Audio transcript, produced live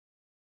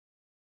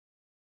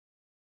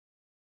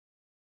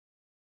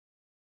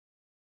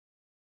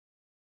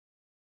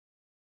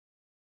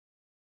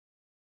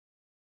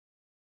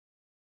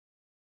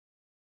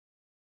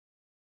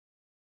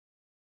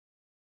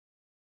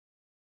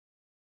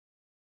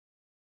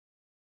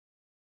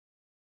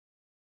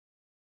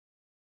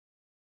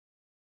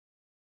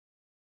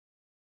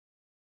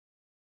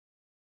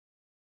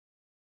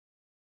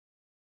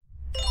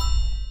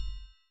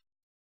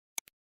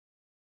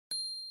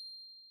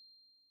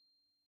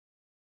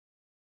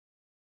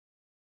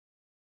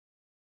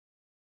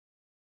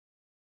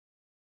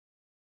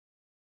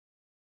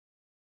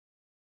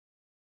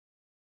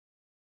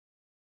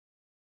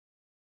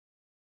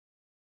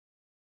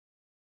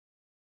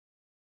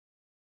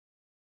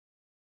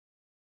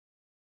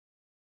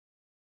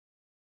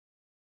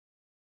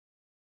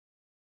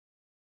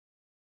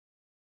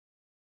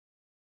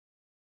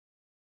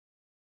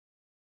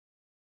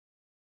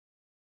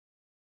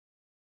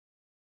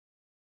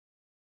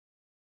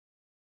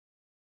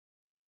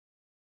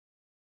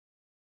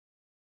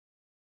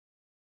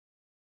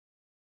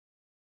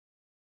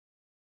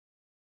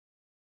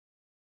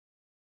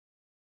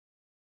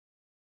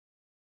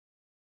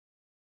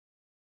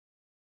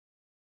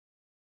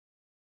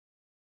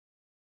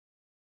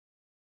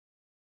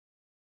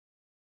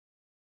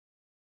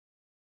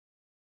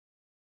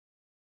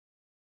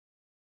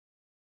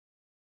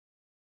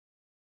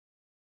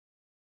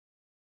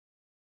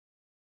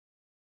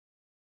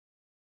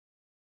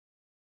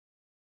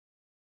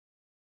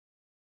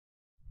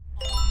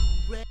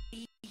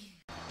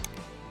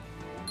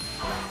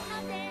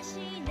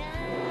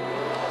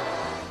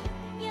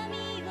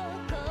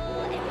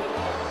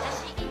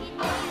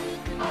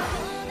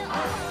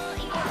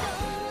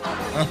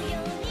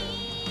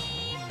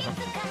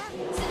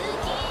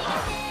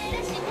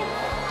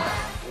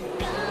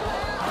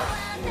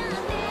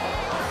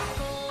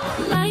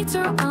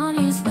Filter on,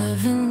 he's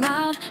living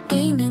loud,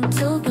 gaming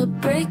till the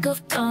break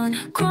of dawn.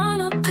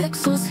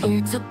 Chronopixel's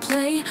here to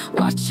play,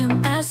 watch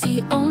him as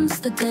he owns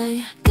the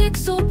day.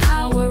 Pixel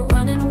power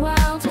running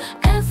wild,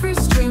 every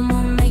stream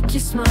will make you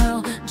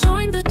smile.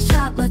 Join the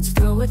chat, let's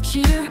throw a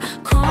cheer.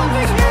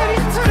 Chrono's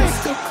it's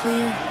crystal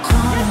clear.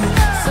 Chrono,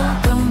 so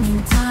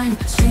roaming time,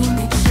 stream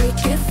it,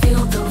 shake it,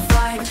 feel the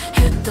vibe.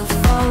 Hit the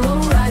follow,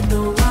 ride the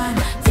rhyme,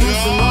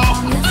 dance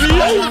along, it's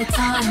twilight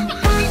time.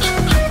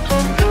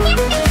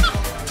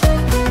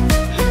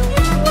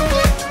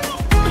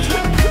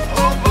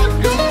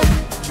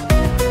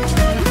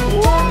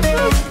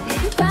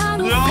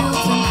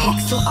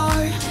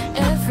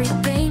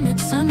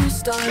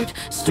 Start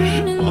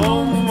streaming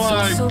moments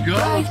are so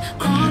bright.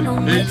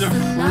 Chrono makes the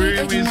night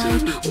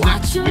ignite.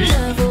 Watch you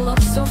level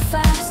up so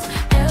fast.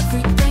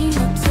 Everything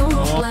a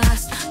total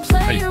blast.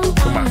 Player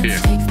one,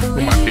 take the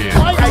lead.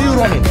 Why are you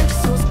running?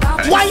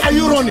 Why are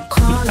you running?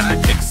 Chrono,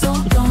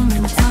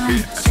 roaming time.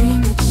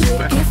 Stream it,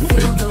 shake it,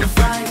 feel the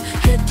vibe.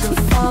 Hit the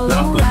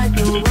follow, ride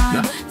the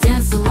rhyme.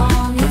 Dance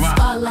along, it's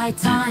spotlight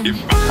time.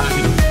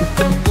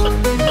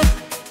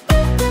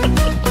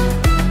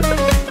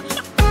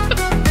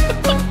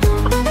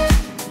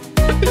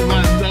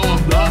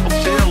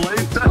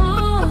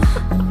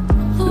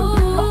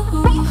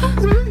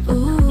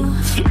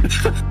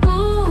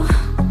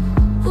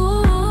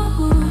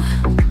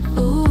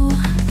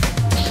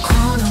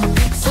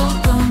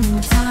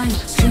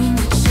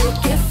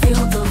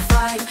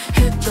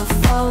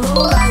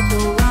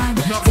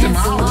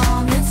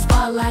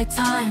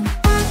 Time. No,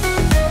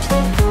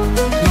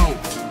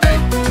 hey,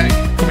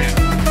 come here.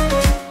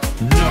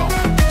 No.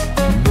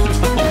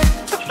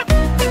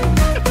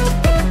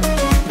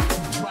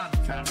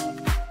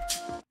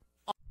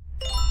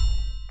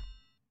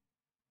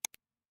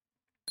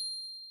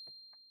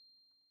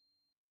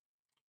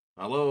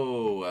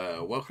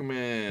 Hello, welcome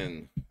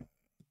in.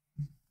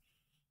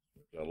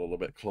 Got a little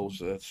bit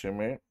closer to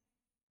me.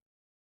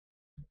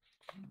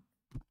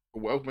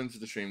 Welcome into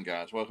the stream,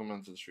 guys. Welcome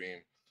into the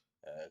stream.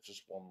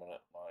 Just 1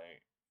 minute, my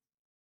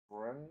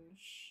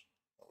friends.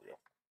 There we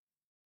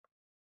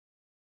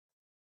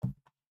go.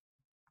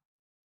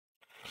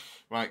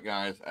 Right,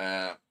 guys.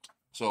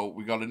 So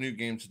we got a new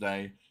game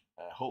today.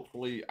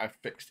 Hopefully, I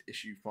fixed the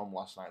issue from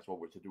last night as well,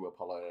 which I do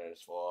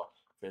apologize for.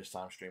 First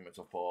time streaming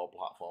to 4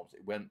 platforms.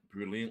 It went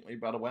brilliantly,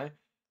 by the way,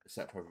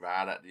 except for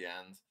right at the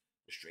end.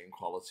 The stream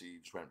quality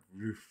just went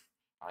roof.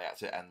 I had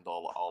to end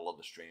all of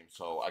the stream.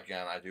 So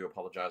again, I do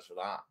apologize for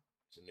that.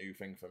 It's a new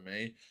thing for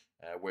me.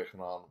 Working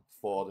on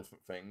 4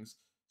 different things.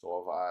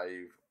 So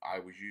I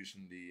was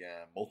using the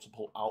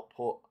multiple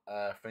output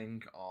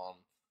thing on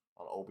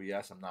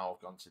OBS, and now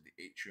I've gone to the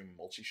Atrium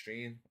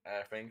multi-stream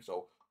thing.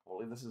 So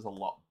hopefully this is a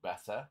lot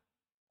better.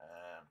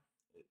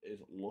 It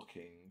is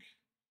looking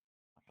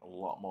like a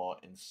lot more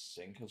in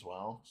sync as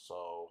well.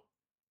 So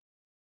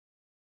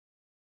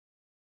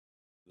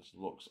this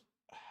looks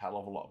a hell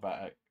of a lot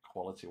better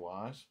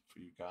quality-wise for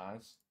you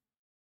guys.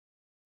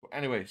 But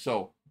anyway,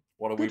 so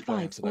what are we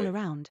playing today? Good vibes all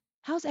around.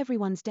 How's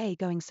everyone's day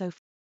going so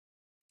far?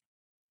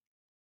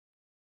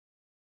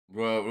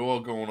 We're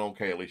all going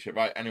okay, Alicia.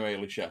 Right, anyway,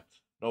 Alicia,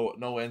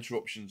 no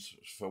interruptions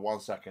for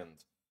 1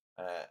 second.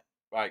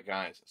 Right,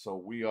 guys, so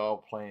we are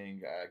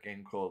playing a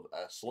game called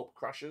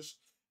Slopecrashers.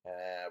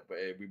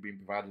 We've been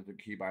provided the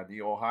key by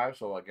NeonHive.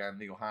 So again,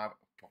 NeonHive,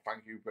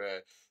 thank you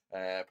for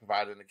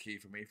providing the key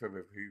for me for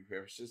review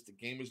purposes. The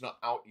game is not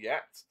out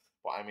yet,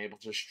 but I'm able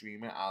to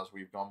stream it as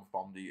we've gone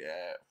from the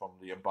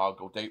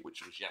embargo date,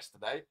 which was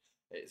yesterday.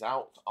 It's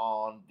out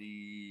on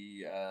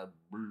the I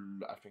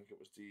think it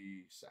was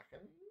the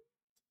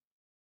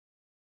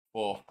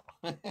 4th.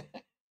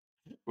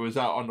 It was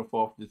out on the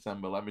 4th of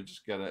December. Let me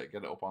just get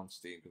it up on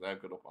Steam, because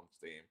I've got it up on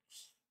Steam.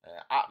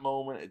 At the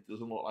moment, it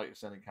doesn't look like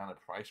it's any kind of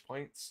price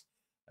points,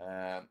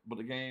 but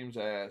the game's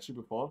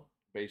super fun.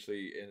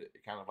 Basically,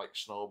 kind of like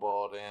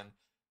snowboarding,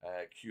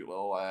 cute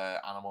little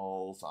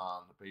animals,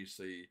 and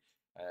basically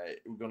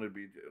we're going to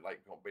be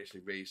like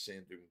basically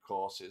racing, doing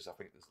courses. I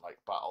think there's like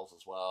battles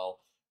as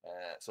well.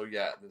 So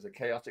yeah, there's a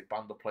chaotic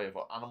band of player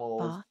for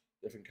animals,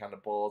 different kind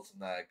of boards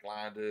and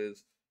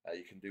gliders.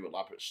 You can do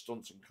elaborate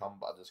stunts and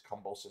combat. There's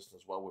combo system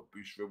as well with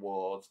boost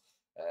rewards.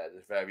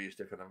 There's various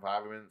different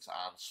environments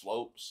and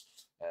slopes.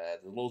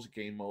 There's loads of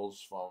game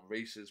modes from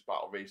races,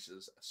 battle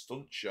races, a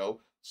stunt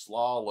show,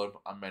 slalom,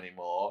 and many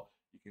more.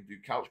 You can do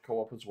couch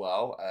co-op as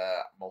well,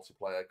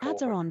 multiplayer.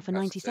 Ads are on for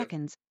 90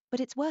 seconds, but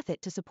it's worth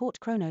it to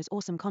support Chrono's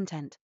awesome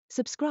content.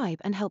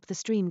 Subscribe and help the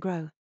stream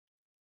grow.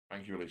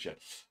 Thank you, Alicia.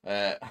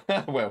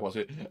 Where was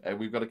it?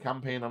 We've got a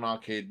campaign on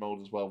arcade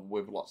mode as well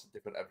with lots of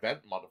different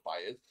event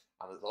modifiers.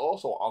 And there's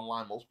also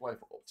online multiplayer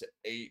for up to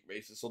 8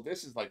 races. So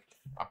this is like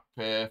a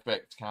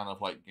perfect kind of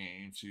like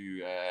game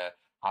to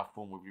have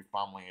fun with your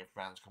family and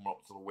friends coming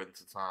up to the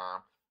winter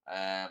time.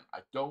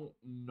 I don't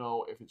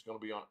know if it's going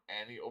to be on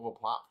any other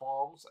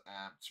platforms.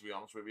 To be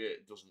honest with you,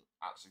 it doesn't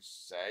actually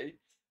say.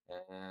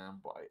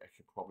 But I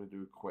could probably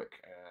do a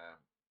quick.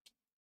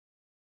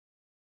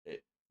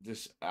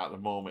 This at the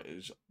moment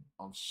is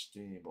on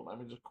Steam, but let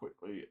me just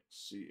quickly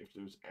see if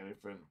there's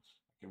anything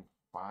I can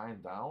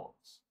find out.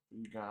 for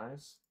you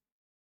guys.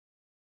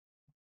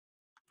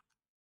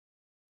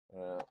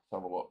 Let's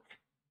have a look.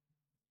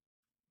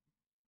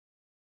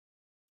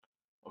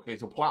 Okay,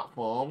 so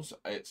platforms,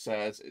 it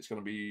says it's going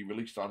to be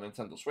released on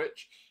Nintendo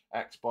Switch,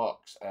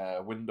 Xbox,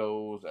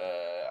 Windows, and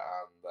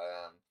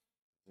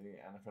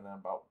anything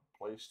about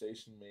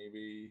PlayStation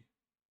maybe.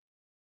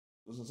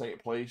 Doesn't say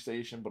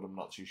PlayStation, but I'm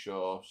not too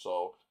sure.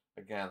 So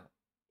again,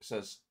 it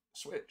says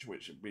Switch,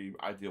 which would be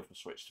ideal for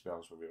Switch, to be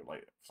honest with you.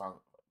 Like,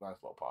 nice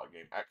little part of the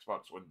game.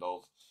 Xbox,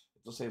 Windows.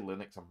 It does say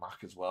Linux and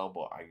Mac as well,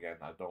 but again,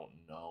 I don't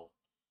know.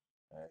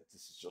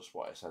 This is just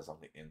what it says on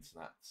the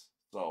internet.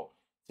 So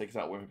take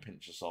that with a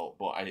pinch of salt,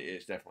 but it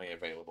is definitely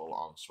available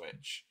on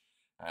Switch,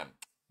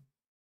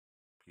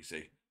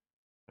 PC,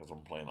 because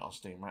I'm playing it on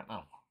Steam right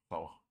now.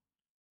 So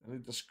any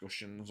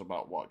discussions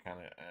about what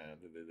kind of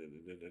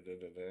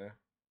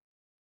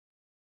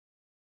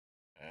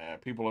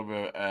people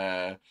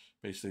are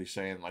basically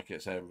saying like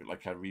it's a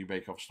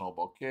remake of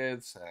Snowboard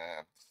Kids.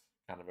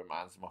 Kind of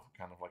reminds them of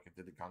kind of like a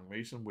Diddy Kong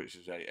Racing, which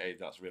is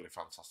that's really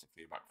fantastic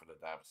feedback for the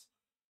devs.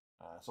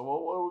 So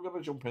we're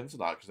going to jump into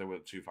that because they were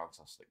two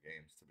fantastic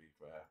games, to be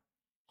fair.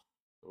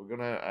 So we're going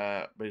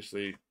to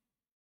basically...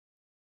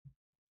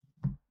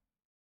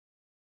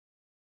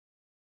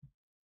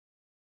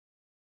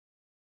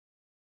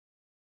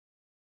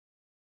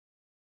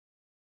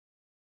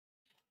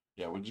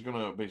 Yeah, we're just going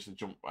to basically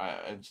jump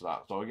into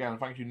that. So again,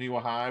 thank you,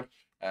 NeonHive,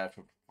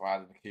 for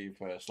providing the key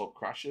for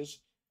Slopecrashers.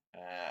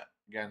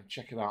 Again,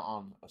 check it out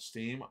on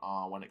Steam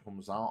when it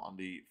comes out on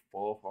the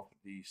 4th of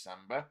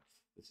December.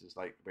 This is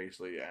like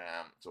basically,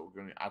 so we're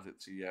going to add it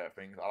to your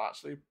things. I'll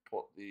actually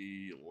put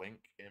the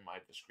link in my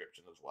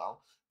description as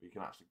well. You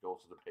can actually go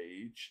to the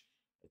page.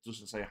 It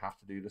doesn't say I have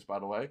to do this, by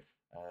the way. It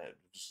doesn't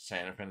say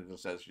anything. It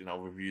just says,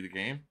 review the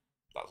game.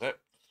 That's it.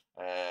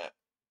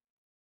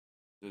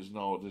 There's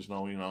no,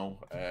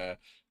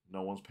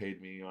 no one's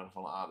paid me or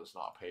anything like that. It's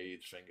not a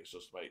paid thing. It's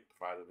just like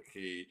provided the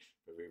key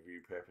for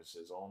review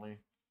purposes only.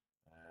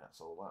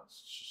 So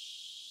let's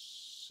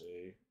just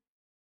see.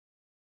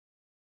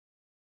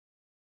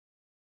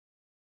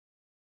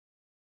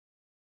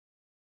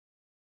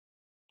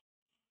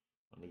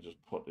 Let me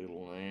just put the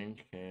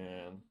link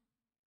in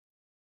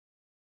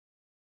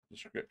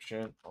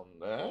description on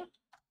there.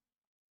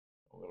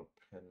 I'm going to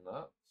pin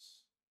that.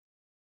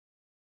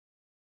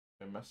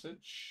 Pin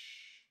message.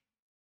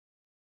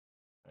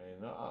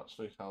 And that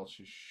actually helps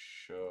you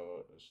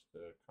show us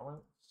the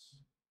comments.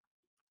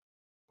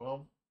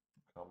 Boom.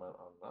 Comment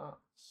on that.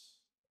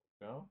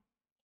 There we go.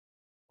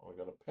 And we're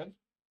going to pin.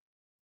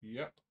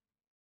 Yep.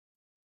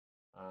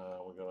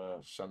 We're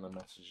going to send the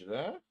message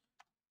there.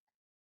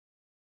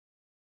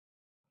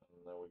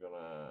 And then we're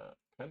going to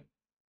pin.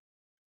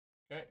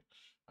 Okay.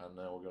 And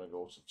then we're going to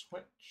go to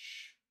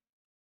Twitch.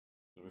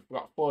 So we've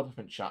got 4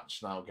 different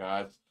chats now,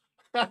 guys.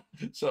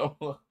 So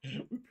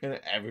we pin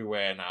it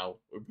everywhere now.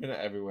 We pin it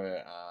everywhere.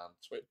 And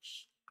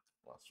Twitch.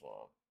 That's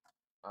one.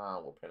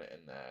 And we'll pin it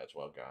in there as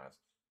well, guys.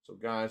 So,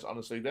 guys,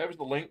 honestly, there's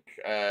the link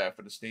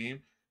for the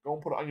Steam. Go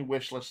and put it on your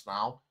wish list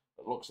now.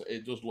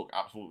 It does look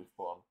absolutely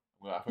fun.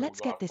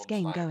 Let's get this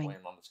game going.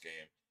 Playing on this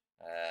game.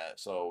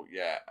 So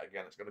yeah,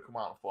 again, it's going to come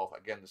out on the 4th.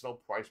 Again, there's no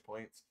price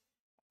points.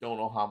 Don't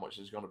know how much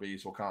it's going to be,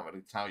 so I can't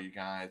really tell you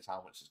guys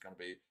how much it's going to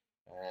be.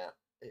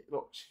 It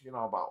looks,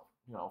 about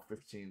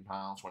 £15,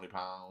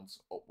 £20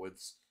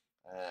 upwards.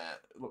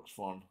 It looks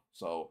fun.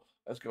 So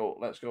let's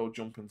go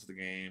jump into the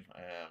game.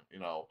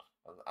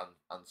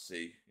 And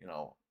see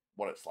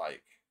what it's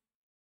like.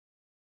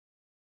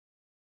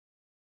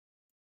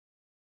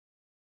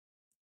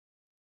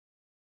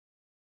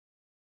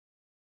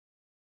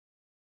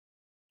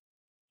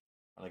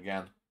 And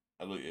again,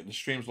 the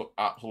streams look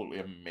absolutely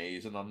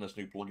amazing on this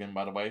new plugin,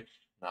 by the way.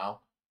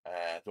 Now,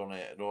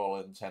 they're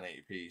all in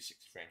 1080p,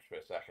 60 frames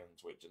per second,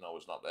 which I know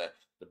is not the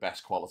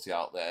best quality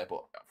out there,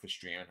 but for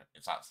streaming,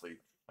 it's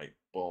actually like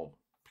boom,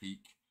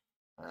 peak.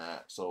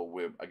 So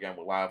we're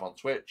live on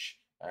Twitch,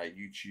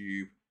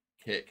 YouTube,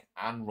 Kick,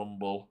 and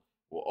Rumble.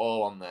 We're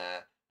all on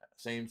there at the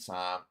same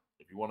time.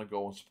 If you want to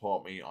go and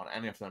support me on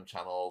any of them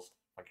channels,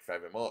 thank you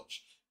very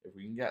much. If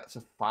we can get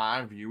to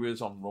 5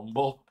 viewers on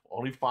Rumble,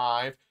 only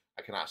 5,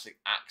 I can actually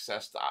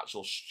access the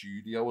actual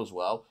studio as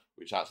well,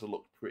 which actually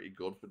looks pretty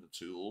good for the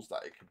tools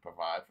that it can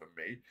provide for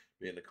me,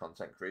 being a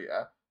content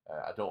creator.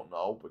 I don't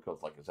know,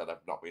 because like I said,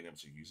 I've not been able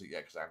to use it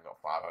yet because I haven't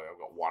got 5. I've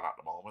got 1 at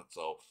the moment,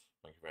 so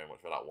thank you very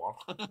much for that 1.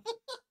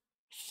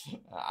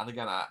 And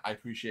again, I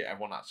appreciate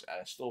everyone that's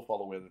still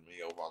following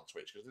me over on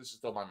Twitch, because this is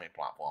still my main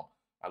platform.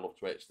 I love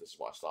Twitch. This is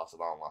what I started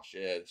on last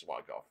year. This is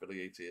what I got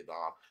affiliated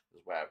on.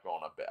 This is where I've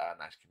grown a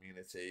nice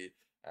community.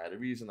 The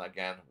reason,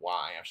 again,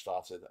 why I've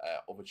started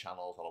other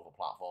channels on other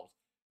platforms is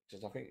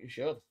because I think you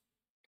should.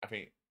 I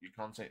think your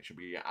content should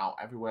be out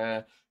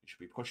everywhere. You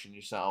should be pushing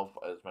yourself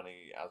as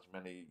many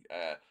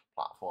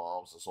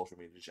platforms and social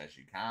media as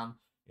you can.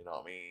 You know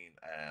what I mean?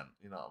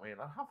 And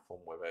have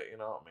fun with it. You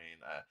know what I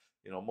mean?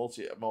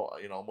 Multi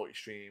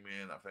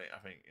streaming. I think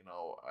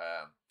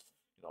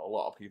a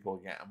lot of people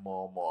are getting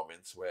more and more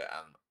into it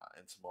and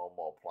into more and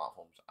more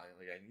platforms. And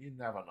again, you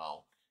never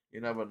know. You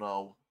never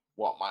know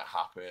what might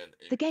happen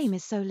The game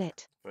is so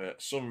lit. for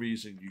some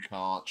reason you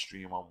can't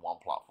stream on one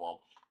platform,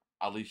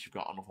 at least you've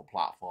got another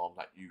platform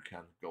that you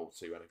can go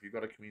to. And if you've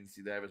got a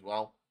community there as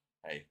well,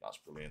 hey, that's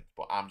brilliant.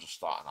 But I'm just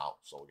starting out,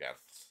 so again,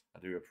 I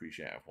do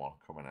appreciate everyone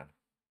coming in.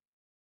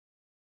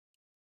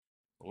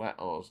 Let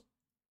us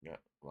get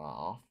that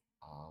off,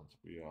 and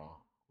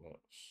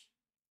let's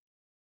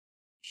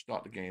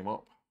start the game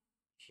up.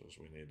 So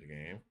we need the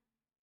game.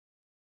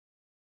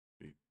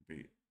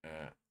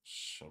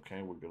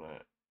 Okay, we're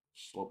gonna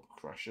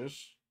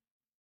Slopecrashers.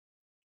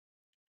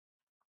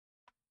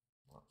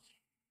 That's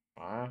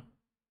fine.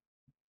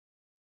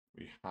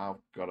 We have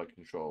got a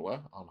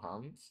controller on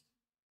hand,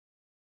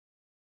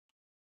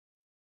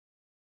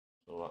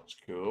 so that's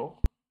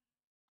cool.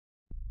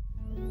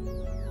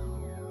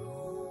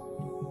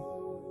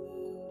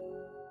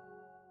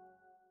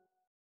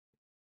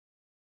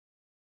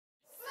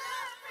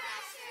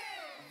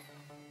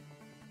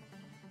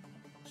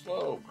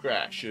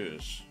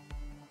 Slopecrashers.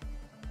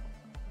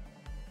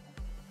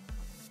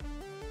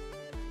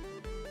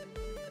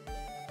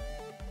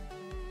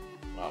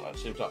 Right,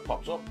 let's see if that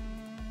pops up.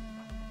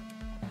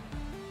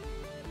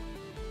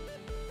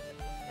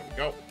 There we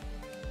go.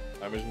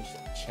 I'm just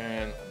gonna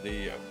turn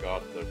the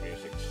God, the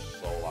music's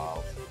so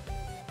loud.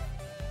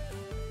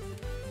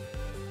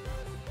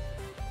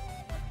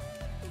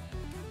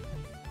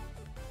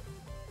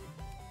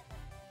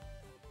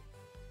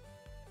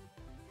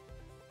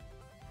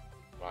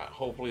 Right,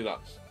 hopefully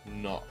that's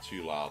not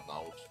too loud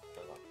now.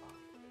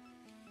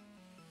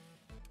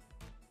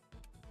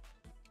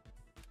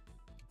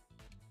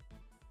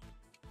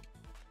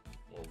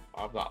 We'll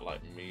have that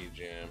like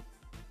medium.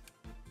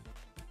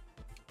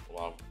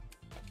 We'll have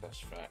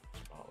FS effect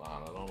about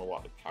that. I don't know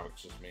what the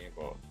characters mean,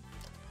 but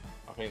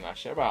I think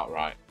that's about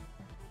right.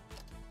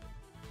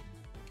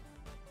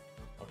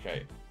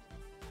 Okay.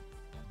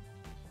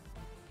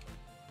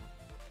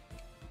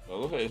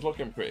 Look, it's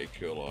looking pretty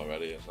cool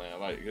already. Isn't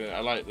it? I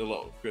like the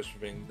little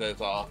Christmas thing. There's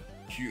our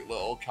cute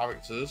little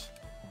characters.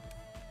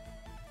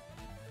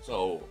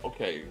 So,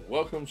 okay,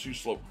 welcome to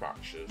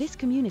Slopecrashers. This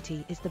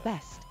community is the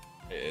best.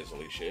 It is,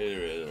 Alicia. It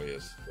really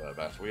is the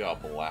best. We are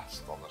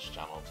blessed on this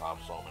channel to have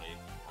so many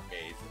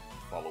amazing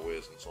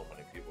followers and so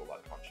many people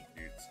that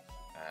contribute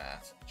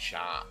to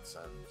chats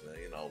and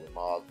you know, the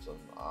mods and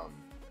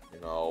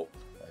you know,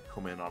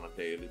 come in on a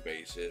daily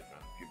basis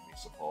and give me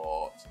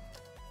support.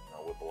 You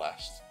know, we're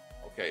blessed.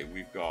 Okay,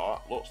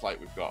 looks like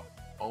we've got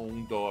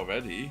owned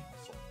already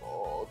some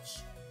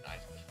boards.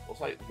 Nice. Looks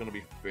like there's going to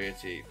be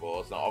 38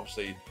 boards. Now,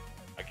 obviously,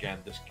 again,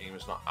 this game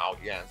is not out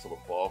yet until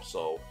the 4th,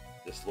 so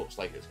this looks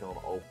like it's going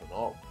to open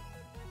up.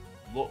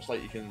 Looks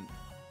like you can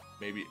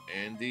maybe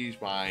earn these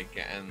by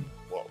getting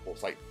what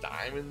looks like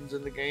diamonds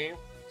in the game.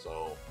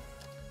 So,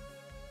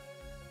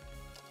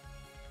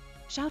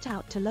 shout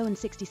out to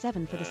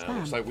Lowen67 for the spam.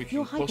 Looks like we can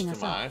You're hyping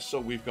us up. customize. So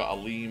we've got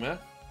a lemur,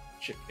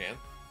 chicken,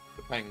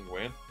 the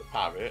penguin, the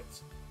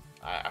parrot.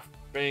 I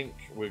think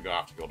we're gonna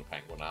have to go to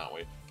penguin, aren't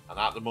we? And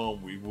at the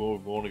moment, we've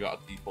only got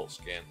a default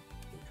skin.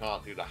 We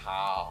can't do the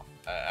heart,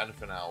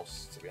 anything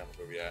else. To be honest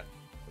with you,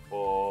 the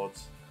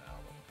boards.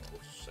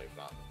 We'll just save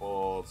that. The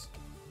boards.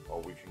 Or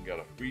we can get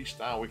a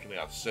freestyle. We can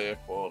get a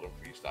surfboard and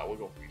freestyle. We'll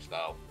go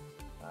freestyle.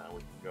 We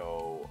can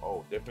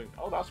go different.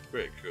 Oh, that's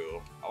pretty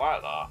cool. I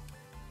like that.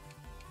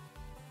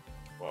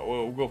 Well,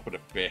 we'll go for the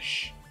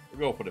fish.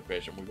 We'll go for the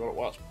fish, and we've got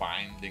what's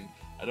binding.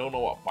 I don't know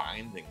what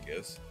binding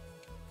is.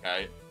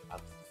 Okay,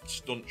 and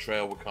stunt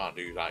trail, we can't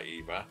do that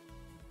either.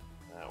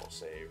 We'll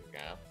save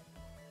again.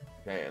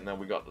 Okay, and then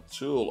we got the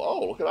tool.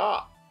 Oh, look at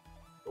that.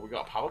 But we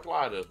got a power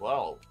glider as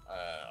well.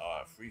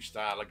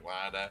 Freestyler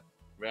glider,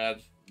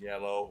 red,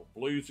 yellow,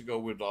 blue to go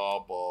with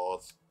our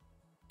boards.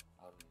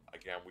 And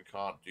again, we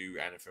can't do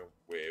anything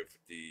with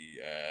the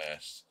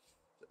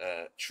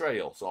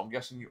trail. So I'm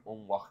guessing you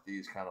unlock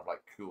these kind of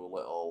like cool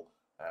little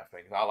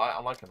things.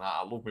 I'm liking that.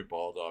 I love my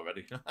board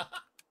already.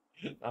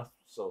 That's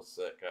so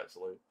sick,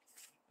 actually.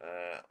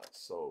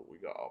 So we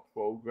got our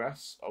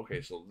progress.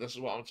 Okay, so this is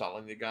what I'm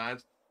telling you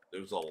guys.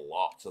 There's a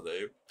lot to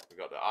do. We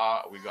got the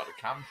art. We got the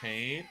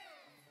campaign,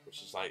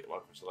 which is like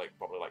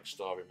probably like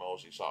story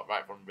modes. You start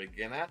right from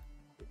beginner,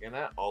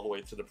 all the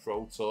way to the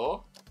pro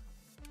tour.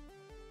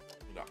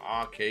 We got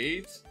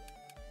arcades.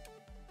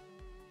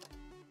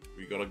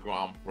 We got a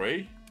Grand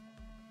Prix.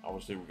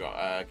 Obviously, we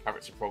got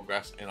character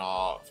progress in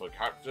our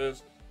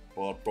characters,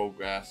 board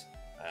progress,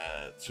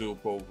 tool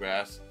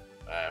progress,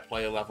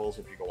 player levels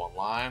if you go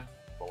online.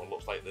 But it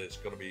looks like there's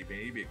going to be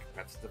maybe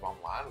competitive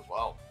online as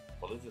well.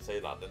 But it did say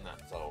that, didn't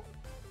it? So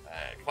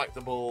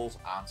collectibles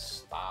and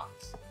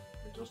stats.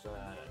 It just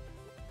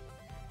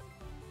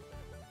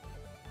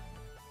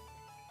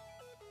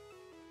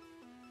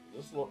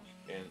this looks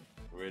in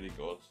really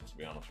good, to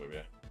be honest with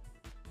you.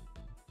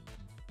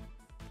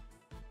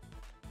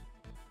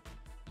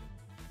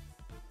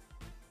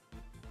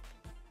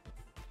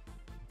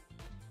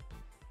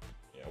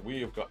 We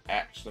have got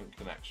excellent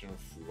connection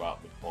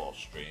throughout the 4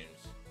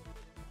 streams.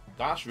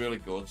 That's really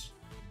good.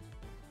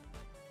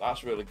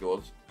 That's really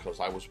good, because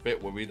I was a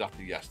bit worried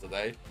after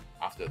yesterday.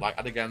 after, like,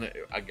 and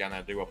again,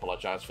 I do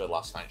apologize for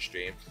last night's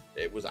stream.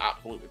 It was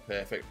absolutely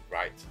perfect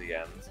right to the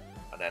end,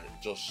 and then it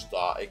just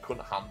started. It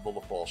couldn't handle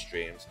the 4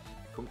 streams,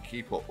 couldn't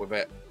keep up with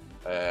it,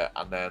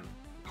 and then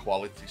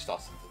quality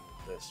started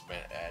to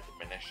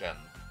diminish and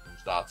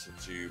started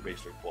to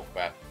basically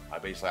buffer. I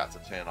basically had to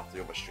turn off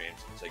the other streams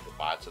and say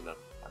goodbye to them,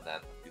 and then,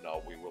 you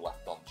know, we were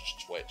left on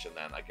just Twitch, and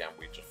then again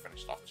we just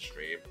finished off the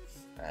stream.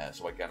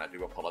 So again, I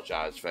do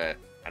apologise for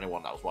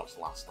anyone that was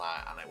watching last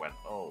night and I went,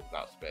 oh,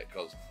 that's a bit,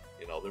 because,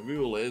 you know, the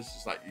rule is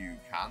that you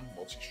can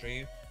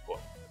multi-stream,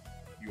 but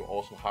you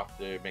also have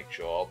to make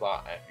sure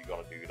that if you're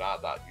going to do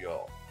that, that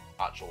your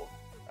actual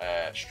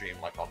stream,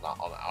 like on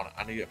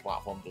any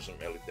platform, doesn't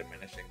really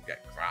diminish and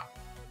get crap.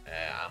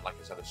 And like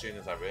I said, as soon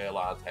as I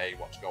realised, hey,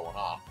 what's going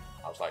on,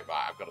 I was like,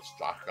 right, I've got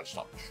to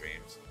stop the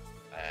streams.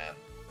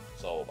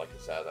 So, like I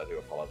said, I do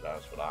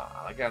apologise for that.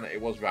 And again, it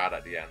was right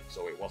at the end,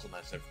 so it wasn't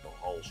as if the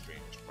whole stream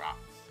was crap.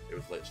 It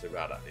was literally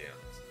right at the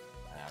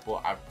end.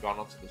 But I've gone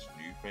onto this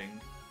new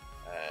thing,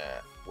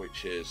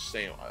 which is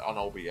same on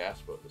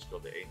OBS, but it's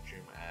called the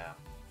Atrium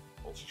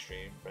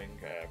multi-stream thing,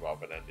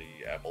 rather than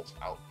the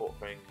multi-output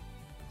thing.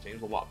 It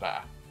seems a lot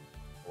better,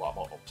 a lot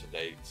more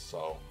up-to-date.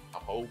 So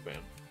I'm hoping,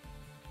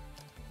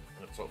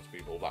 and I've talked to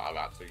people that are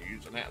actually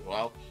using it as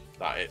well,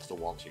 that it's the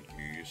one to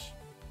use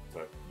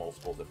for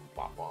multiple different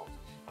platforms.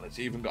 And it's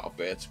even got a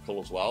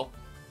vertical as well,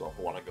 so if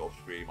I want to go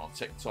stream on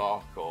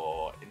TikTok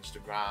or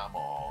Instagram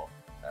or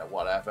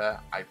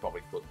whatever, I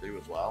probably could do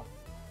as well,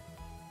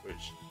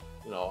 which,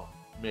 you know,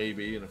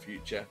 maybe in the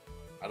future.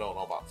 I don't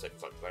know about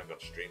TikTok because I haven't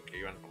got a stream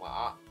key or anything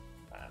like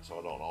that, so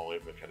I don't know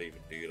if I can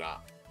even do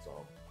that.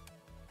 So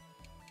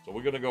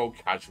we're gonna go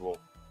casual,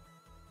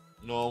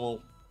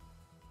 normal.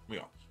 We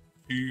got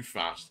too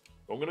fast.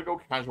 So I'm gonna go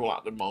casual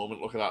at the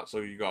moment. Look at that. So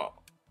you got,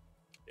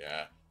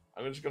 yeah.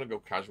 I'm just going to go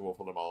casual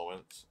for the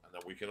moment, and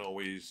then we can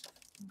always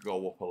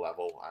go up a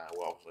level.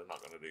 We're obviously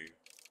not going to do...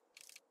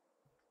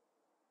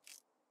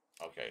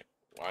 Okay,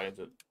 why is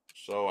it...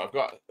 So I've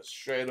got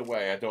straight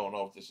away, I don't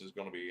know if this is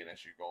going to be an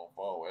issue going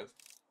forward.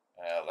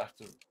 Left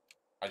and...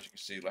 As you can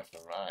see, left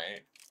and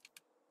right.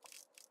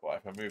 But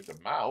if I move the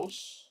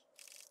mouse...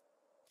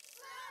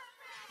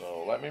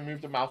 So let me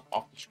move the mouse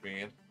off the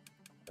screen.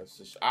 Let's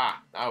just...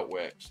 Ah, now it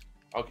works.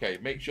 Okay,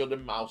 make sure the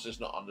mouse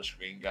is not on the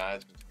screen,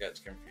 guys, because it gets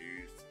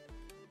confused.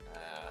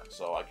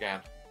 So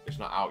again, it's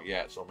not out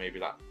yet, so maybe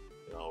that,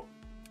 you know,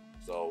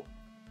 so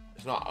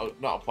it's not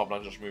a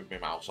problem. I just moved my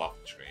mouse off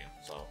the screen.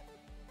 So,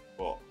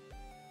 but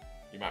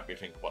you might be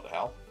thinking, what the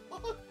hell?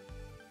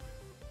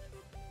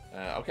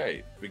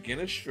 Okay,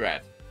 beginner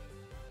shred.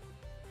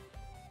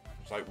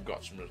 Looks like we've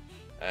got some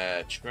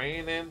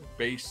training,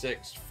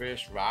 basics,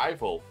 first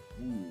rival.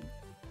 Ooh,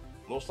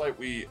 looks like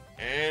we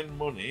earn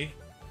money,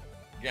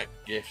 get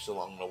gifts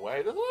along the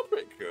way. That's a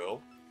pretty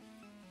cool.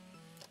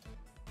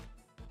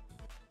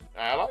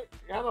 I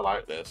kind of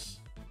like this.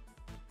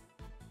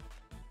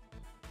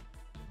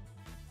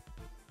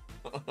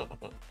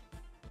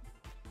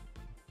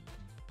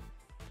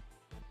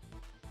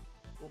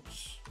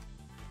 Oops.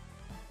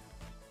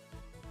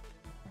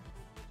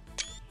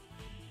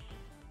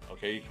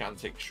 Okay, you can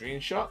take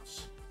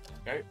screenshots.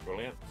 Okay,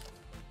 brilliant.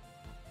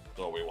 That's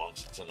all we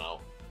wanted to know.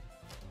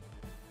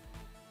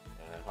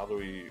 How do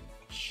we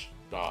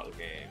start the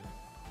game?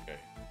 Okay.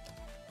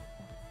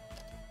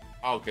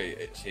 Okay,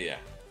 it's here.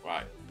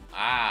 Right.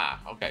 Ah,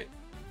 okay.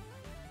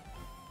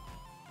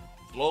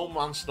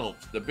 Slowman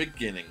Snopes, the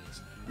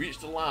beginnings. Reach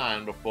the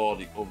line before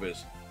the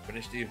others.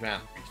 Finish the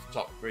event, reach the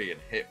top 3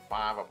 and hit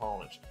 5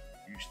 opponents.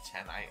 Use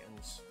 10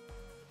 items.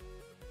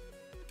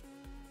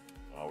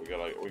 Oh, we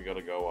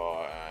gotta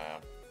go.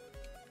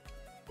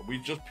 We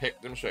just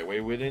picked them straight away.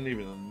 We didn't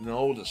even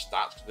know the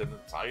stats. They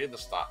didn't tell you the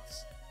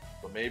stats.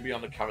 But maybe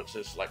on the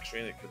character select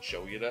screen it could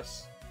show you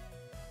this.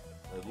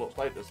 And it looks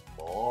like there's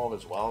more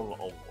as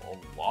well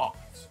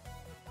unlocked.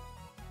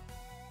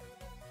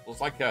 Looks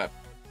like a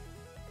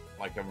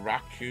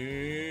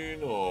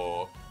raccoon,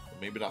 or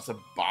maybe that's a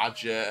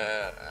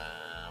badger.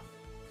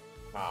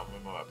 Can't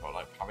remember, but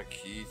like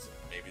parakeets,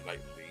 maybe like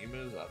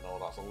lemurs. I know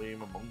that's a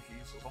lemur,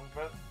 monkeys or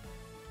something.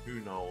 Who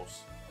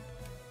knows?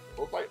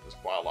 Looks like there's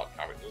quite a lot of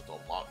characters to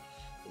unlock.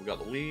 So we've got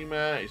the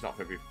lemur. He's not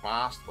very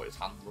fast, but his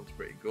handling's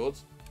pretty good.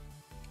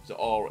 He's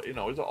all, you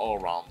know, he's an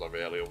all-rounder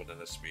really, other than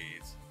his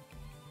speed.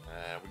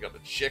 We got the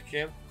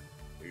chicken,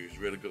 who's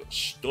really good at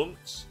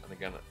stunts, and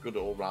again, a good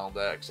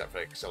all-rounder except for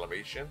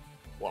acceleration.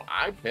 What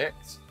I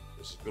picked,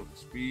 this is good at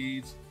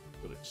speed,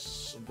 good at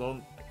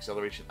stunt,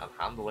 acceleration, and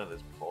handling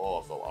is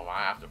poor, so I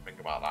might have to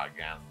think about that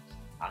again.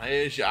 And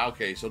here's your,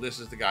 okay, so this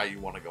is the guy you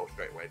want to go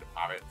straight away to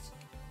Parrot.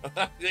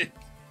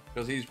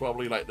 Because he's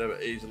probably like,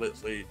 he's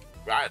literally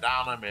right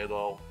down the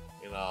middle,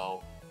 you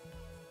know.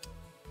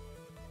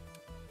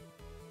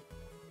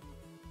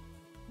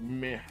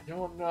 I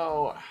don't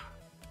know.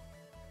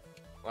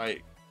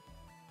 Like,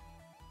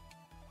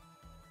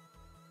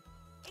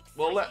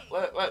 well,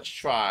 let's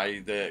try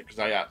because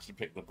I actually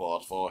picked the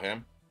board for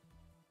him.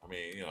 I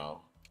mean, you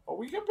know, oh,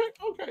 we can pick.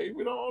 Okay,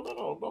 we don't.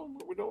 No,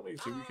 we don't need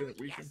to.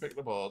 We can pick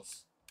the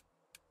boards.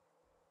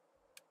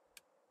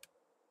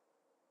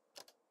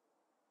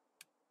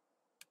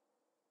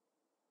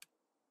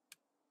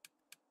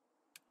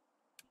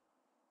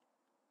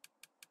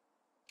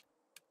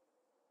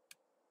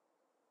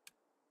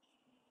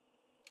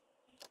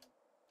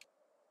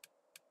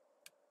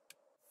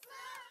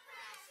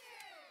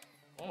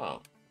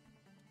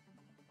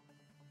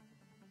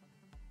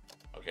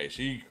 Okay,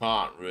 so you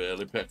can't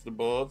really pick the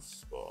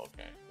boards, but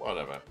okay,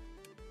 whatever.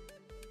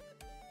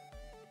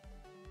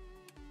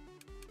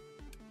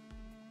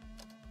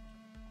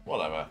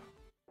 Whatever.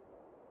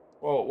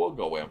 Well, we'll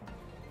go with him.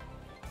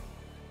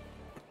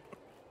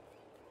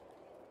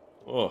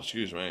 Oh,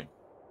 excuse me.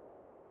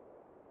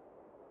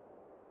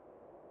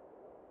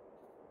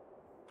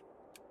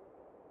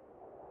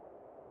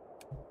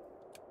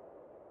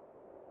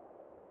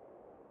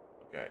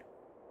 Okay.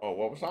 Oh,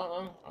 what was that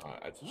then?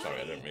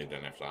 Sorry, I didn't read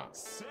any of that.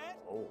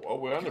 Oh,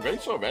 we're on the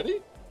race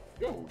already?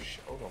 Yo,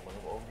 hold on, what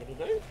are we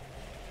gonna do?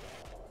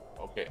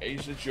 Okay,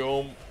 A's to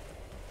jump.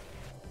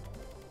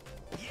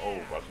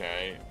 Oh,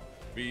 okay.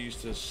 B's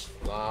to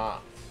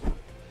start.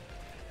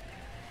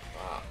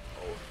 Oh,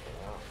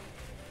 yeah.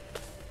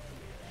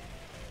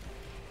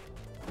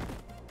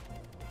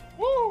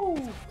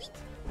 Woo!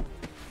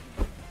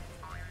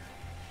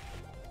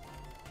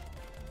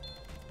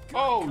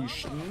 Oh,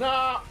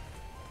 snap!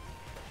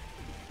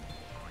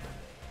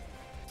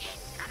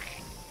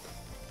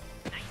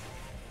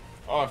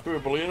 Oh, I threw a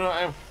balloon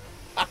at him.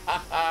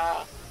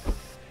 Oh,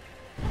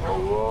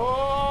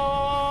 whoa!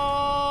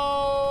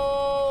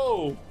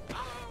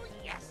 Oh,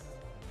 yes.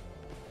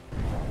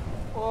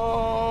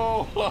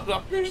 Oh,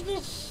 that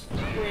business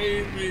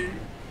crazy.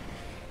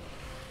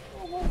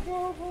 Oh my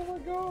god, oh my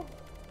god.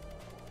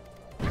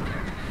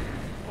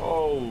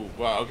 Oh,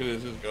 wow, okay,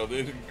 this is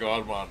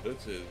god, man,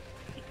 this is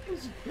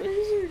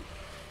crazy.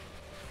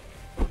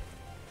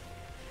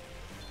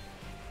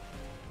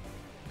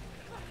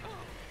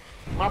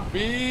 My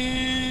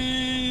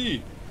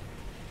bee!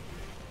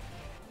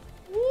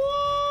 Woo!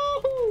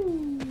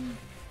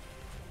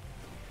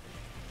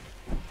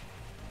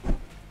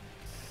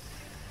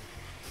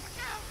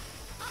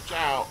 Watch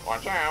out!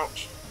 Watch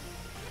out!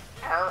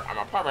 I'm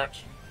a pirate.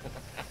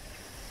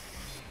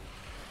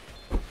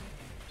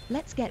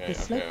 Let's get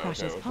this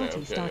Slopecrashers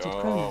party started,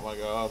 Oh Chrono. my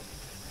god.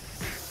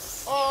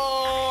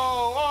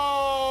 Oh!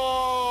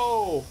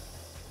 Oh!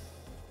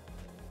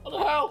 What the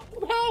hell?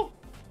 What the hell?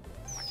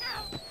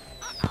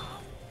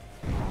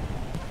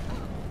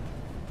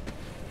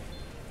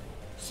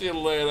 See you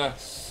later,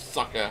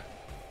 sucker.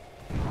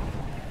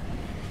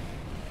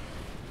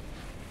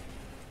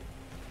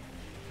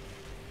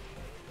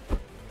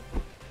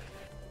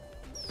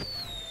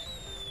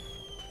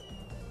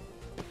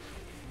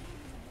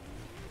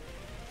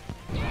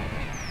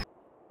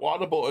 What are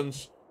the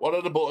buttons? What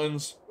are the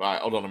buttons? Right,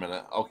 hold on a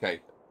minute.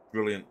 Okay,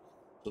 brilliant.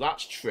 So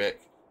that's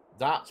trick,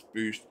 that's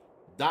boost,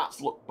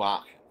 that's look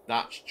back,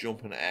 that's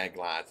jump and air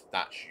glide,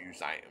 that's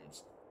use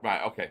items.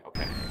 Right, okay.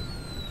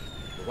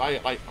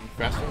 I'm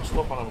pressing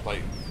stuff and I was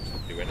like, does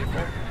it do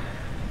anything?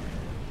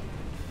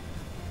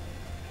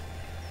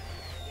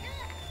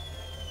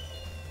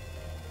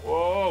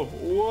 Whoa,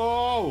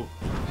 whoa!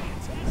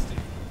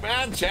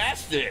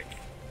 Fantastic!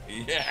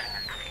 Yeah!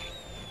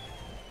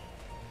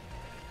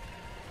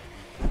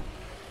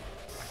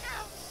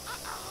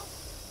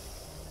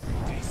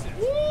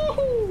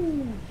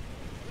 Woohoo!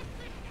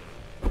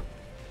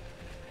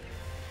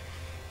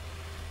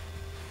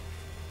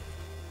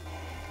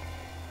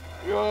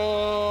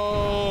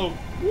 Yo!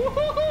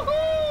 Woohoo!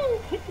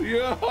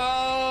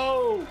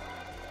 Yo!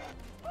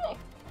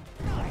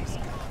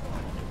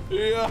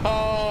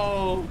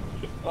 Yo!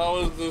 That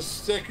was the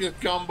sickest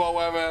combo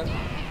ever.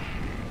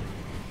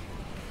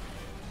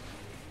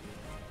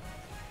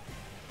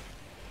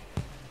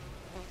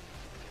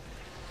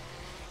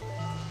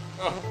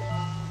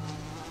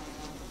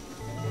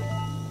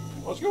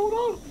 What's going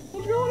on?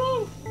 What's going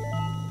on?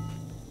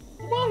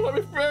 Come on, let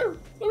me through!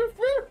 Let me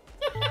through!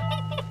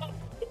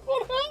 What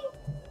the hell?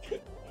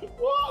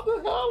 What the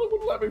hell? It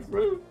wouldn't let me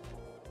through.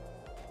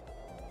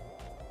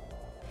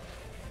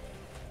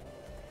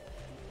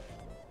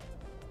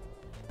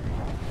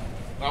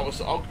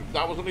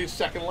 That was only his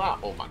second lap.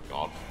 Oh my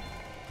god.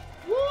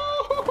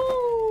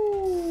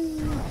 Woohoo!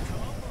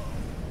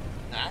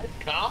 Nice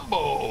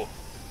combo.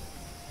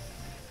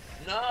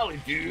 Gnarly,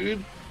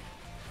 dude.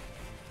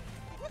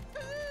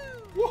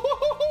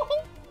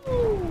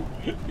 Woohoo!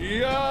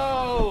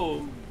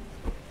 Yo!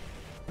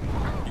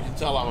 You can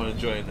tell I'm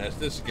enjoying this.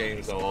 This game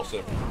is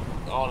awesome.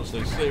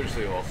 Honestly,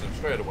 seriously awesome.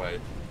 Straight away.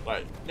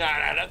 Like, 9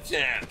 out of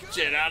 10.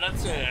 10 out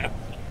of 10.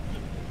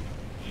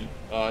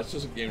 It's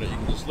just a game that you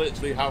can just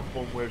literally have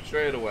fun with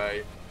straight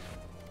away.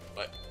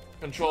 Like,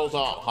 controls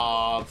aren't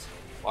hard.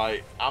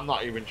 Like, I'm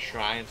not even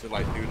trying to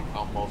like do the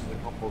combos. The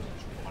combos are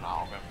just coming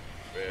out of him.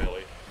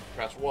 Really.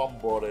 Press one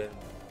button.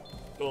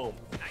 Boom.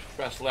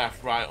 Press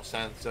left, right, or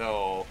center.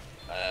 Or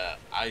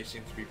I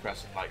seem to be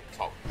pressing like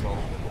top control,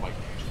 like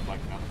just like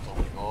on the top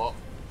of the court.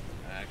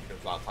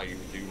 Because that's how you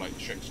would do like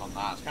tricks on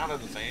that. It's kind of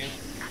the same.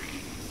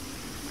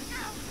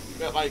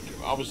 But like,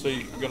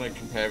 obviously, you're gonna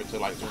compare it to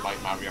like something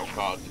like Mario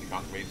Kart, you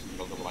can't race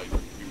because of like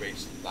you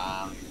race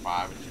down, you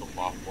fire and stuff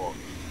off, but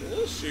it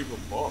is super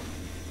fun.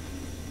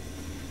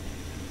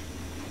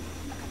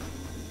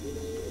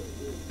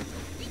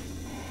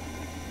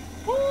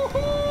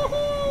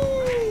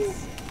 Woohoo!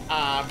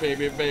 Ah,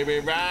 baby, baby,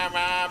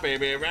 rah,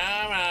 baby,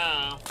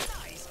 rah.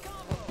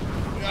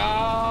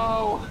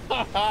 Yo!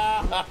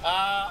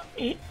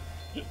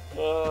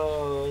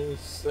 Oh,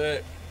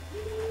 sick.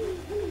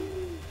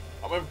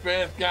 I'm in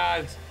first,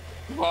 guys.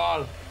 Come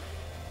on.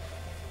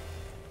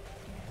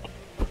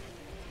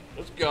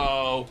 Let's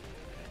go.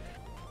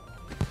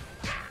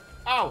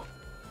 Ow. Ow,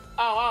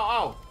 ow,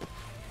 ow.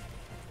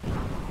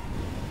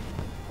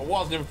 I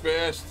wasn't in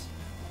first.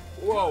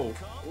 Whoa.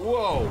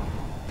 Whoa.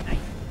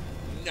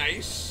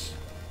 Nice.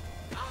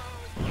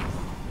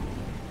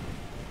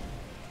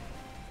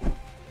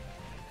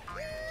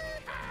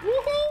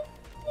 Woohoo.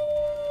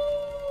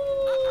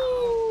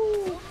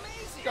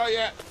 Got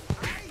ya.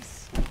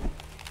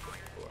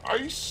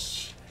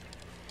 Ice.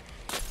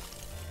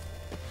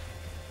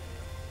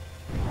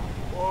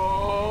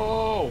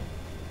 Whoa.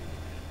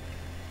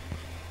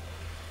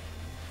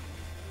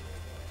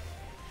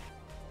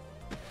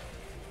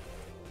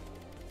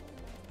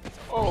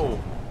 Oh.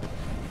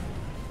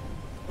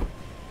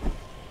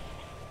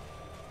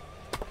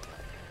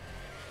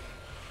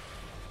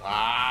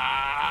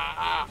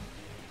 Ah.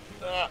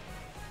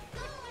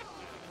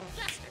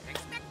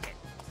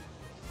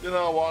 You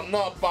know what?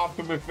 Not bad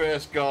for my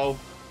first go.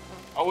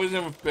 I was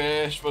in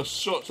first for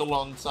such a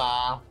long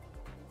time.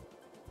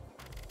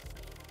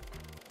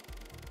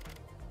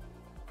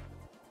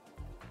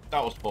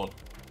 That was fun.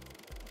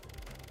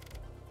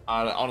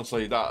 And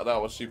honestly, that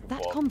was super fun.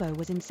 That combo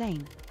was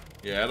insane.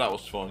 Yeah, that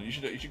was fun. You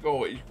should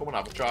go. You should come and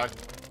have a try.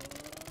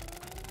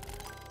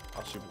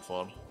 That's super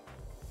fun.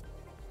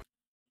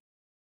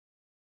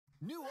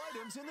 New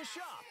items in the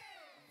shop.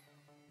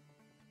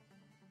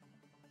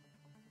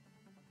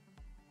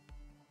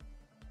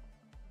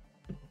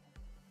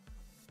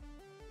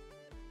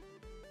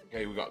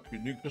 Okay, we got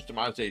new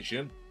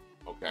customization.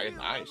 Okay,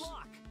 nice.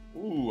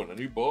 Ooh, and a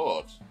new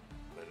board.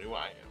 And a new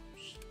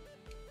items.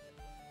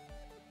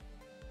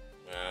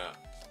 Yeah.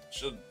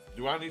 So,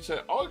 do I need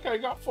to... Oh, okay,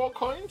 got 4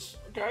 coins.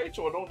 Okay,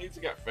 so I don't need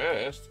to get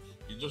first.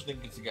 You just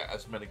need to get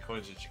as many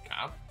coins as you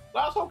can.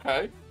 That's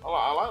okay.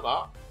 I like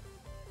that.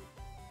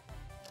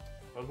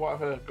 But what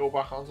if I go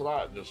back onto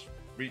that and just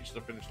reach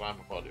the finish line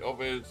before the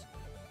others?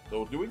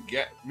 So, do we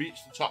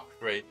reach the top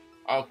 3?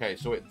 Okay,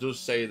 so it does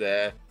say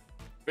there...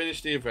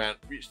 Finish the event,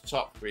 reach the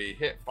top 3,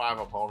 hit 5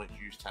 opponents,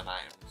 use 10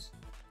 items.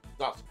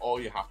 That's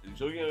all you have to do.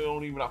 So you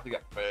don't even have to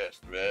get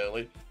first,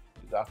 really.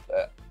 You have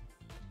to,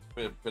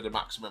 for the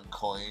maximum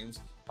coins,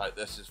 like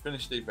this is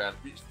finish the event,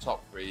 reach the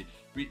top 3,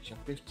 reach a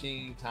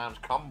 15 times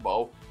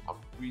combo, and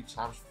 3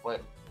 times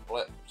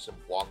flips and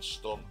 1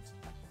 stunt.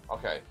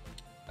 Okay,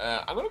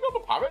 I'm gonna go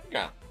to Parrot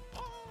again.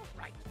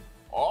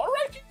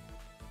 Alright.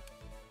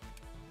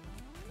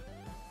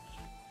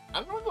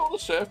 I'm gonna go to the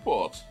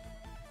surfboard.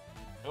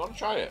 I'm gonna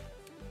try it.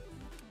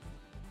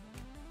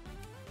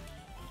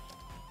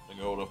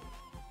 Go to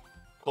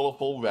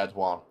colourful red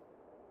one.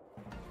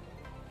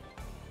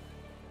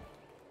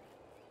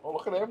 Oh,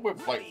 look at him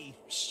with like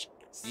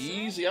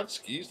skis. He had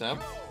skis then.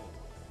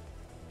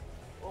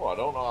 Oh, I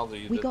don't know how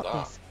he We did got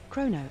that. this,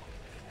 Chrono.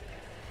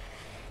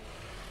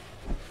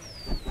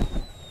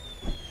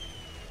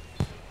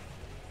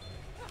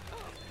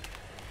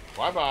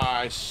 Bye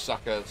bye,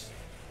 suckers.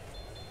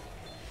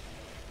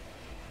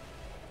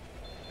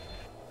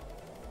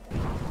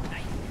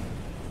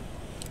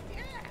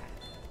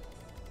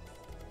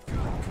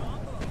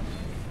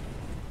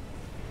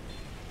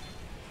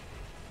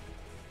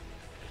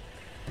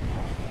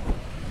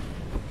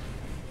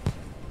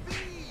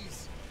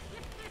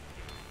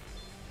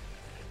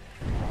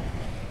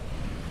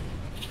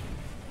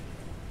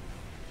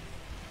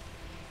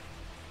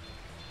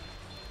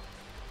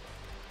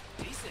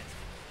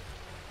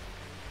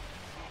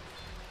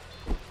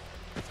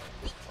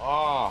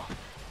 Ah.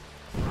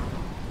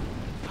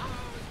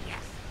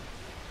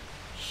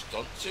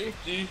 Stunt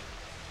safety.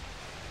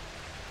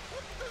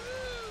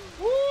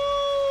 Woo!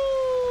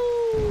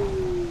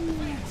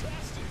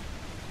 Fantastic.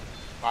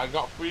 I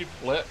got 3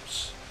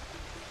 flips.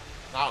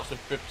 Now it's a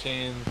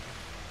 15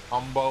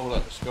 combo.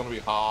 That's going to be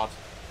hard.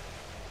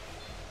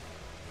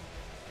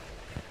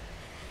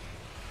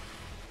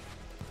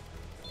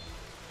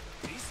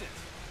 Decent.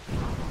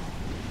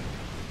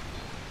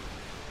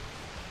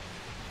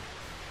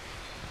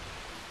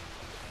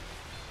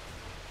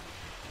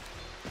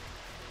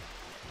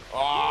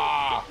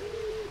 Ah!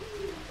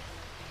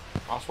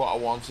 That's what I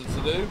wanted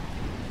to do.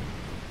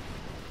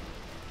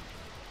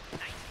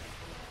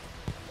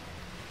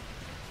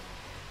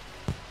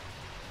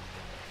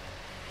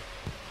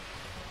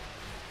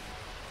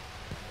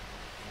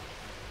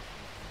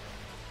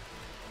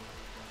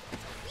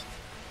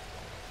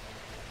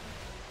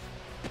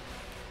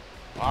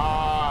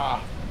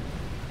 Ah!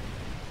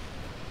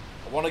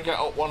 I want to get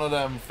up one of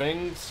them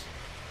things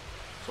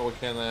so we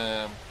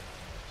can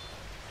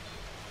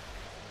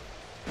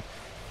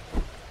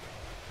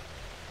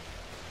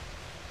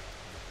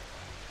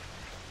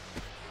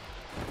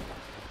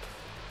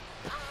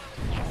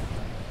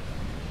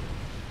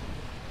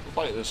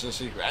looks like there's a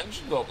secret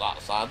entrance up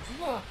that side,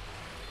 isn't there?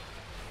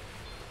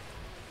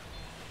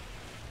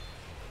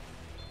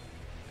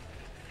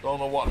 Don't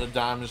know what the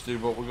diamonds do,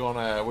 but we're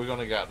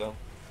gonna get them.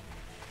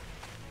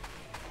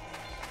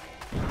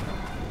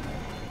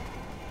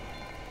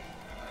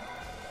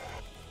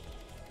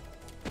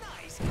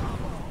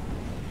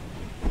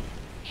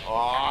 Oh,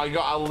 I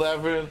got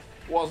 11.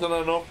 Wasn't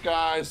enough,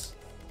 guys.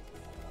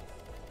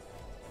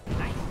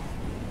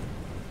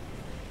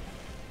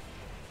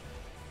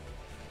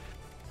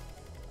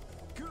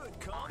 Good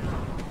combo.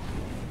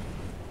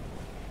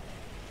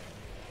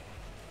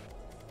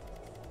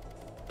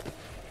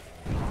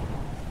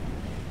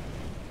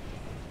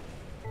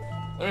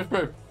 Let me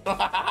through.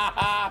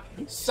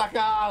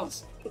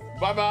 Suckers!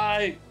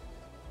 Bye-bye!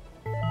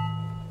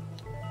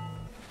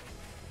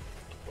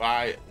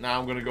 Right, now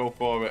I'm gonna go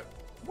for it.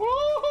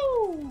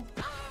 Woohoo!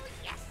 Oh,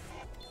 yes!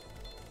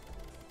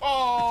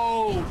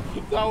 Oh,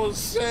 that was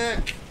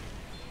sick!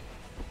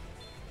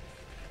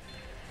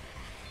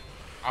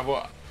 I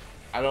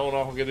don't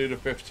know if I can do the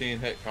 15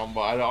 hit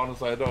combo.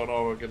 Honestly, I don't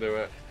know if I can do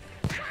it.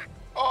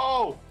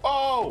 Oh!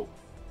 Oh!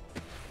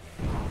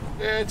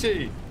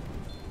 30!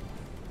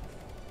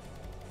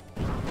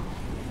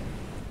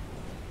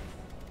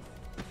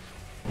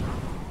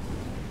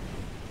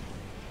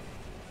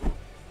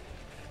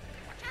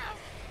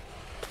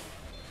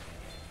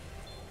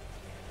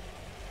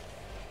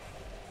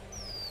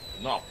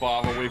 Not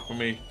far away from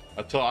me.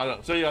 I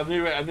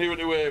knew it. I knew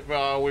it was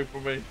far away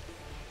from me.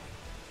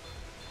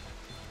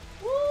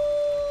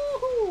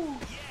 Woo!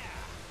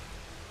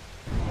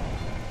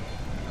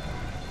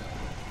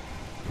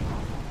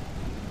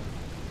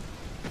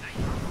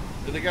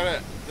 Did I get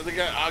it? Did I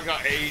get it? I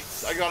got 8.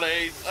 I got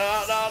 8.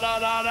 Oh,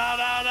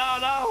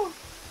 no.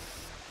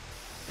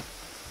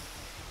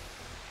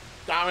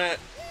 Damn it.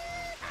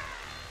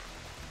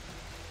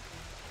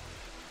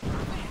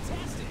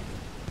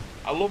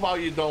 I love how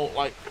you don't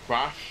like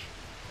crash.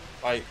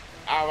 Like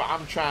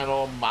I'm trying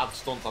all mad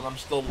stunts and I'm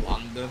still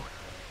landing.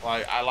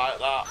 Like I like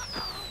that.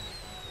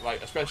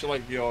 Like especially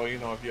like if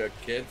you're a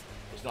kid,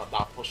 it's not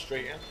that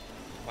frustrating.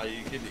 Like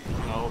you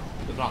know,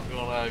 they're not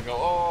gonna go,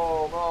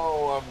 oh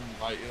no,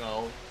 like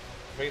I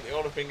think the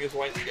only thing is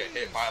when you get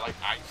hit by like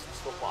ice and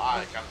stuff like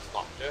that, it kind of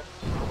stops you.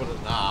 Other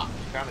than that,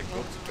 you're kind of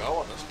good to go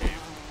on this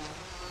game.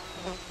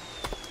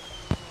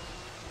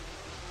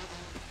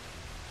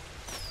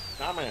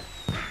 Damn it.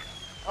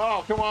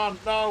 Oh, come on,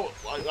 no,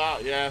 like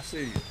that, yeah,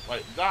 see,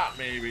 like that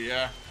maybe,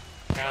 yeah,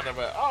 kind of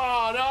a,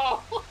 oh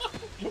no,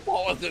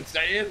 what was it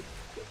saying?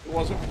 It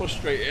wasn't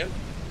frustrating.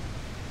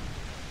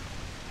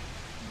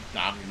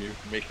 Damn you,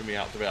 making me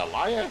out to be a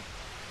liar.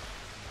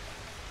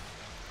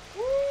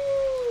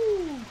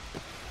 Woo!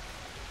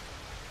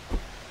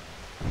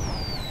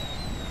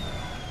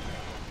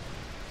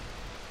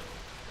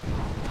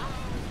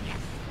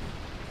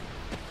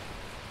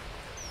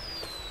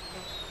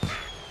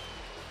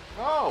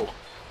 No!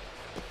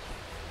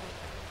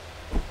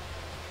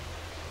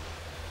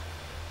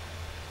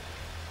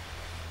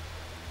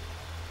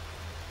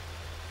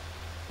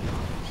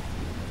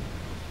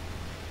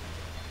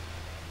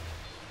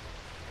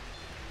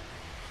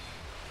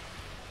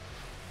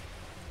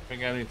 I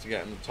think I need to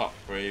get in the top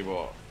 3,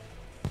 but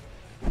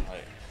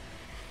like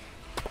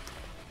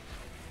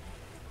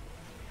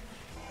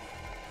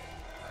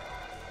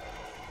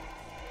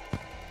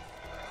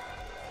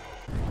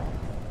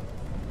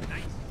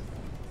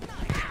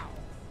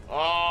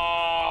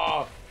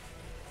oh,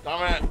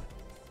 damn it.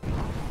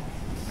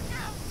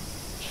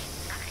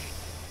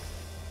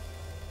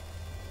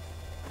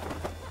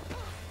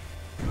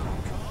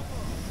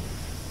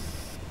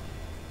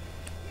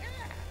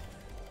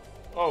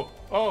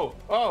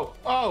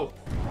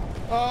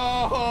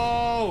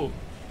 Oh!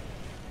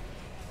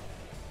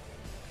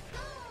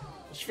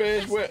 It's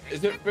first win.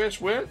 Is it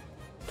first win?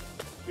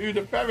 Who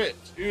the ferret?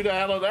 Who the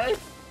hell are they?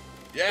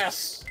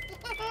 Yes!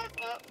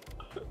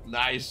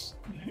 Nice.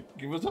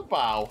 Give us a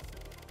bow.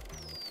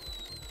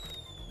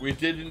 We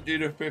didn't do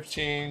the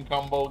 15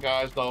 combo,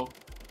 guys, though.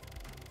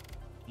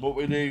 But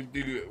we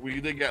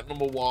did get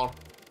number 1.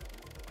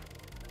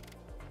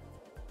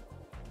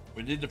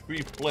 We did the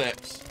 3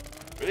 flips.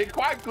 We did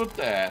quite good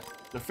there.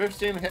 The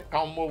 15 hit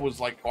combo was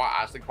like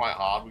quite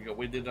hard.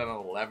 We did an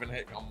 11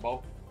 hit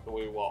combo, so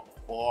we were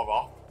 4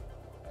 off,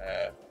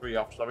 3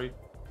 off. Sorry.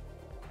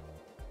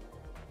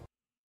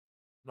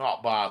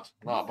 Not bad.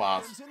 Not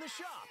bad.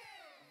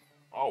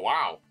 Oh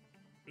wow,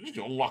 we're just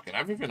unlocking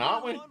everything,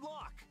 aren't we?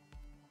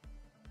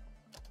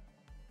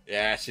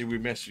 Yeah. See, we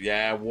missed.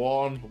 Yeah,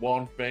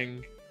 one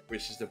thing,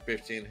 which is the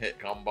 15 hit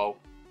combo.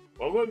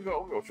 Well, we'll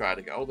go try it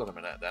again. Hold on a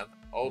minute, then.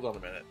 Hold on a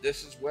minute.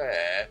 This is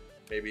where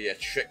maybe a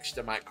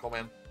trickster might come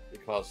in,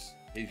 because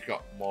he's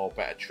got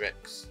better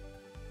tricks.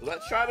 So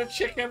let's try the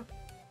chicken.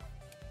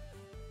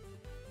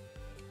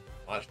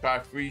 Let's try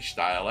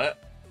freestyle it.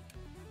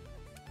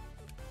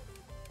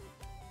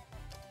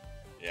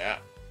 Yeah.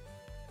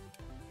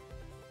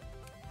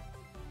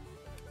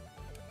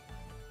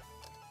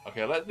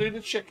 Okay, let's do the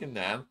chicken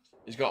then.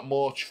 He's got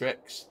more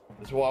tricks.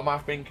 That's what my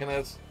thinking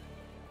is.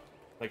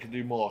 They can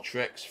do more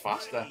tricks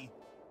faster. Ready,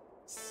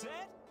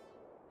 set,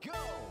 go.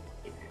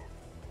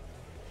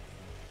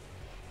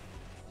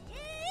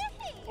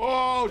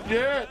 Oh,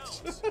 shit!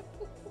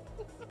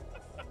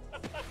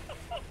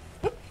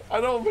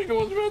 I don't think I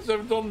was meant to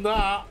have done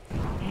that.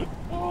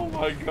 Oh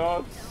my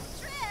god.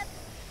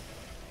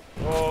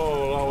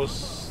 Oh, that was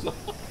so...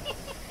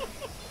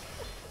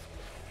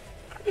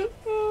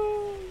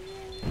 Oh,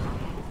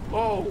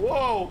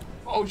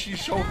 Oh,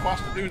 she's so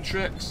fast at doing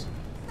tricks.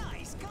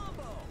 Nice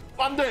combo.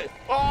 Land it!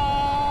 Oh!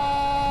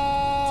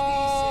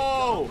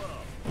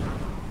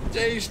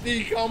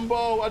 Tasty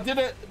combo! I did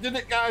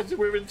it, guys.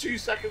 Within 2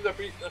 seconds, I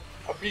beat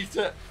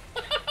it.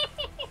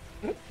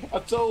 I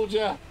told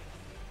you.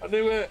 I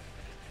knew it.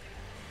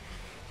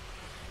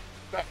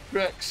 Back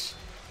tricks.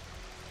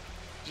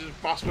 Just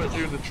fast at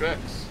doing the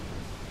tricks.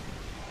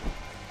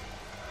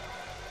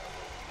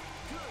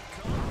 Good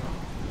combo.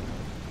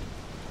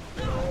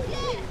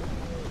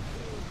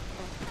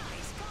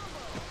 Nice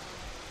combo.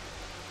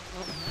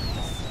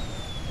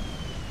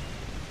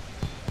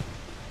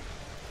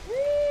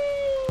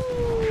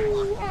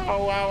 Woo!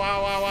 Ow, ow,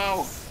 ow, ow,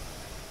 ow.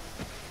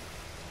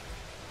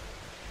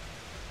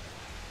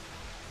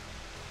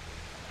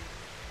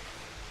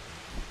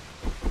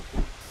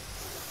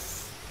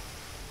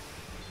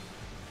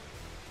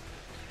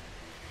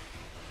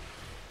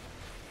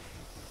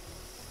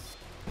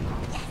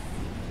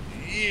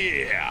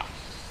 Yeah,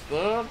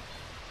 son.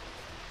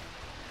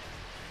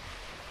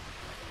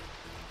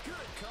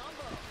 Good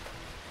combo.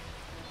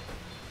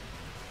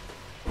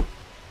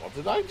 What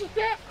did I just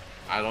get?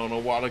 I don't know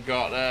what I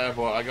got there,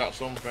 but I got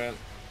something.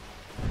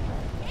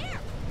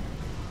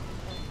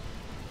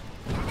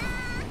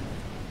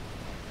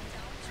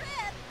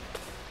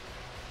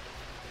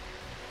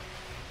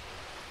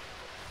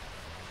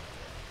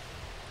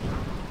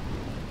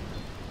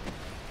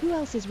 Who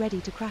else is ready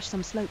to crash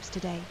some slopes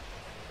today?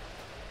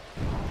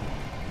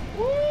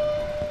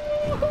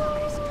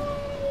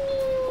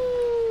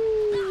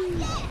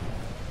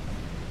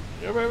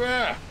 Yeah,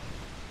 baby.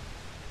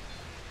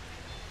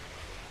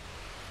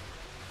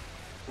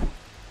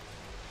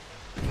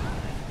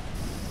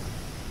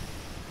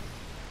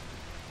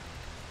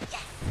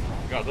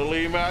 Got the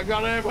lemur. I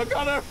got him. I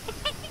got him.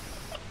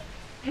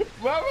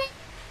 Mama.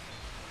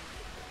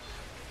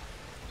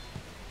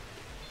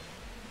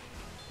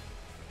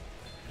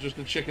 Just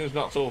the chicken's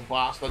not so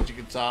fast, as you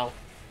can tell.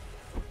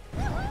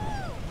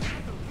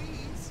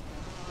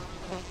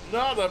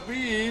 Not the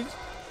bees.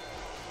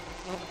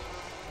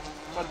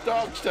 My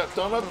dog stepped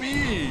on a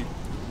bee.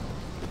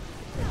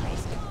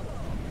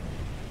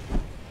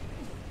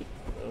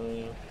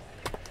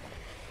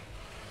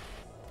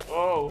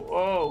 Oh.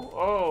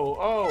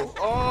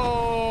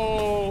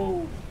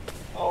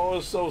 Oh,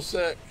 it's so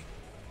sick.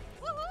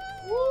 Woo!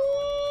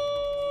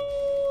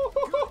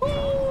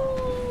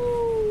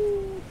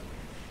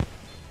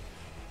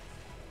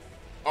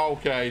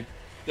 Okay,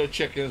 the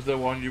chicken's the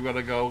one you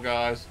gotta go,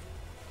 guys.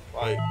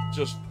 Like,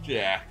 just,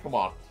 yeah, come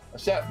on.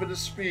 Except for the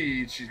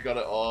speed, she's got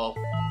it all.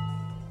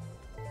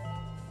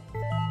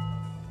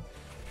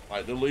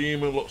 Like, the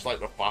lemur looks like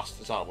the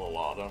fastest out of the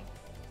lot of them.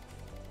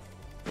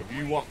 If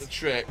you want the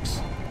tricks,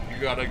 you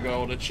gotta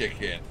go the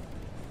chicken.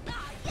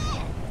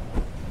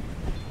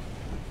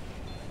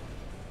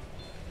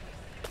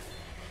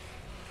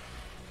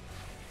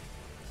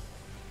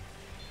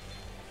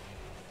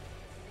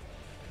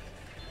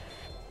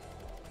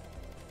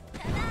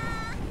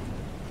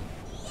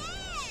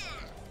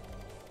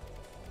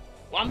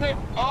 Land it!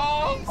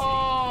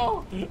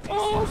 Oh,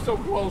 so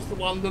close to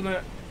landing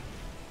it.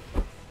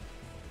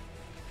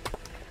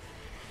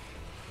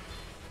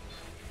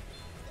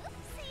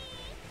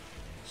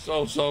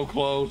 So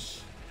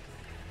close.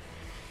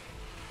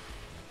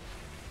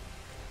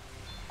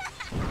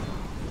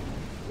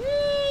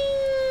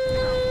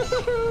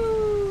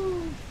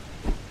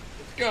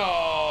 Let's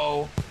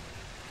go.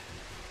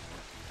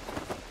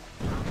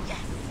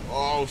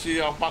 Oh, see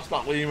how fast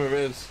that lemur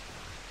is.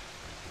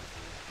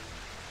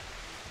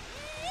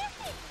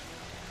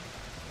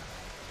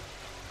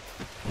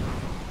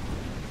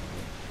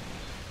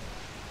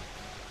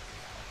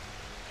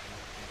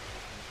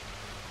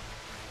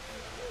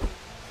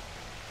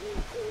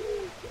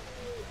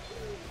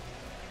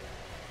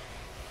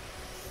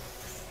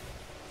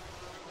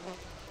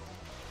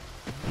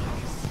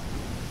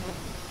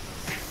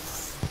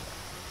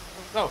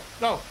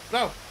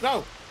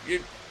 No,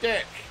 you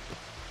dick.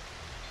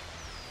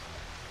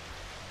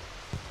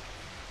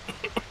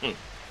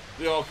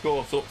 They all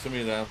caught up to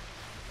me then.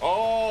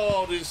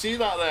 Oh, did you see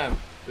that then?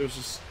 There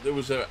was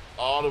a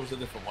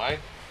different way.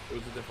 There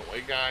was a different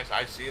way, guys.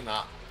 I seen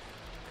that.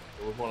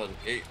 There was one of the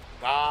gates.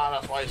 Ah,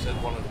 that's why I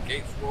said one of the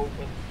gates were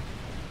open.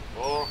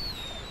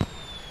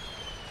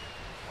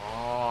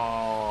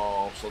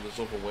 Oh, so there's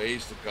other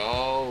ways to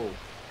go.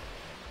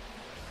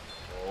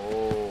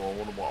 Oh, I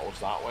wonder what was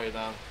that way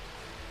then.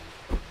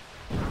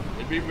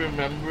 Maybe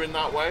remembering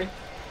that way,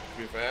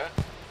 to be fair.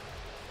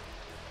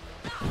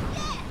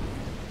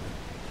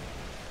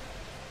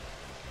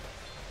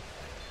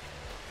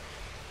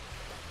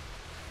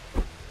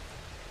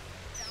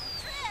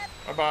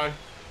 Bye-bye.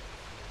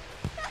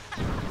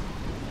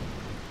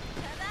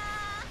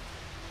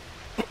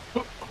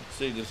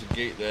 See, there's a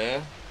gate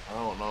there. I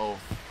don't know.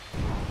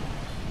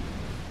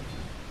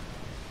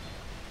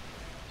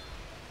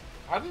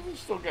 How did he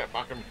still get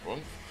back in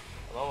front?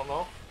 I don't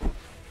know.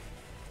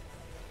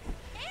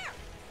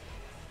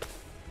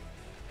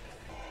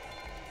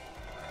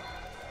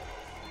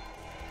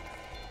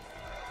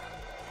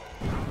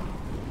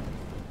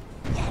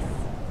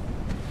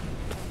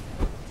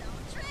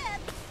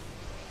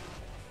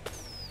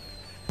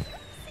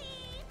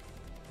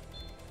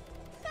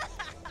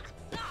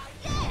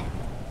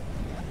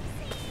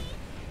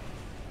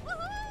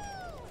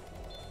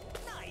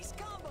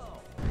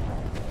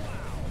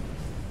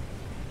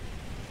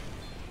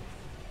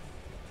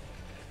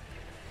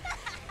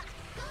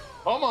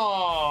 Come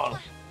on.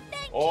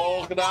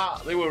 Oh, look at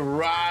that. They were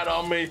right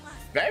on me.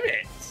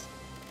 Very.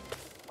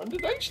 When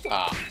did they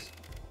start?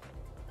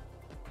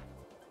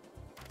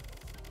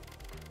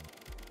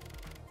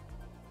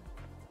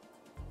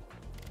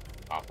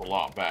 That's a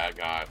lot better,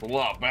 guys. A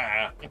lot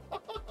better.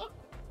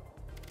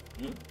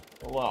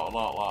 a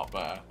lot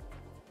better.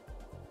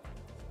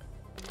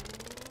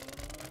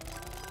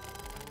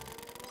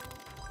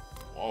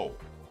 Whoa.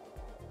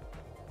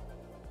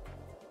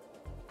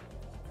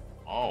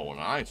 Oh,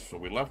 nice. So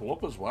we level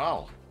up as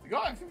well. We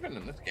got everything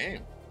in this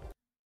game.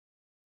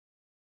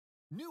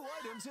 New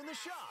items in the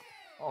shop.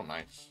 Oh,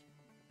 nice.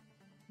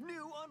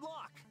 New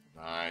unlock.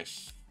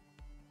 Nice.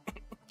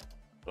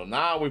 So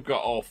now we've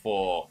got all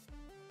 4.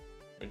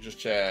 Let me just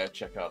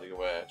check out the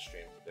way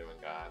streams are doing,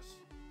 guys.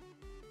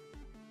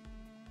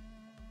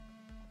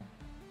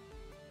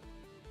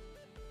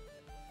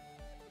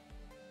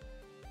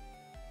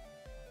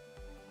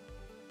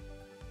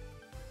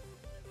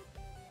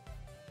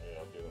 Yeah,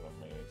 I'm doing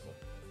amazing.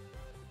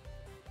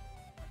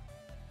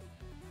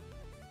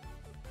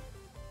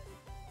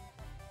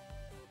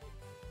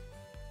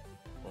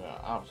 Yeah,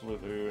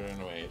 absolutely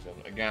doing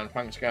amazing. Again,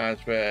 thanks guys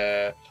for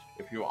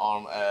if you're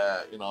on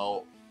you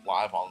know,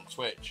 live on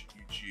Twitch,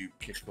 YouTube,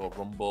 Kick or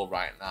Rumble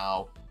right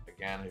now.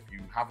 Again, if you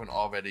haven't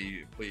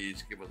already,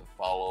 please give us a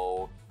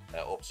follow,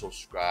 or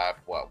subscribe,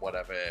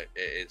 whatever it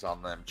is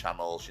on them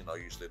channels. You know,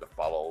 usually the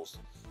follows.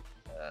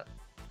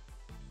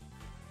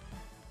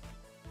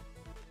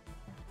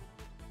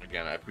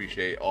 Again, I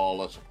appreciate all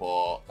the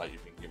support that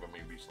you've been giving me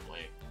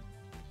recently.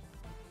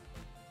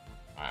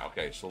 Alright,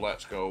 okay, so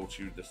let's go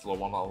to this little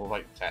one that looks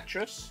like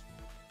Tetris.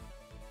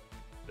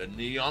 The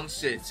Neon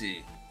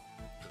City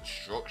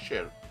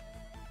construction.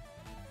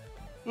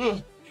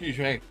 Ugh, excuse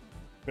me.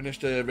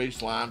 Finished the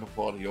race line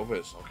before the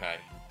others. Okay.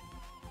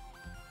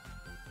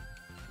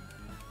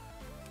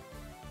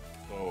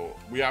 So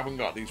we haven't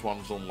got these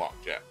ones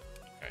unlocked yet.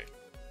 Okay.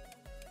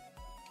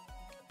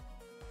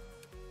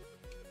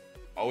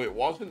 Oh, it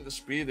wasn't the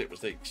speed; it was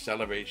the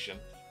acceleration.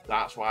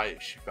 That's why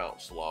she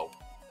felt slow.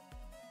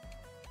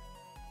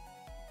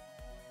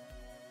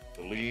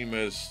 The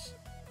lemur's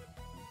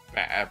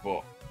better,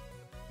 but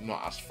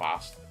not as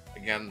fast.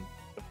 Again,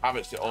 the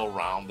parrot's the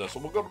all-rounder, so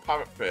we'll go to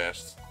parrot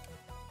first.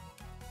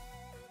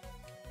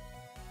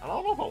 I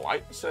don't know if I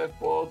like the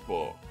surfboard,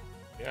 but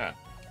yeah.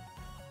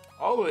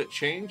 Oh, it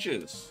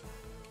changes.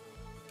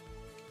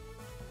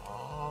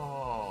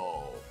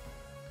 Oh.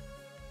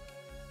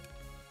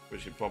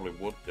 Which it probably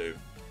would do.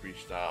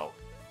 Freestyle.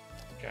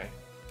 Okay.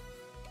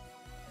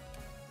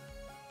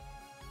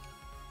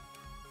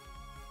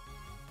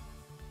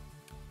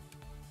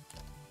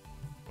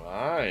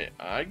 Right,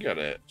 I get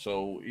it.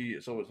 So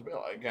it's a bit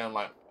like, again,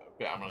 like,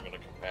 I'm not going to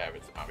compare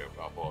it to Mario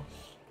Kart, but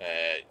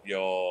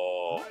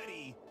your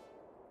Ready,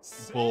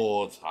 set,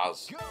 board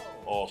has go.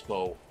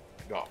 also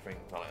got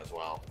things on it as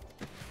well.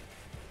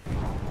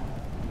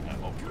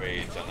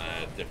 Upgrades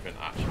and different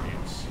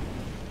attributes.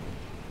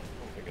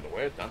 I'm thinking of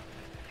word then.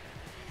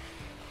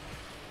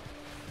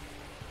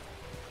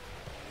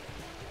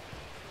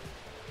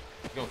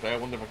 I was going to say, I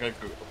wonder if I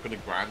could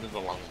have grinded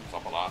along the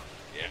top of that.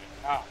 Yeah.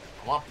 Ah,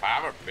 come on,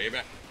 parrot, baby.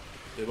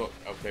 See, look,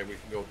 okay, we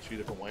can go 2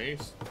 different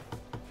ways.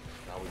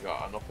 Now we've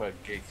got another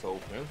gate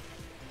open.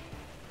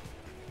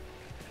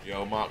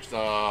 Yo,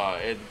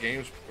 Markstar, the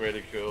game's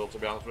pretty cool, to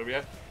be honest with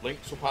you.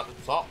 Links up at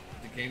the top.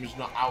 The game is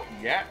not out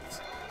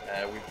yet.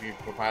 We've been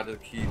provided a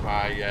key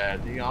by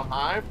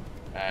NeonHive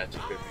to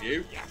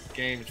review. The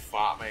game's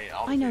fat, mate.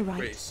 I know, Pretty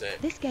right?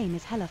 sick. This game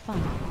is hella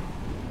fun.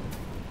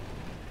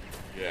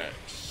 Yeah,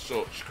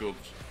 such good,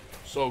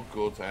 so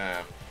good.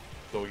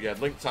 So yeah,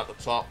 links at the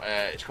top.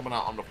 It's coming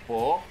out on the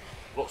 4th.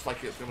 Looks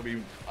like it's going to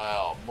be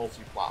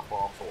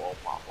multi-platform, so all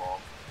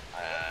platforms.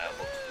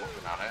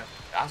 Looking at it,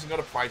 it hasn't got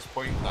a price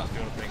point. That's the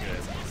only thing.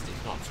 It's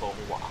not told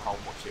me how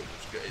much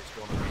it's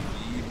going to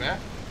be either.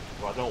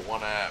 So I don't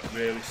want to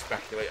really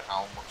speculate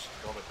how much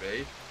it's going to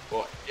be.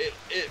 But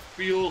it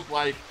feels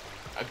like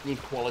a good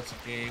quality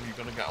game. You're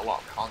going to get a lot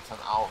of content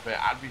out of it.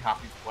 I'd be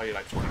happy to play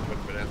like 20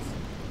 minutes,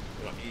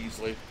 you know,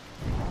 easily.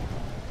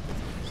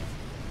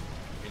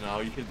 You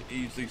know, you can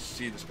easily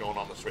see this going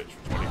on the Switch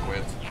for 20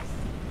 quid.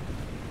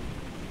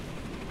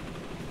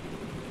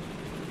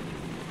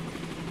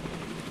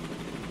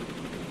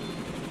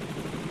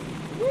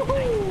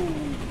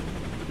 Woohoo!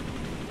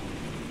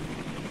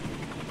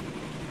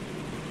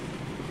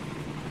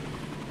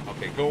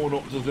 Okay, going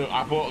up doesn't.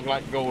 I thought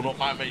like going up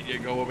might make you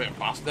go a bit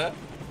faster.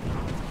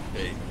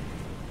 Okay.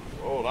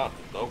 Oh, that's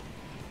dope.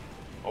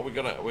 Oh,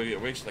 we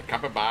reached the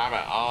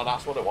capybara. Oh,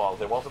 that's what it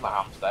was. It wasn't a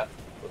hamster.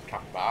 It was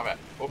capybara.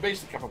 Well,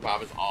 basically,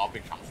 capybaras are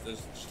big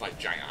hamsters, just like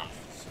giant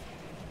hamsters.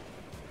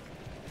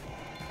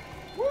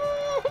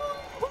 Woohoo!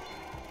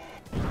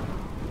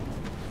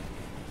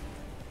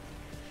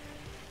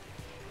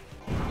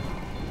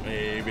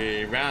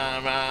 Baby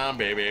round round,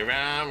 baby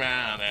round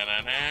round,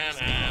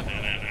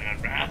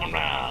 round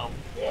round.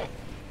 Yeah.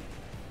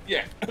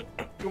 Yeah.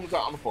 Comes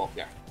out on the 4th,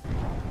 yeah.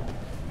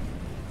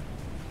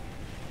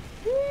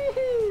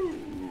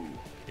 Woohoo!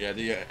 Yeah,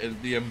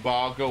 the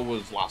embargo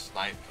was last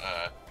night.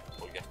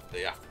 But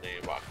yesterday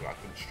afternoon, but I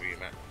couldn't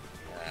stream it.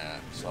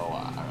 So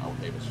I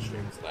was able to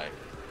stream today.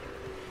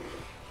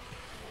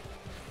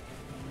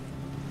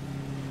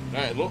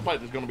 Yeah, it looks like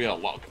there's going to be a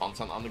lot of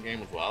content on the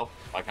game as well.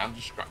 Like, I'm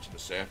just scratching the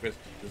surface.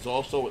 There's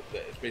also,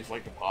 it's basically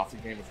like a party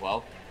game as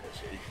well.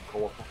 So you can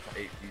co-op up to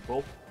 8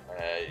 people.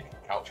 You can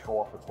couch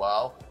co-op as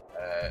well.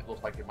 It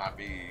looks like it might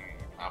be,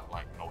 have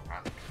like, you know,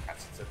 kind of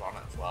competitive on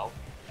it as well.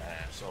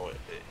 So it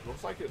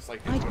looks like it's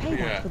like, I'd pay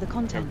that for the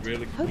content.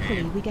 Really Hopefully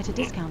game. we get a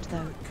discount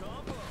though.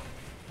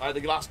 Like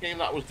the last game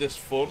that was this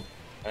fun,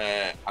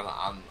 and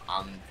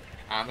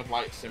kind of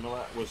like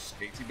similar was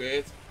Skatey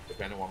Bird,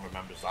 if anyone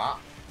remembers that.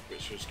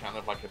 Which was kind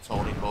of like a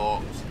Tony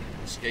Hawk's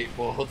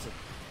skateboard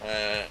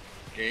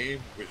game,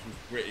 which was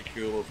pretty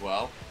cool as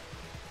well.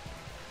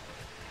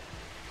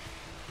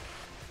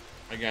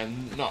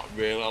 Again, not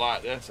really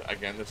like this.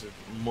 Again, this is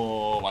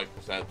more, like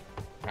I said,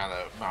 kind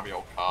of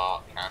Mario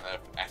Kart kind of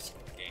esque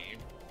game.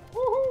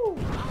 Woohoo!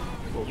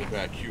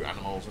 With cute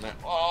animals in it.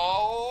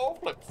 Oh,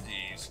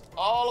 flipsies!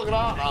 Oh, look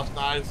at that! That's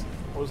nice.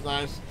 That was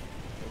nice.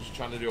 I was just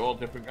trying to do all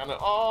different kind of.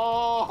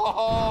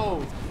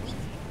 Oh!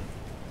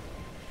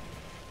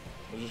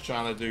 I was just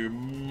trying to do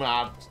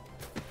mad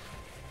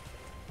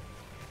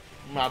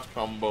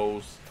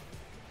combos.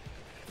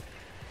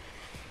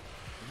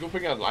 The good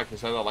thing, like I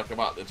said, I like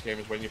about this game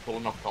is when you're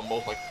pulling off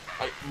combos. Like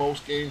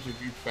most games,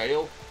 if you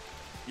fail,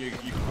 you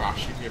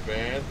crash and you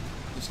burn.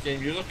 This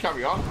game, you just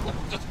carry on,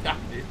 just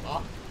carry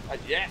on,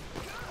 like yeah.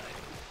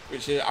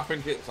 Which is, I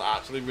think it's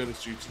actually really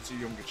suited to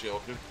younger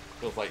children.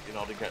 Because, like, you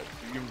know,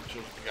 younger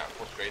children get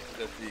frustrated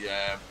if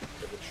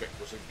the trick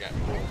doesn't get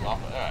pulled off.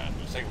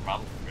 Just take a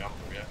balance, to be honest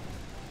with you.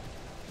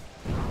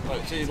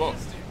 Like, see, look,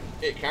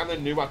 it kind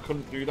of knew I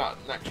couldn't do that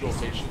next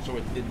rotation, so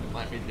it didn't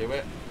let me do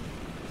it.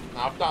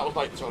 Now, if that was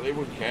like, so they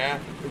wouldn't care.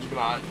 It would just be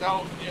like,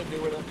 no, you're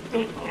doing it.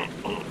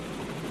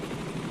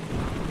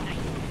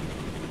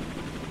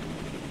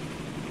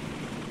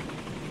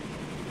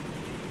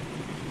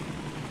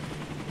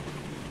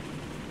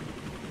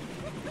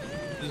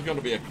 This is going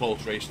to be a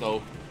close race,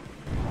 though.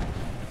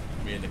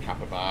 Me and the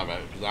capybara,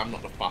 because I'm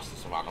not the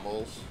fastest of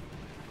animals.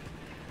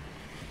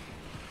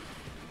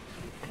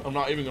 I'm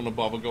not even going to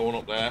bother going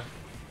up there.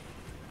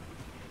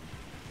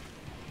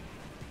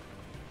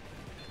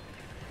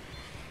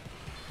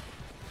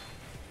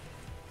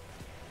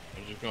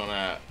 I'm just going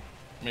to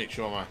make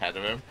sure I'm ahead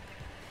of him.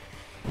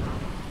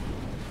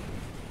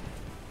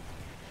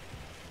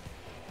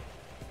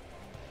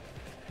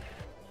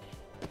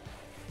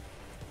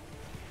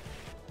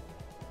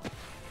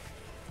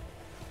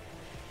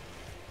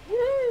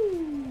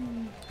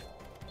 Woo!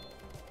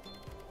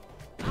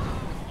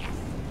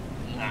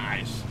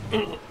 Nice.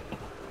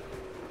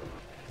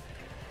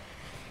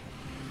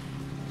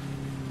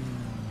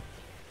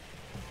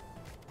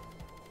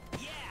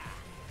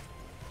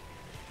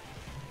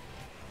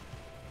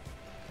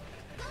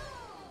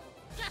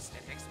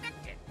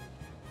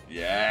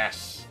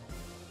 Yes.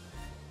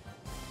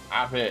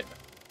 Have it.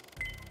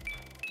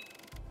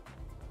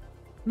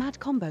 Mad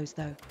combos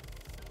though.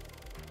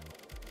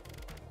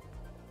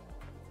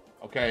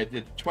 Okay, I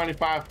did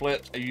 25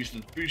 flips. I used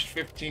the boost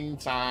 15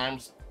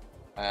 times.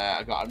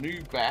 I got a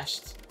new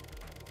best.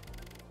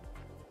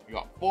 We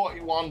got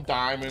 41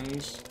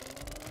 diamonds.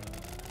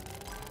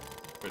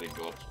 Pretty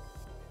good.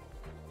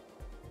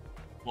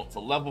 Up to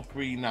level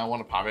 3 now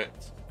on a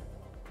parrot.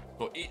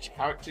 So each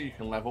character you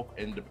can level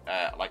in the,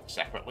 like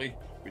separately,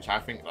 which I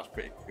think that's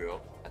pretty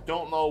cool. I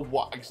don't know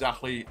what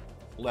exactly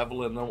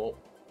leveling them up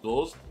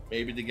does.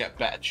 Maybe they get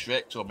better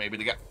tricks, or maybe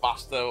they get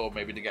faster, or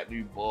maybe they get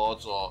new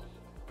boards, or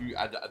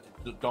I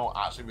don't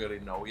actually really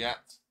know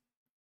yet.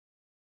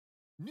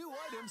 New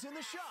items in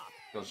the shop.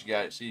 Because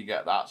so you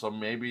get that. So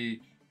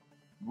maybe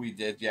we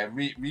did, yeah.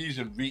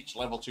 Reason reach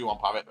level 2 on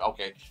parrot.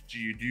 Okay, so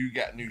you do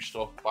get new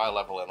stuff by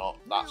leveling up.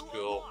 That's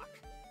cool.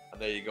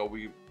 And there you go.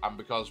 And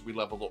because we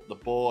leveled up the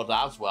board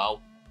as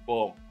well,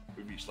 boom,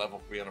 we reached level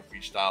 3 on a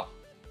freestyle.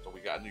 So we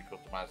got a new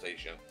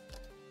customization.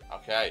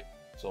 Okay,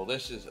 so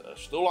this is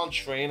still on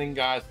training,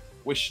 guys.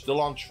 We're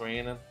still on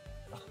training.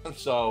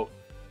 So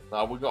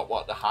now we got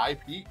what? The high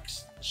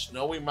peaks, the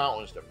snowy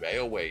mountains, the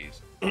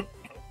railways.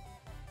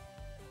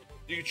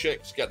 Do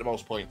tricks, get the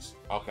most points.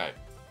 Okay,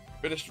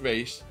 finish the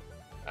race.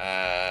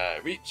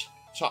 Reach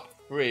top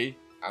 3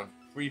 and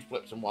 3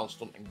 flips and 1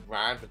 stunt and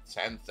grind for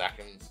 10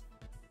 seconds.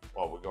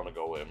 Well, we're gonna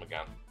go with him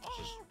again.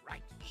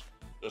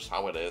 Just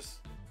how it is.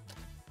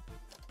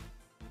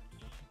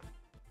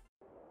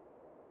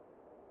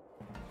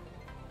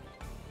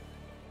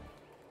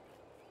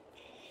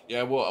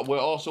 Yeah, we're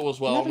also as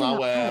well now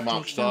where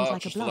Mark Star,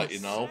 just to let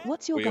you know,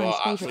 what's your we guy's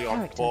are actually on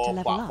character 4 to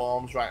level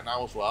platforms up? right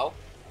now as well.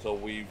 So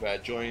we've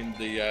joined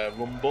the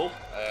Rumble,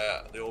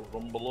 the old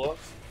Rumblers.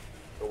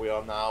 So we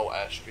are now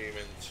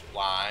streaming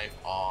live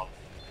on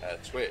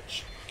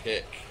Twitch,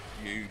 Kick,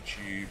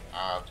 YouTube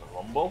and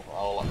Rumble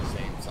all at the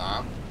same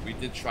time. We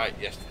did try it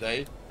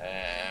yesterday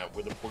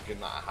with a plugin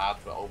that I had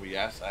for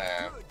OBS,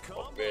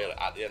 but really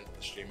at the end of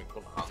the stream it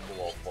couldn't handle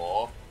all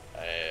 4,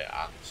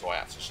 and so I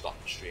had to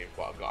stop the stream.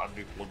 But I've got a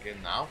new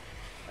plugin now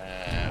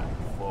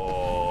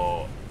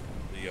for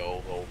the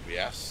old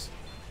OBS,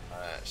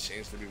 It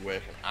seems to be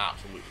working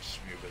absolutely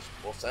smooth as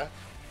butter.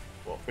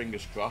 But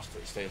fingers crossed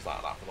it stays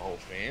like that for the whole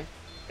stream.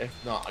 If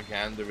not,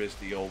 again, there is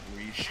the old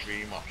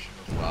restream option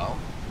as well.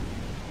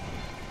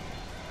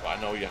 But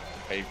I know you have to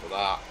pay for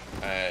that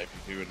if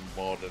you're doing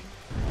more than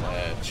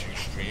 2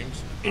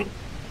 streams.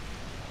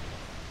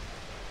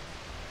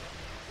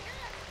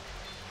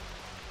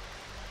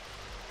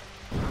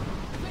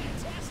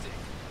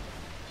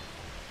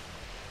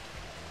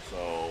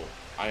 So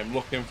I am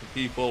looking for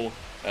people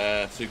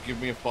to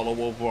give me a follow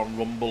over on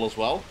Rumble as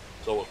well.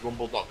 So it's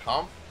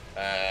rumble.com,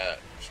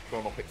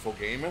 Chronopixel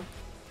Gaming.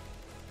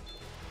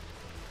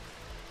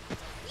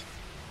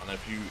 And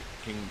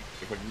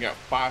if I can get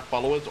 5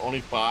 followers,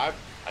 only 5,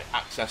 I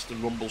access the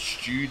Rumble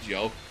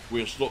Studio,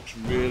 which looks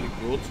really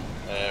good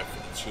for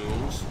the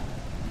tools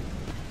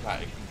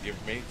that it can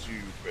give me to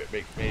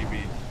make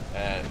maybe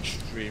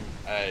stream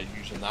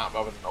using that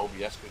rather than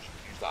OBS, because you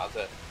can use that as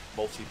a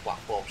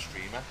multi-platform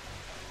streamer.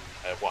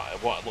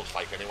 What it looks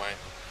like anyway.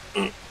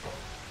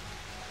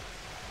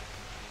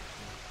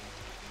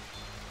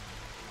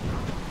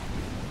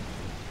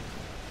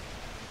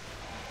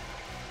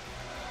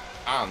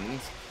 And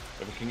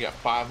if we can get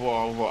 5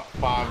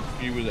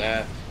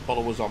 viewers,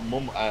 followers on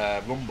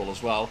Rumble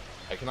as well,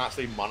 I can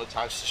actually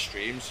monetize the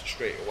streams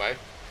straight away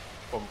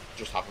from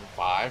just having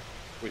 5,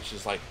 which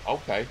is like,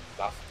 okay,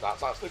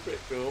 that's actually pretty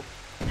cool.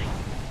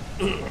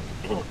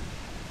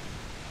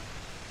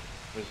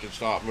 We can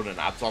start running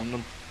ads on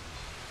them.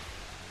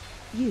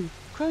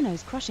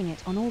 Chrono's crushing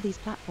it on all these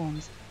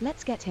platforms.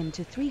 Let's get him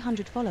to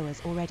 300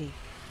 followers already.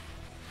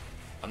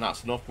 And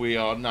that's enough. We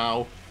are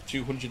now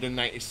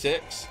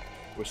 296.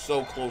 We're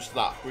so close to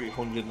that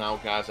 300 now,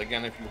 guys.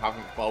 Again, if you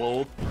haven't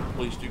followed,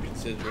 please do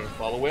consider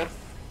following.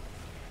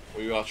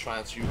 We are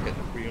trying to hit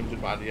the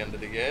 300 by the end of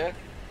the year.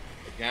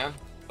 Again,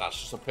 that's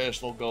just a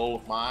personal goal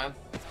of mine.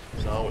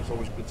 So it's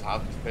always good to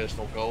have these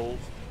personal goals.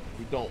 If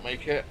we don't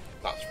make it,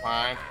 that's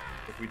fine.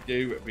 If we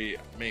do, it'd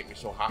make me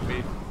so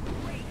happy.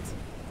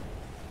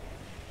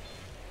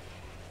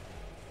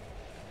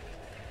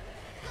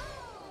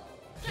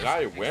 Did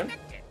I win?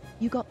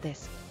 You got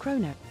this,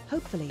 Chrono.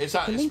 Hopefully,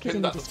 the link is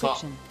in the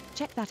description. Top.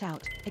 Check that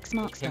out. It's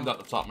pinned at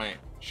the top, mate.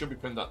 Should be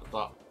pinned at the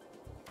top.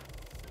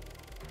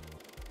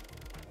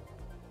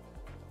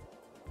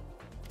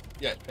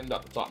 Yeah, it's pinned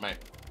at the top, mate.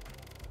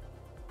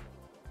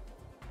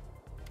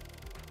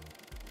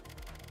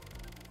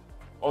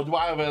 Oh, do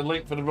I have a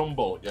link for the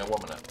Rumble? Yeah,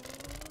 1 minute.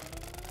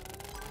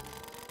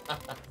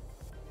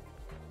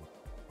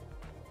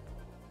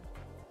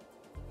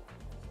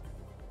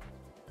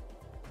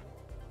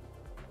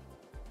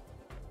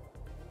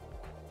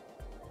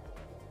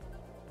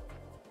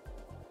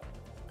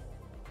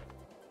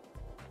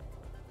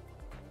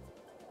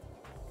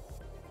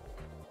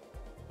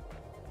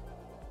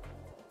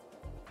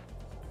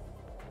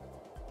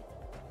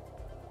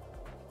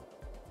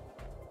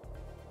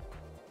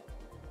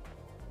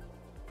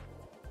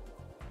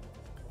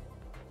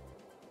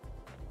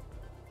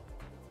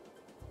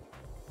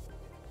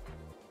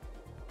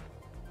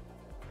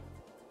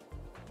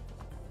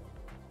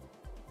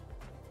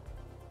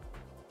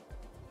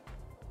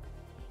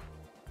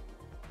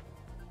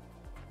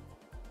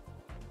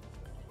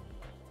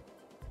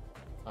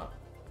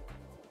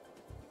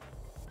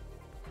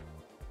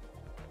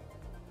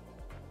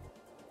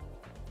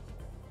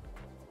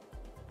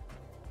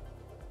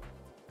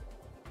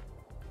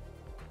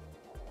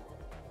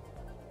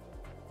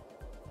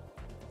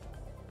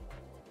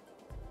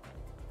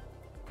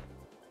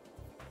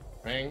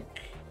 Think.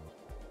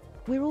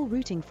 We're all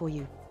rooting for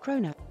you,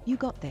 Chrono. You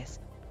got this.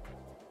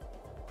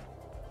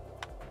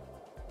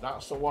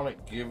 That's the one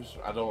it gives.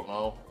 I don't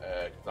know,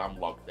 because I'm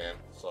logged in.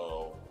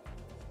 So.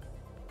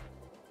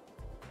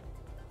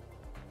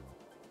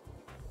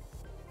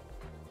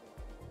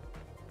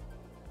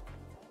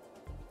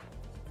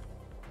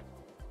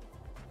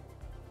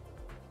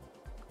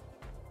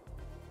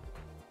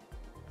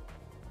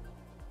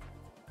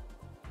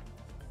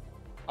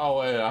 Oh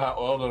wait,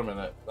 hold on a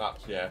minute.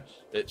 That's, yeah,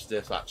 it's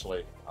this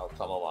actually. I'll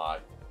tell a lie.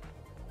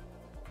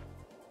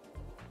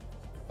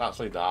 It's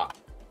actually that.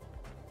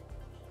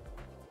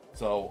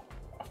 So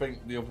I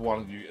think the other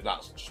one,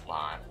 that's just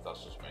mine.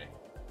 That's just me.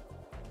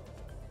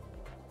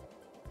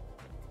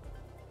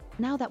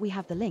 Now that we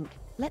have the link,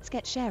 let's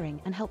get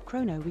sharing and help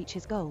Chrono reach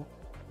his goal.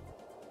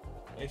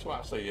 I need to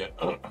actually,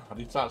 I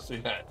need to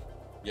actually,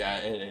 yeah,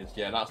 it is.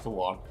 Yeah, that's the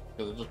one.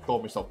 Because I just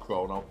called myself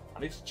Chrono. I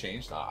need to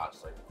change that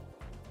actually.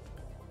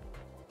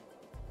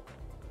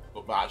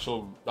 But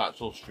the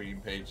actual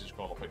stream page is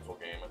Chronopixel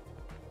Gaming.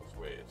 It's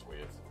weird. It's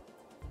weird.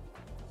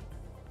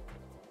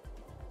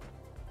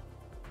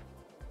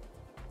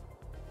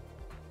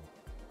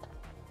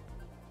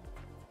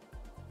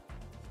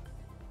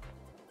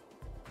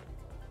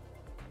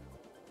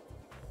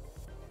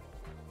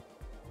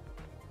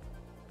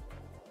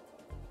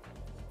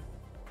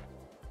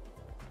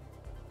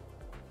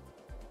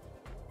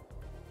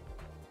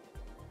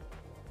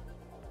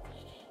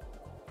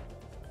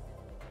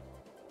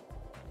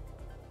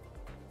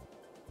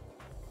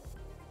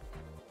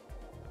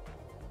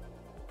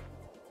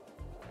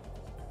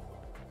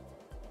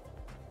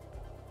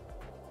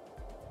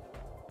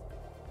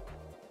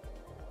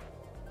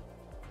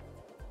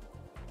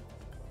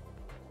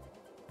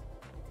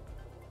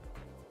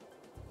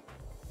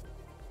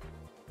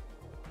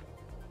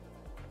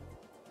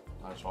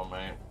 Nice one,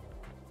 mate.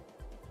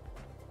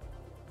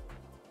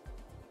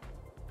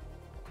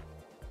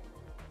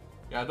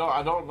 Yeah,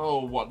 I don't know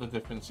what the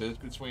difference is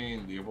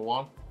between the other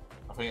one.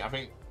 I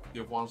think the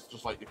other one's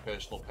just like your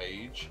personal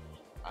page,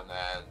 and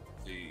then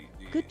the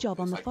Good job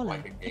on the like, follow.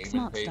 like a gaming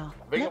Smart page. star.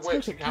 I think Let's it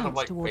works hope it kind of counts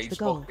like towards the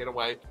goal. Facebook in a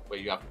way, where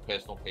you have your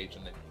personal page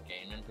and then your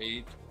gaming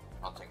page,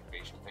 content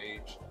creation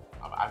page.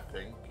 I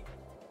think,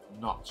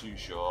 not too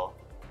sure.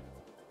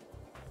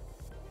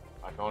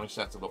 I only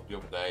set it up the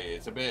other day.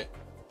 It's a bit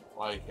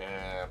like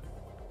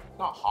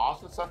not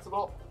hard to set it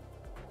up.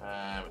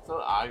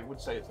 I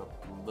would say it's a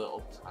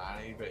little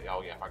tiny bit.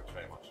 Oh yeah, thanks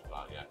very much for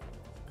that. Yeah,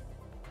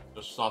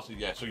 just started.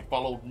 Yeah, so you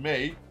followed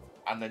me,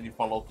 and then you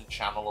followed the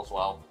channel as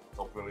well.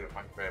 So brilliant!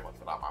 Thank you very much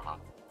for that, my man.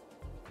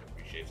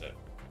 Appreciate it.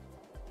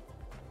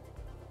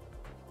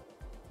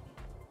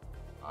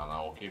 And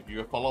I will give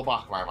you a follow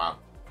back, my man.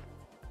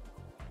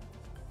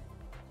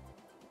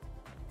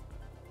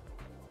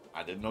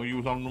 I didn't know you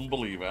was on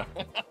Unbeliever.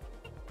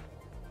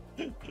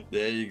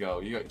 There you go.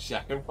 You got your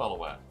second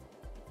follower.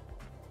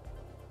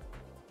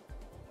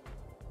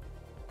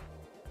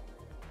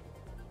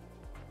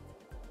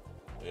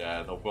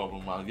 Yeah, no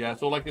problem, man. Yeah,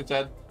 so like I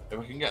said, if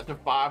I can get to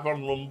 5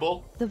 on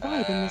Rumble, The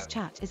vibe in this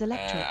chat is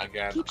electric.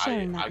 again, Keep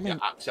sharing I that get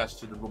link. access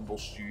to the Rumble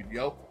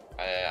Studio,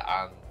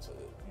 and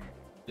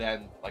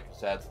then, like I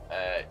said,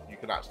 you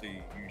can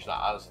actually use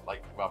that as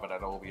like rather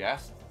than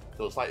OBS.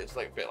 So it's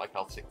like a bit like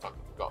how TikTok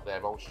have got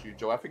their own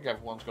studio. I think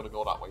everyone's going to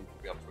go that way,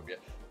 to be honest with you.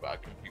 But I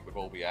compete with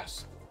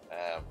OBS.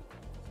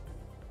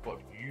 But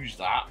if you use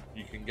that,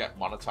 you can get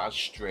monetized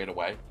straight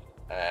away.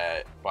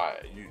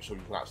 So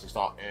you can actually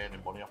start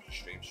earning money off the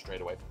stream straight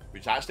away,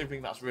 which I actually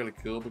think that's really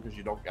cool because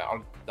you don't get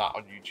that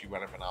on YouTube or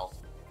anything else.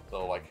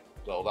 So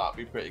that'd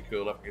be pretty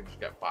cool if I can just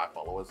get 5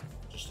 followers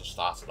just to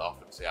start it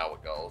off and see how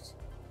it goes.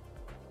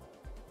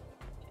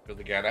 Because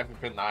again,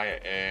 everything I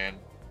earn,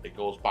 it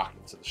goes back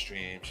into the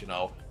streams. You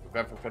know, with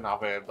everything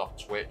I've earned off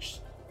Twitch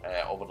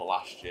over the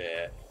last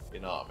year, you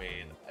know what I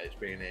mean. It's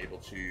been able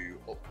to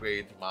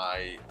upgrade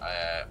my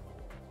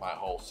my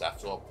whole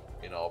setup.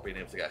 You know, I've been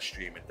able to get a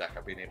streaming deck,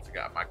 I've been able to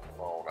get a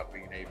microphone, I've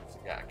been able to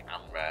get a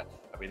camera,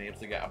 I've been able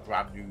to get a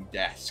brand new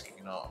desk,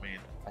 you know what I mean,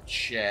 a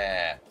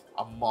chair,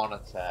 a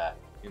monitor,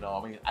 you know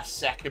what I mean, a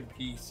second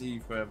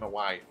PC for my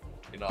wife,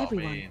 you know what I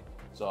mean.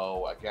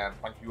 So again,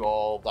 thank you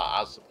all that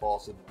has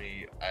supported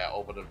me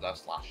over the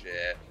last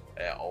year,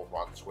 over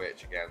on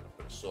Twitch, again,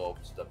 for the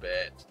subs, the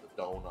bits, the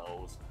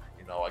donos,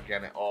 you know,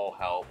 again, it all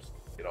helps.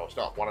 You know, it's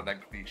not one of them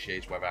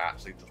cliches where I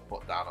actually just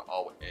put down,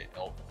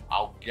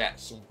 I'll get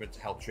something to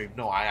help stream.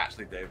 No, I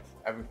actually do.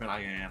 Everything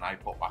I earn, I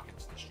put back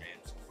into the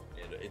streams.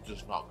 It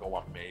does not go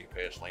on me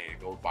personally.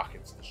 It goes back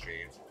into the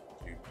streams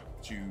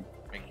to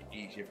make it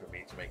easier for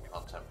me to make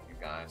content for you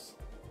guys.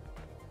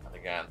 And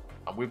again,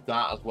 and with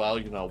that as well,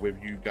 you know,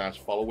 with you guys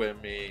following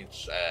me,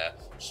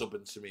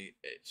 subbing to me,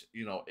 it's,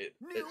 you know,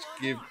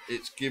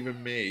 it's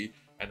given me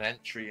an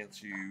entry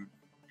into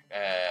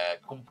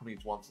companies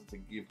wanting to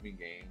give me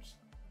games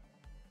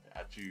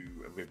to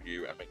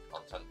review and make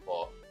content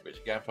for, which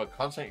again, for a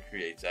content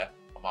creator,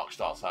 a mark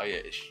start tell you,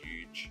 is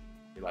huge.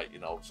 You're like, you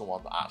know,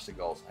 someone that actually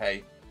goes,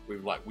 hey,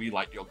 we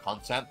like your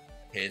content,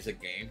 here's a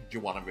game, do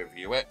you want to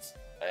review it?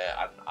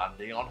 And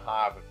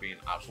NeonHive have been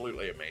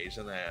absolutely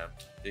amazing. They're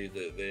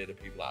the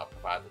people that have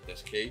provided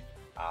this key,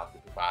 and they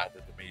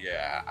provided me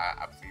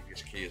a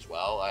previous key as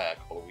well a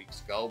couple of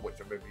weeks ago, which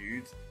I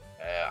reviewed,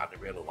 and they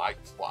really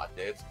liked what I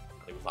did.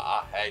 And it was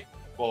like, hey,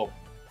 boom,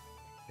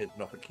 here's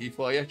another key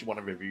for you. Do you want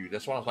to review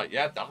this one? I was like,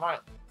 yeah, damn right.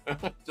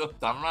 Just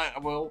damn right I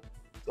will.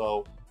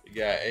 So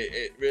yeah,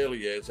 it really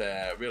is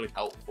really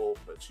helpful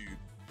to,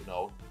 you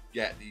know,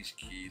 get these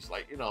keys.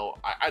 Like, you know,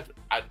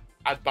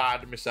 I'd buy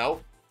them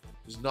myself.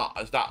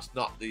 That's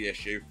not the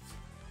issue.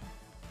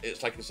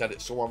 It's like I said,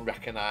 it's someone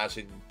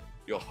recognizing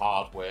your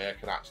hard work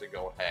and actually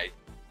going, hey,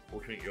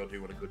 we think you're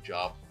doing a good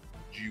job.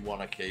 Do you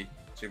want a key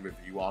to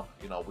review on?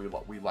 You know,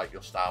 we like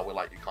your style, we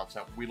like your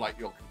content, we like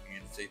your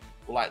community,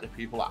 we like the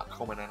people that are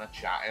coming in and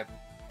chatting.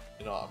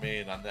 You know what I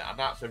mean? And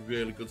that's a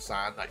really good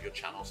sign that your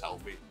channel's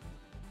healthy.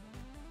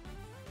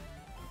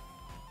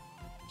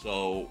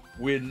 So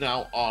we're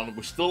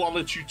still on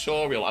the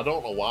tutorial. I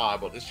don't know why,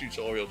 but this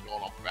tutorial's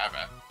going on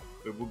forever.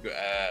 But we'll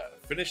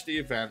finish the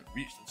event,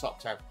 reach the top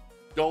 10.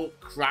 Don't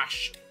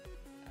crash.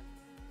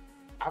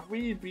 Have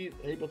we been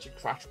able to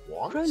crash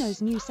once?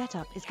 Chrono's new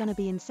setup is going to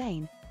be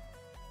insane.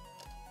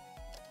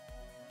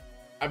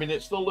 I mean,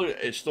 it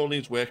still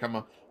needs work.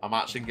 I'm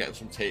actually getting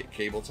some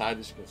cable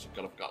ties because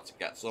I've got to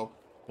get some,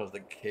 because the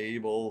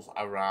cables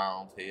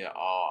around here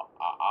are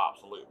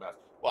absolute mess.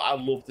 Well, I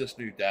love this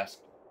new desk.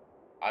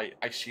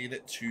 I seen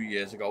it 2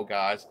 years ago,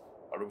 guys,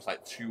 and it was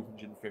like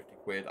 250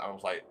 quid, and I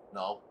was like,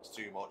 no, it's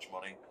too much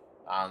money,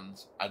 and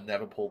I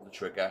never pulled the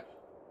trigger.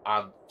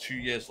 And 2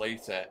 years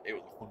later, it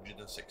was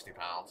 £160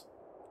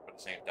 for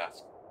the same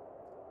desk.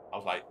 I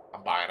was like,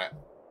 I'm buying it.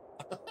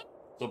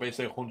 So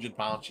basically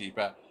 £100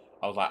 cheaper.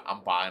 I was like,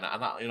 I'm buying it,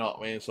 and that, you know what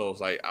I mean. So I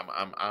was like,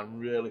 I'm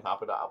really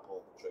happy that I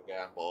pulled the trigger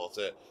and bought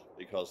it,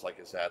 because, like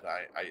I said,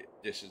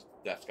 this is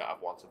the desk that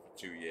I've wanted for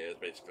 2 years,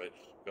 basically,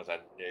 because I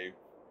knew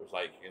It's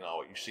like, you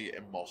know, you see it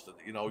in most of,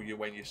 you know,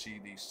 when you see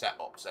these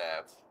setups,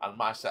 and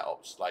my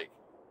setups, like,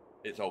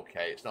 it's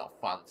okay. It's not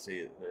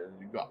fancy.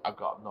 I've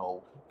got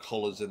no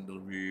colours in the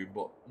room,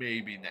 but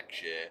maybe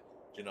next year.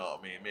 Do you know what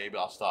I mean? Maybe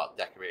I'll start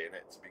decorating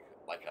it to be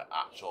like an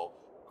actual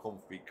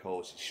comfy,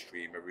 cozy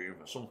streamer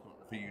room, or something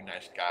for you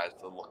nice guys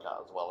to look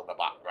at as well in the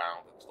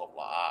background and stuff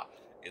like that.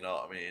 You know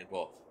what I mean?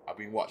 But I've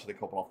been watching a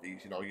couple of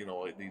these. You know,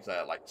 these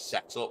are like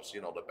setups.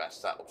 You know, the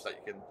best setups that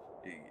you can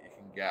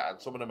get,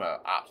 and some of them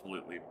are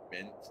absolutely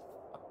mint.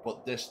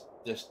 But this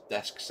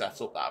desk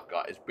setup that I've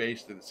got is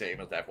basically the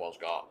same as everyone's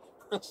got.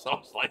 So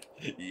it's like,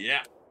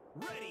 yeah,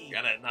 Ready,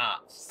 get it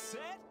nuts.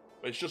 set,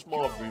 But it's just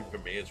more room for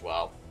me as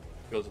well,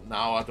 because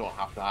now I don't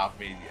have to have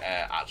me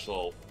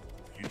actual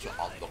computer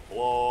on the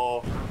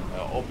floor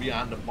or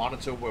behind the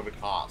monitor where we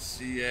can't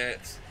see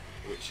it,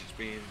 which has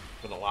been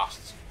for the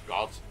last,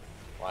 God,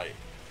 like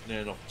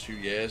near enough 2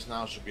 years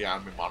now. It's just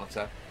behind my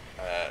monitor,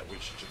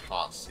 which you just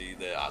can't see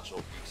the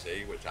actual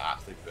PC, which I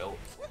actually built,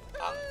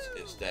 and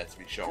it's there to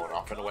be showing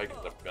off in a way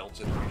because I built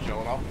it to be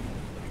showing off.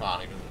 I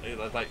can't even.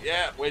 It's like,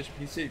 yeah, where's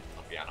your PC?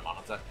 Behind a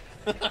monitor.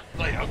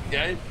 Like,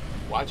 okay,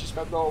 why'd you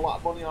spend all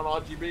that money on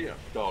RGB?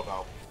 Don't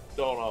know.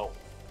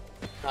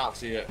 Can't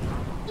see it.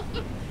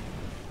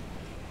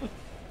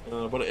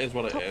 But it is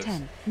what it Top is.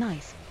 10.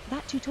 Nice.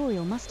 That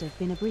tutorial must have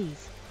been a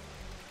breeze.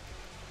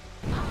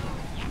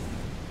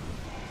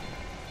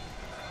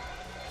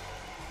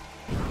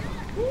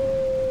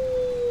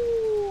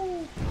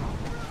 Woo!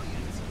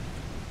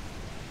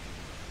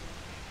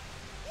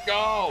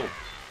 Go!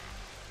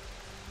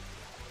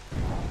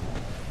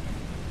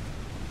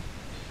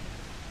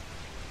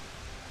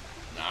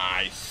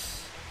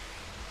 Nice.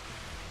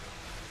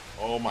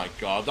 Oh my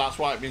god, that's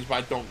what it means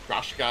by don't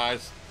crash,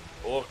 guys.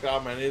 Look how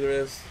many there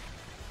is.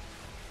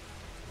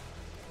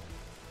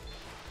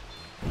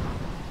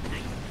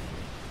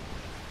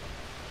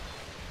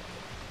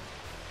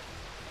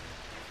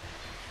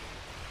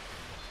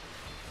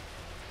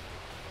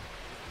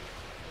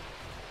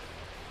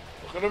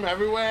 Look at them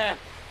everywhere.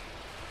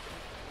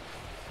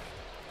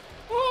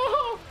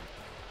 Oh,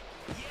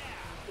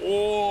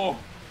 oh.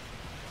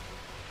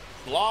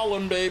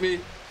 Slalom, baby.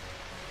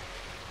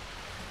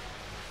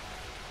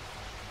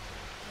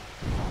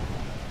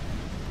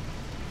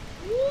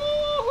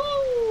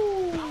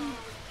 Woohoo!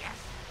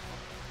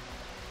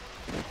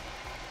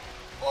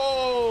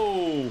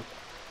 Oh!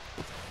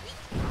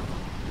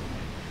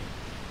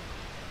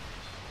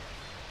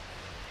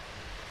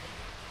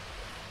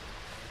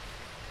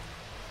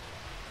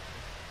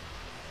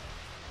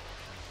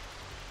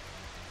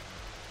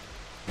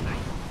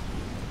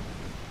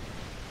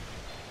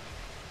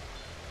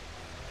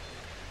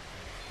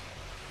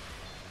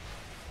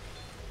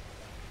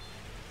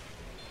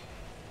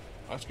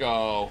 Let's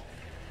go.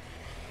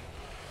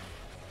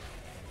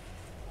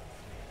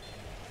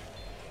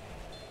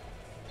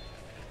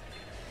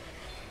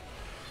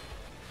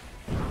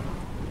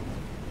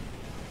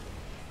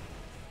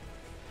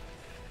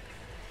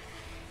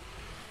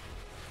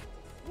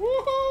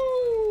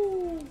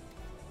 Woohoo!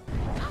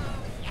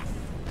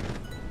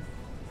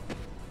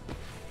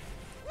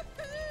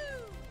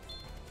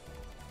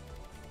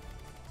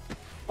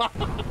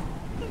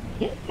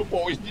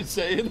 What was you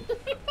saying?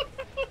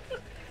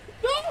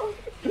 No!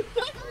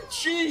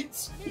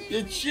 Cheat!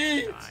 You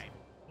cheat!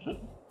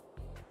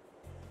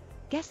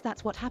 Guess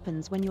that's what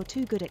happens when you're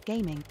too good at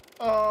gaming.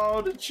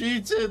 Oh, they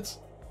cheated!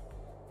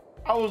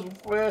 I was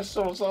first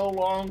for so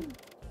long.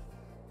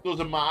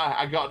 Doesn't matter,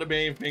 I got the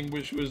main thing,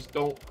 which was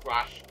don't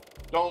crash.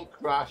 Don't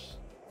crash.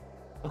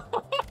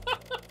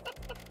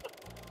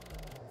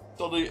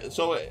 So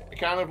it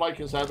kind of like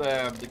I said,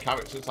 the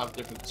characters have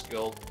different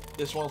skills.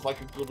 This one's like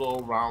a good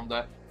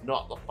all-rounder,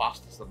 not the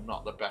fastest and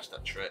not the best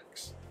at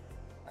tricks,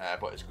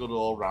 but it's good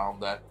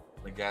all-rounder.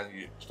 And again,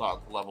 you're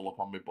starting to level up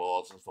on my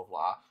boards and stuff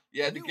like that.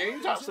 Yeah, the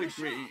game's actually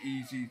pretty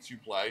easy to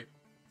play,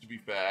 to be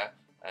fair.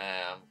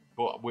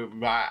 But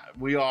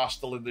we are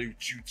still in the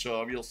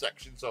tutorial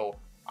section, so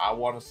I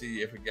want to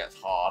see if it gets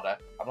harder.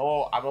 And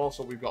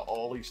also we've got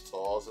all these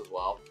tours as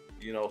well.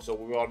 You know, so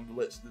we're on the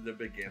list of the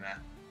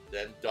beginner,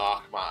 then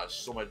Dark Matters,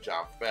 Summer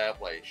Jam, Fair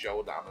Play,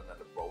 Showdown, and then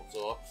the Pro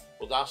Tour.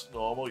 But that's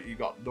normal. You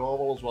got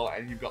normal as well,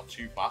 and you've got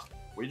too fast.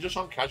 We're just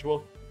on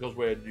casual because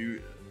we're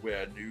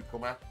a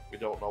newcomer. We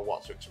don't know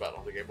what to expect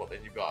of the game. But then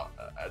you've got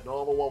a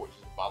normal one, which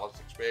is a balanced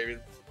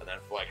experience, and then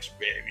for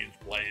experienced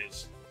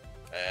players.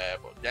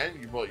 But then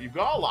you've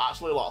got a lot of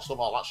stuff.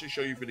 I'll actually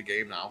show you for the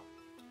game now.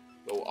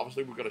 So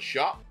obviously we've got a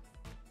shop,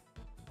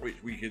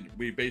 which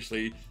we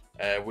basically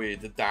with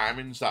the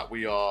diamonds that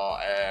we are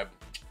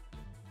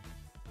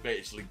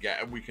basically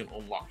getting, we can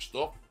unlock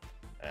stuff.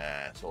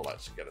 So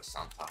let's get a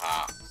Santa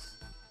hat,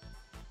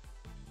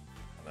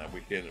 and then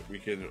we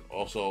can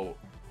also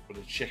for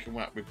the chicken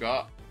wrap we've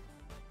got.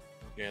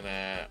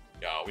 Yeah,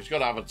 he's got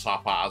to have a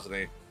top hat, hasn't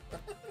he?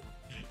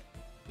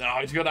 No,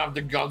 he's got to have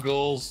the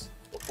goggles,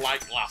 the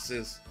flight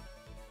glasses.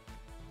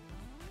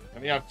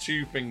 Can he have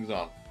two things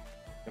on?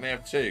 Can he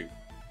have two?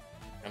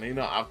 Can he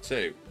not have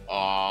two?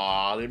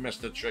 Oh, they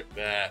missed a trick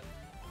there.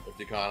 If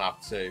they can't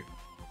have two,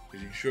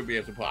 because you should be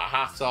able to put a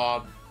hat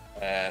on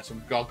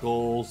some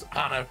goggles,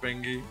 and a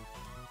thingy.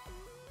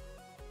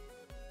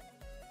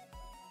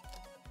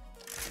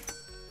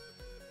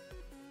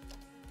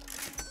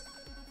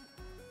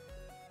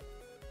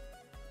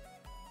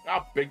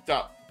 How big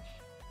that?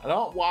 I don't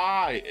know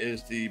why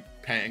is the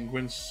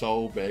penguin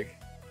so big,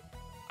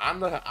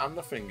 and the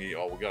thingy.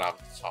 Oh, we're gonna have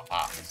the top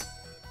hat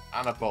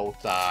and a bow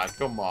tie.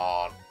 Come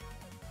on,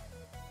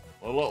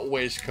 a little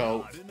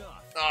waistcoat.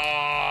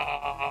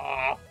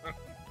 Ah!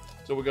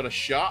 So we got a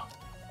shot.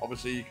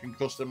 Obviously, you can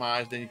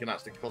customize. Then you can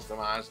actually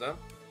customize them.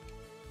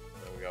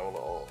 There we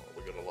go.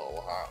 We got a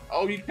little hat.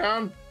 Oh, you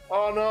can.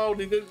 Oh no,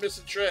 they didn't miss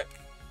a trick.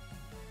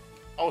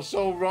 I was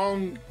so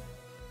wrong.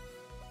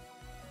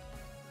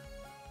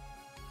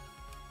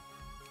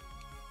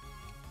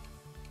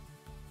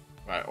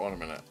 Right, 1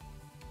 minute.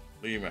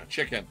 Lima,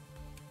 chicken.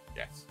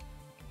 Yes.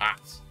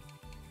 Hat.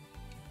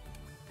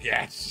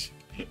 Yes.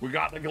 We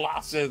got the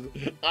glasses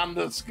and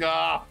the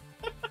scarf.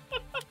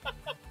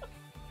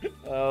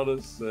 Oh,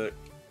 that's sick.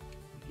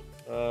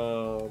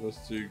 Oh,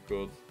 that's too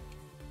good.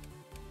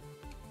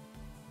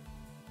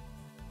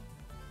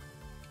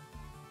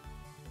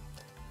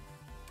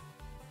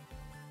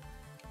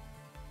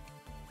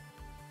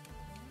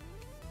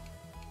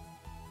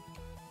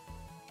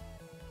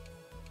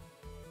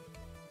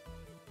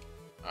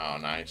 Oh,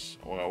 nice.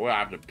 Well, we'll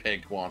have the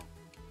pig one.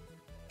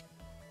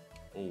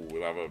 Oh,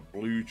 we'll have a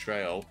blue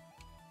trail.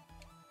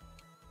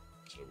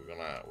 So we're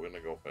gonna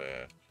go for,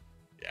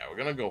 yeah, we're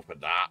gonna go for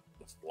that.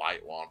 The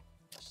light one.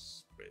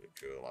 It's pretty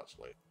cool,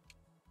 actually.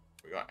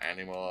 We got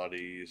any more of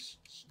these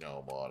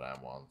snowboard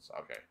M1s?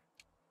 Okay.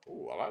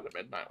 Oh, I like the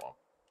midnight one.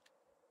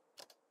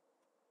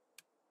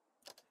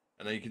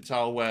 And then you can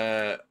tell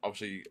where,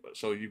 obviously,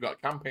 so you've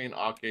got campaign,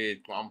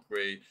 arcade, Grand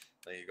Prix,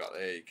 then you've got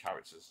the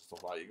characters and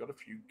stuff like that. You've got a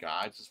few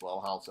guides as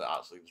well, how to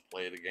actually just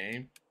play the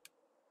game.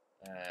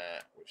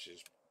 Which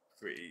is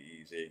pretty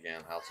easy,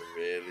 again, how to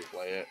really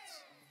play it.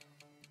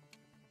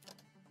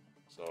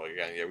 So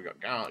again, yeah, we got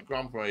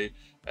Grand Prix,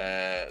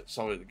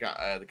 sorry,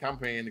 the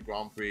campaign, the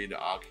Grand Prix, the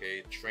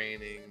arcade,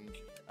 training,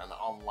 and the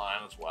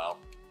online as well.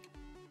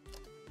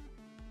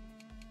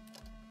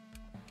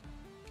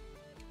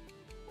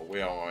 But we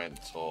are in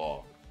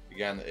tour.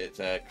 Again, it's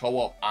a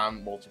co-op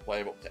and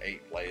multiplayer up to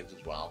 8 players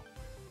as well.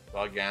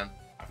 So again,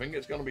 I think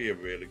it's going to be a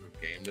really good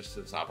game. Just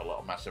to have a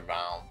little mess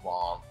around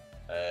one.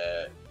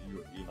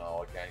 You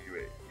know, again,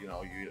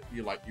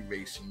 you like your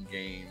racing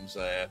games.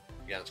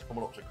 Again, it's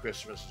coming up to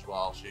Christmas as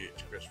well, so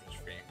it's Christmas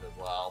themed as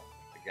well.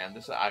 Again,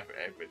 this and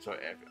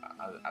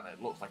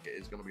it looks like it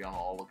is going to be on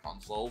all the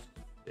consoles.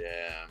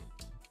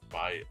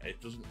 But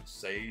it doesn't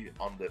say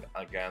on the,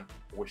 again,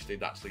 I wish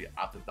they'd actually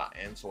added that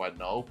in so I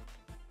know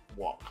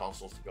what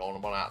consoles to go on.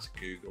 I'm gonna have to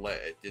Google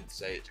it. It did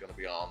say it's going to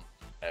be on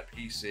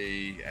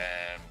PC,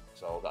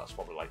 so that's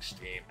probably like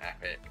Steam,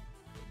 Epic,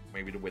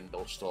 maybe the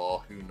Windows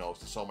Store. Who knows?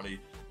 There's so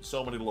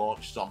many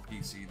launches on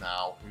PC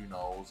now. Who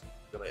knows?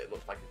 It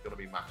looks like it's going to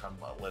be Mac and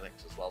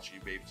Linux as well, so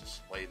you'll be able to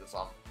play this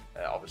on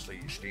obviously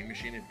your Steam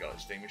machine if you've got a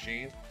Steam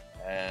machine.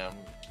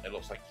 It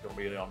looks like it's going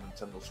to be on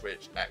Nintendo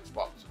Switch,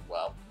 Xbox as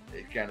well.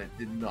 Again, it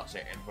did not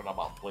say anything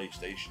about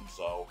PlayStation,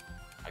 so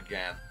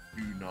again,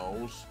 who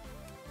knows?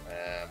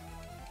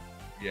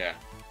 Yeah.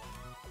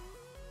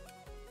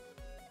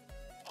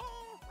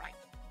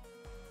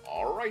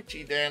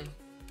 Alrighty then.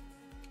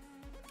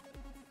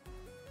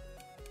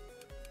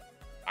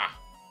 Ah.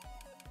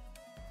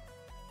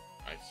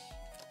 Nice.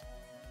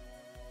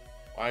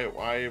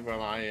 Why haven't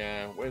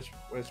I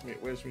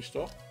where's my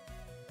stuff?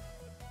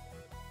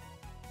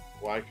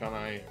 Why can't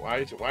I why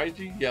is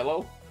it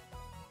yellow?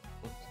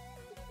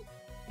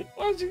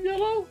 Why is it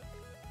yellow?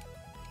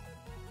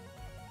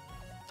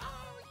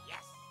 Oh,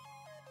 yes.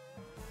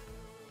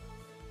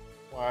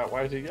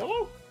 Why is it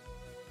yellow?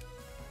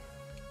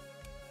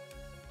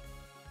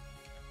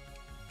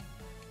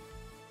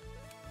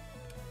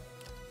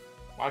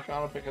 Why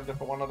can't I pick a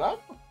different one of them?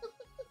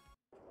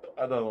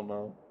 I don't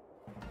know.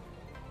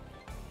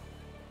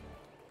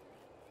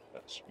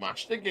 Let's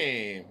smash the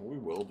game. We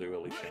will do,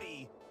 Alicia.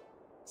 Ready,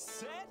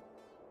 set,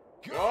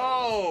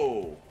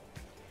 go!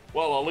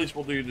 Well, at least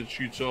we'll do the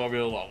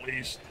tutorial, at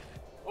least.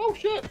 Oh,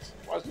 shit!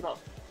 Why is it not?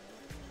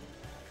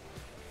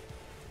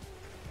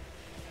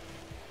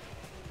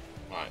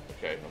 Right,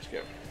 okay, let's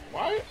get...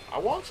 Why? I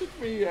wanted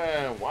me,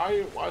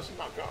 why is it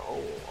not going...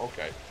 Oh,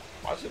 okay.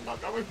 Why is it not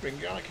going with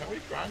finger? Can we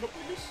grind up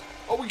with this?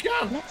 Oh, we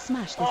can! Let's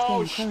smash this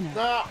game,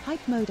 Chrono.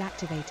 Hype mode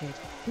activated.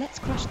 Let's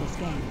crush this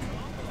game.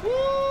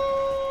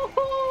 Woo-hoo!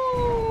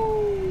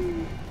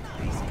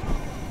 nice combo.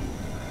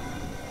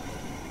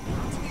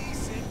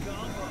 Decent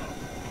combo.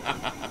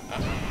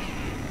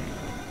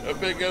 The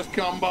biggest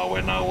combo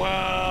in the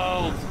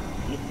world!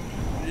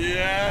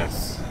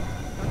 Yes!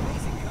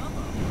 Amazing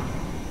combo.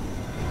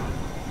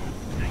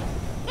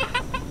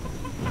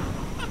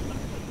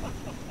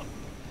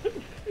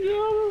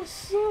 Yeah, that's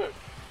sick.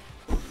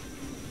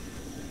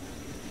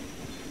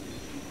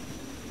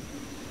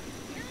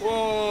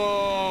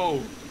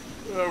 Whoa!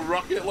 A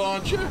rocket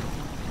launcher.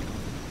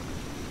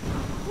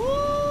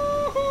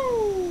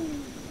 Woohoo!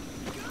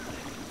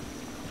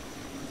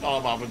 Oh,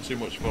 I'm having too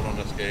much fun on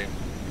this game.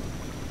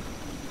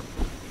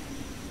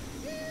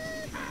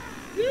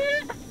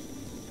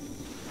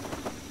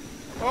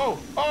 Oh,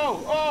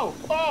 oh, oh,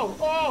 oh,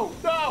 oh,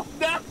 no,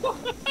 no!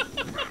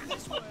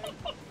 This way.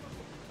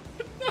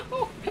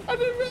 No, I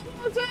didn't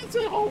realize I had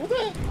to hold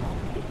it.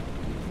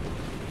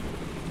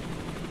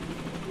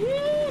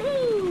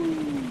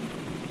 Woohoo!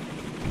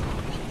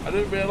 I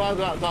didn't realize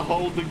I had to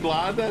hold the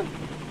glider.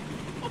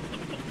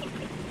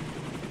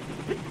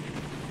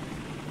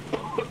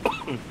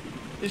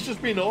 It's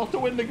just been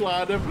auto in the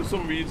glider for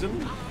some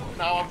reason.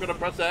 Now I'm gonna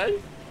press A.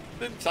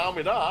 Didn't tell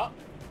me that.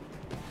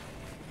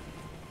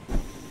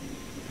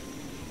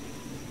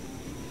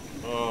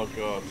 Oh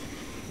god.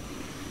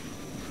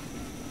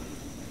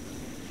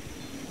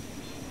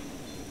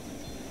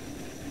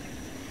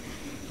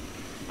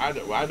 I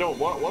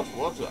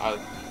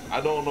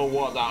don't know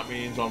what that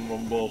means on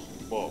Rumble,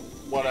 but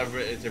whatever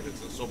it is, if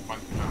it's a sub,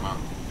 thank you, my man.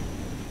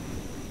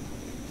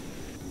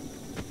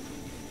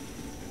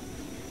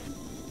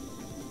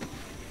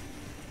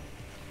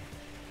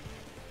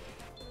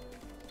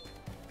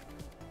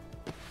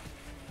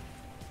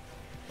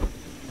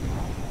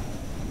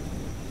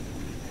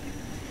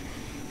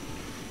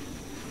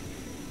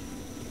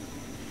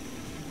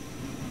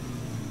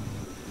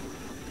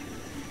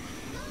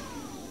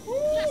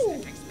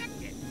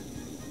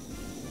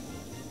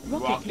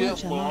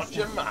 Rocket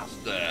Launcher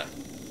Master.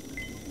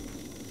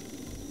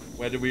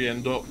 Where do we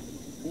end up?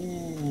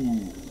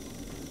 Ooh.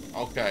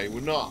 Okay,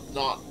 we're not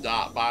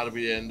that bad.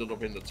 We ended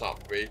up in the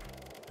top 3.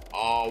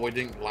 Oh, we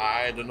didn't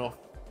glide enough.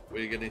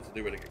 We're gonna need to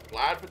do it again.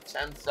 Glide for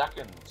 10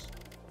 seconds.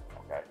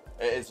 Okay,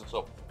 it is a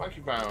sub. Thank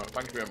you very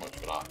much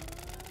for that.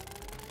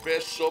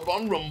 First sub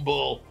on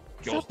Rumble.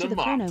 Sub to the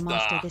Chrono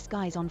Master. This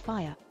guy's on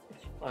fire.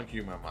 Thank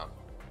you, my man.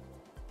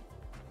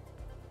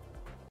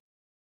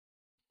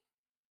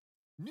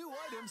 New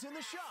items in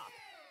the shop.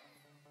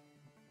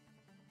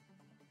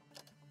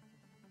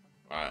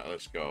 Alright,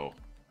 let's go.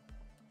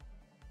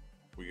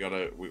 We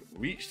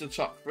reached the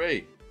top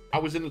 3. I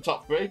was in the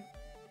top 3.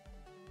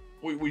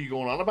 What were you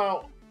going on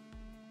about?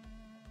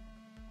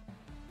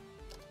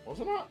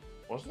 Wasn't I?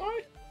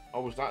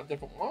 Or was that a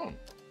different one?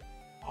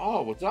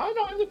 Oh, was I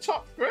not in the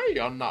top 3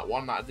 on that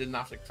one that I didn't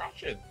have to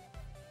crash in?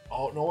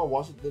 Oh, no, I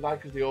wasn't, did I?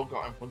 Because they all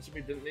got in front of me,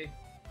 didn't they?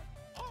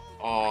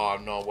 Oh,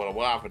 no, well,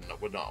 what happened?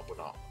 We're not.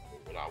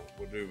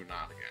 We're doing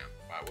that again.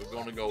 Right, we're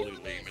going to go to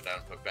Lima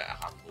then for better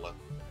handling.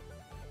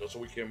 Just so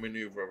we can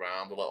maneuver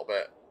around a little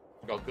bit.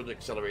 We've got good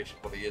acceleration,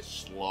 but he is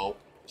slow.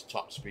 His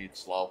top speed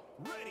slow.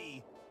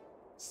 Ready,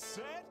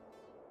 set,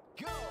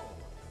 go.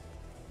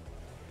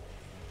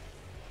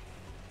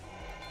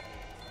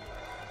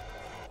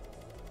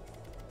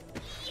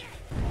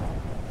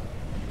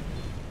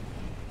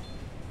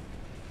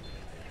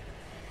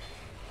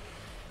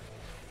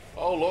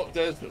 Oh look,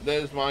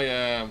 there's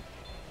my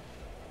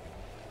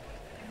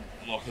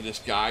look at this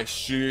guy,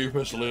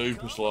 super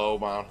slow,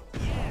 man.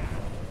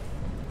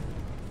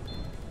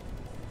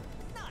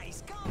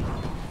 Nice go.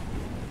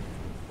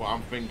 But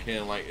I'm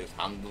thinking like his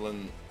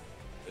handling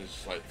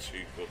is like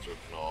too good to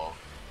ignore.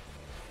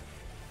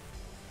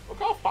 Look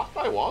how fast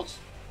I was.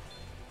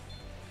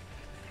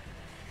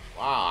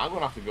 Wow, I'm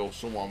gonna have to go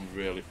someone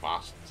really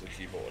fast to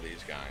keep up with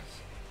these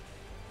guys.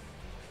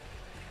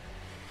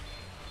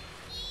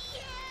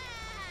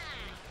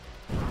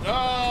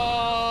 No!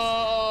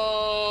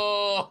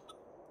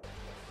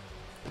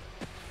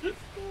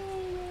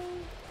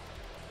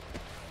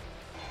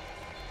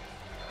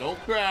 Don't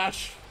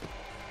crash.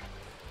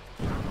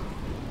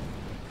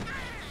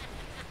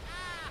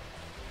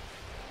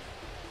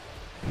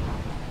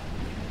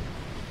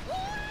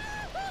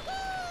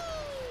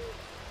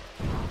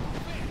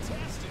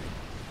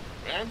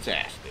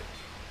 Fantastic.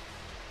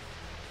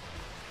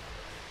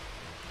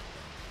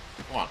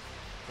 Come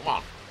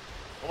on.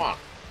 I'm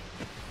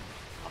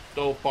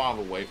so far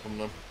away from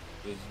them.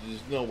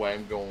 There's no way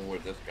I'm going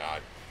with this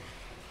guy.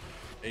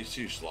 He's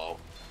too slow.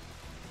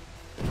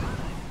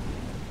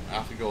 I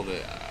have to go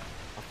there.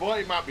 I thought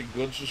it might be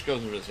good just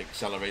because of his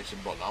acceleration,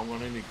 but now I'm going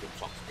to need good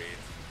top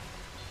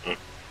speed.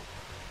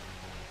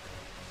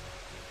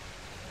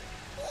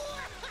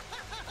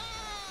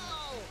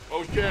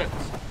 Oh shit!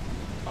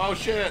 Oh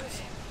shit!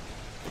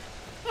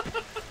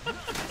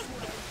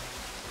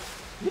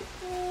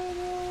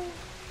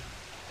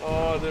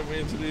 Oh, I didn't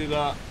mean to do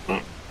that.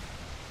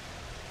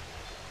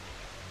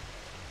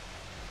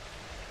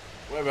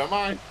 Where am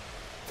I?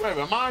 Where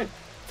am I?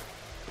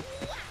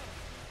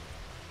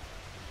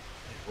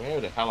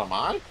 Where the hell am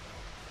I?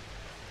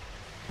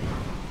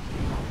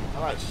 I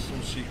like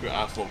some secret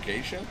ass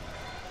location.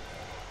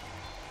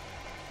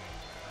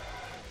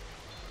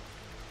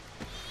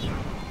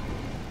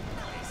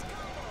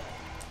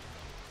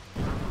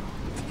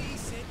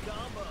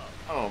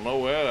 I don't know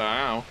where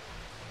I am.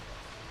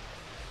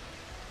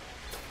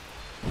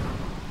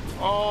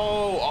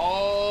 Oh!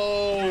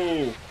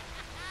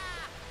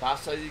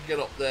 That's how you get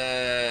up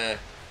there.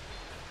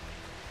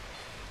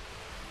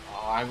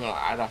 Oh, I'd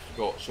have to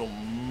go at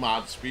some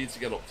mad speed to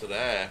get up to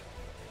there.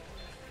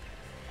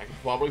 I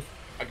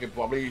could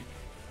probably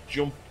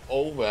jump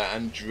over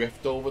and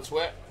drift over to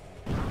it.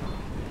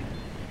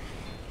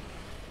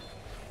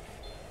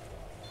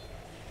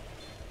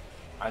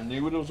 I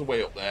knew there was a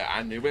way up there.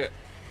 I knew it.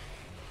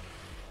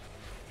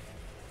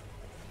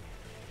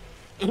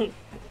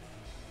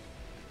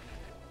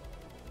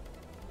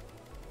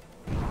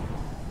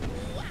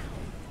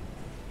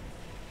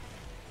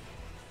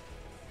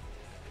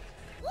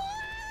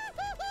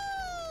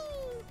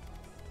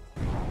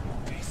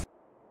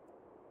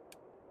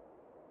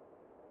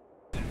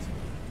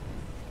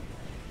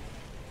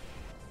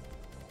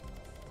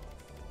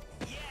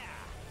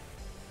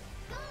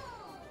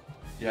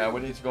 Yeah,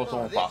 we need to go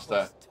someone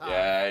faster.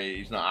 Yeah,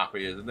 he's not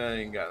happy, isn't he?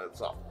 He can get the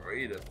top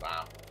 3 this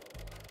time.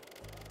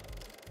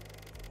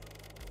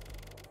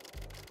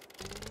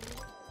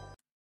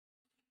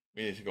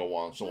 We need to go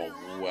on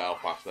someone well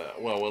faster.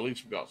 Well, at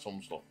least we've got some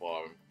stuff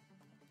for him.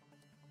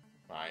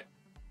 Right.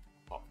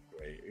 Top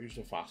 3. Who's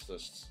the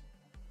fastest?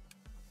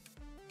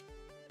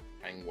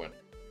 Penguin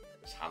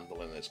is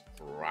handling this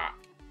crap.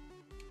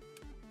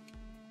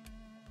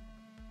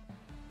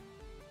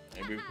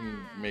 Maybe we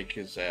can make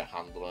his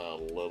handling a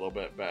little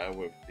bit better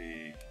with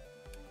the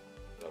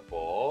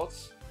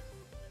boards.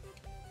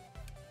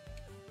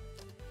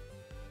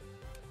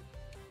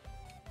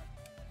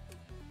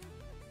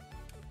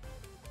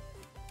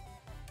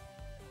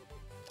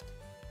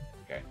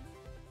 Okay.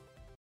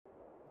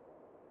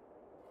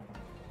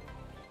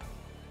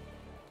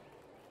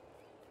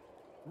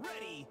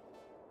 Ready,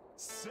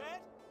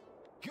 set,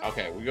 go.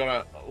 Okay, we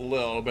got a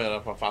little bit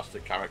of a faster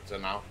character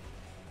now.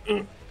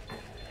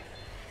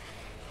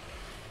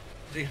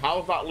 See,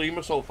 how's that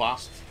lemur so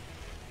fast?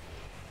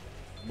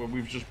 When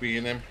we've just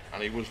beaten him,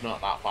 and he was not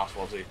that fast,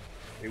 was he?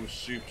 He was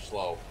super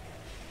slow.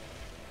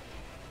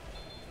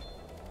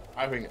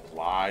 I think it's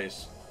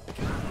lies.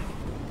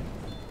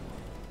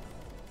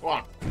 Come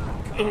on.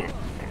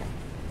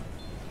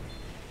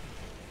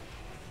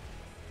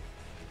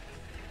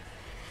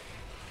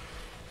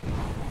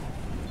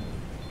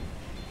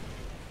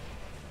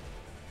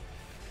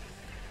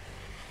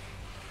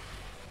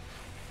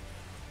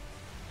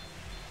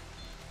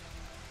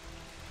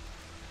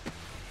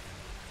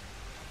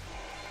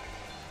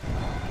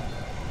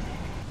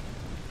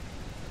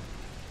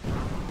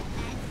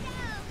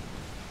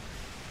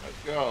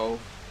 Go.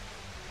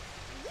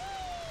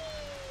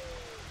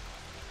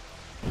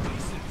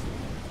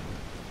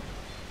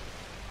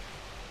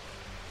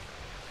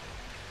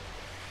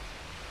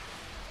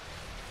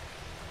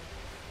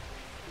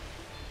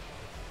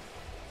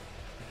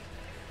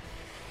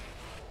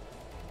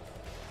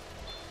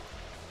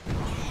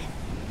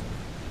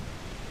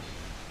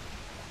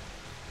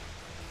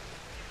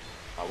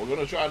 We're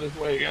gonna try this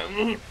way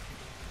again.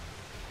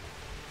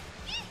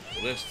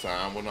 This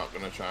time we're not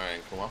gonna try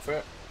and come off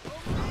it.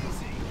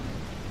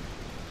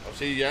 Oh,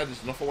 see, yeah,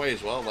 there's enough away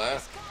as well there.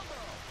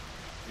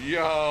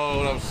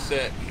 Yo, that was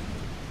sick.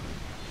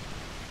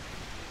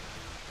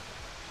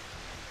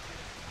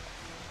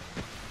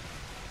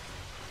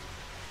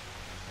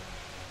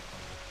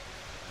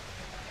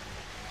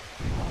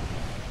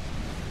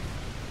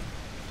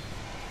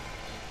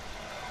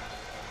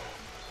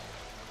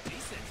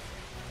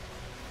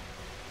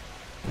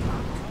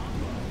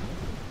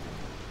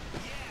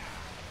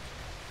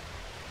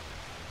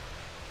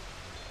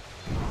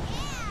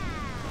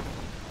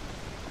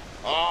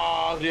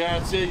 Oh,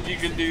 yeah, see, you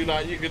can do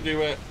that, you can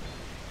do it.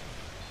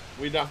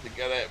 We'd have to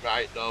get it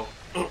right, though.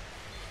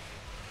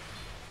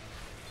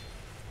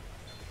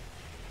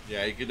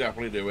 Yeah, you could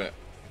definitely do it.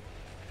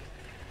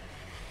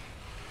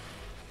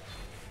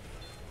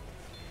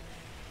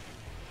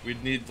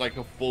 We'd need, like,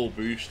 a full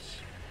boost.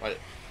 Like,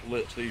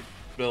 literally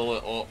fill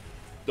it up.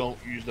 Don't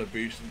use the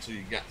boost until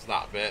you get to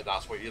that bit.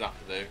 That's what you'd have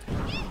to do.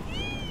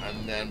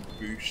 And then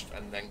boost,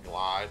 and then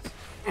glide.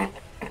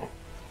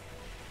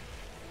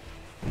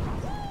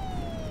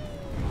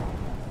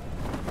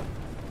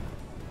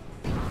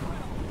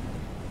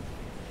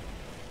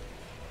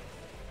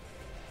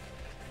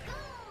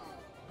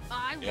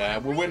 Yeah,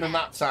 we're winning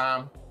that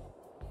time.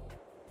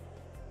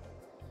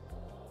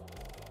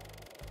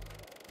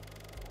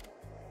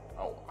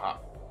 Oh,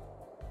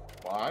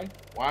 why?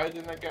 Why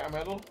didn't I get a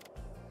medal?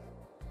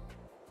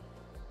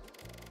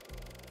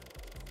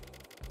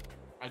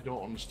 I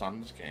don't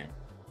understand this game.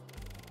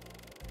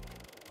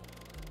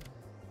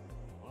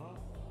 What?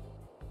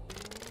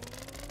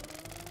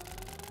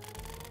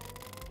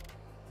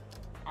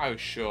 I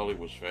surely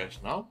was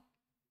first, no?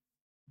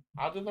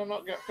 How did I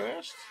not get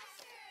first?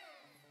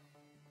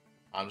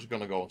 I'm just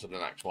gonna go on to the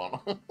next one.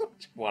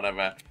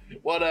 Whatever.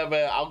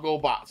 Whatever, I'll go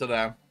back to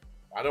them.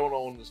 I don't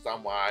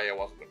understand why I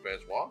wasn't the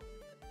first one.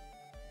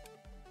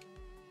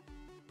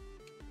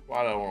 Well,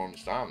 I don't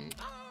understand.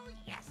 Oh,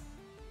 yes.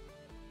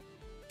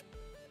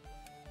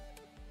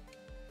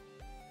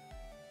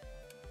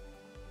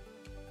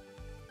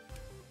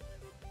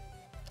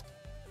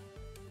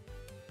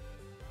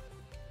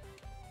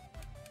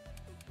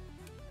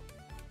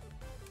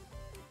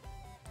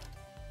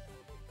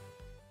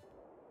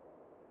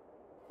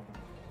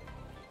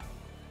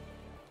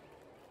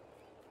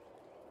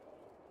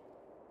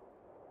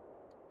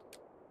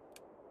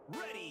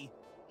 Ready,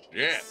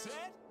 Yeah.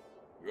 set,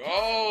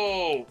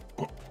 Go!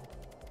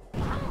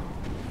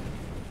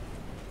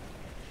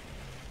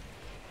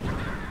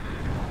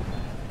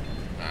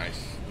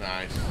 Nice,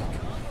 nice.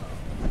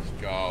 Let's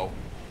go.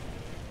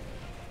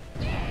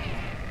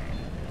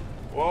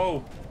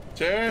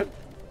 Turn!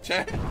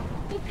 Turn!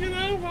 Look it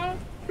out, man!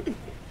 Look it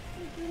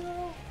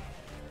out!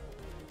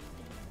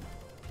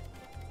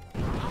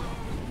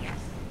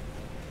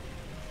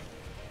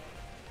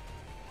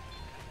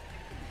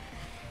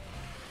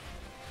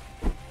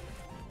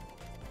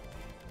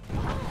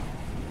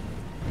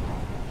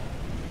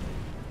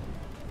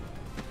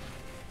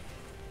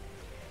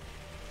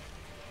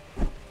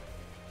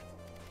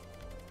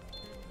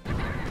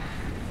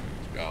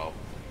 Go.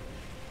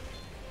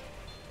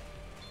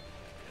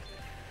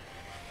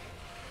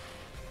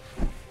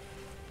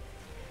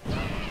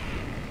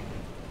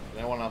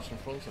 No one else in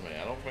front of me.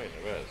 I don't think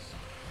there is.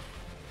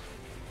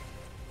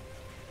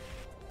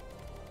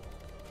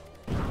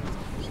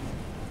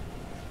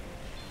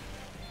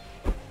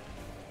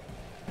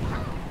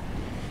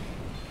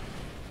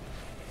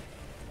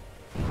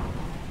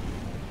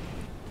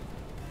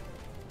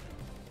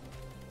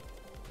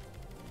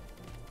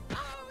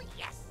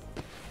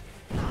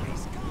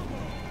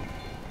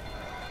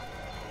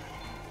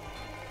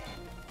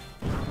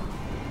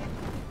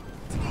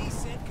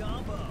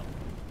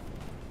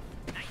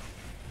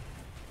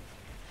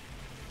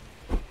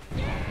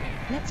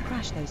 Let's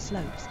crash those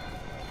slopes.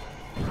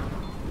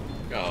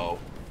 Go.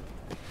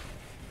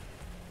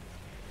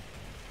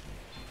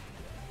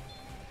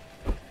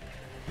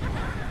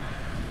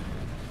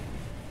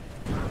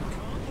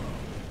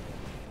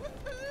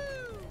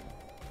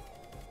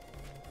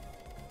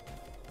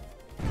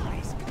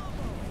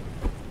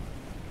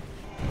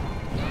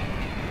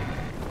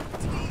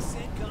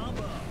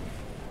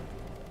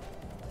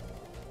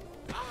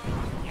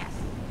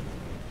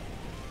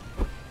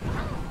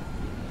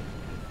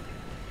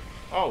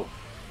 Oh.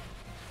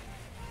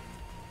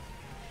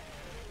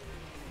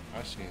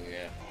 I see,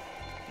 yeah.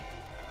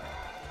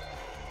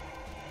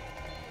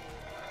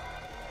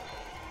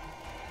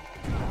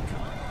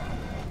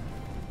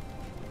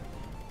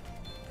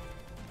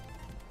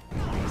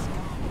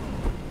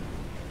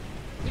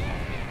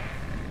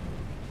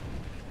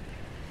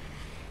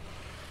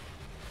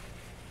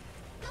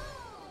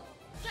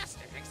 Just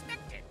as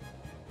expected.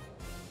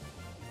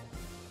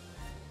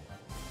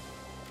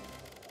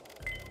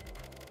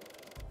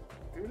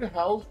 Who the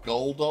hell's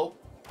Goldo?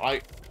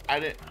 Like, I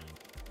didn't.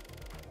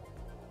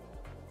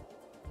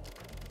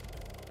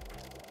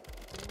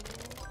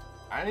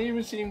 I didn't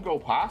even see him go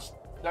past.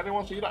 Did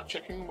anyone see that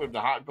chicken with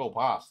the hat go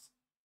past?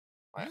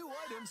 Like, New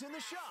items in the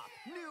shop.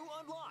 New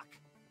unlock.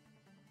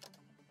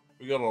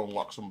 we gotta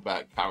unlock some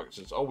better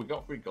characters. Oh, we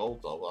got 3 gold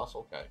though. That's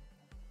okay.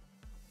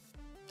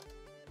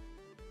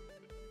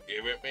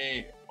 Give it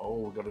me. Oh,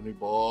 we got a new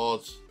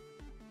board.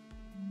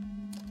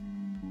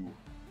 Ooh.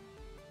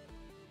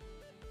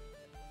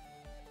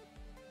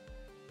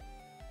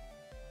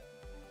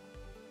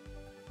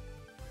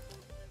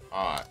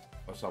 Alright,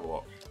 let's have a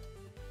look.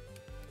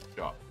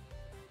 Shot.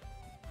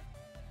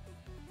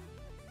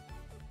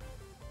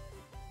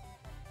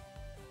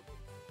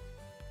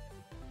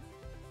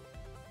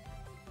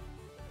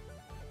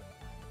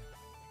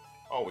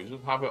 Oh, we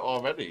just have it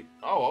already.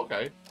 Oh,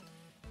 okay.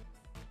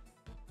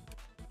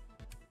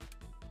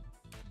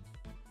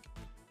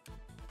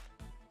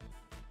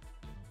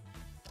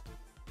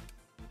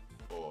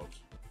 Board.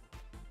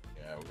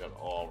 Yeah, we got it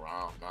all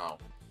around now.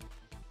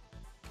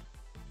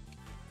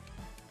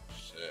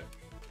 Sick.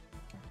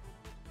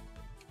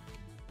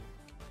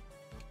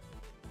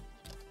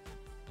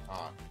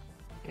 Alright.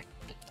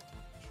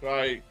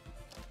 Try.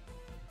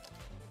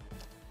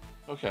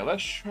 Okay,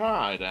 let's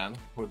try then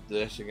with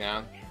this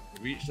again.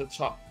 Reach the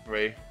top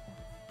 3.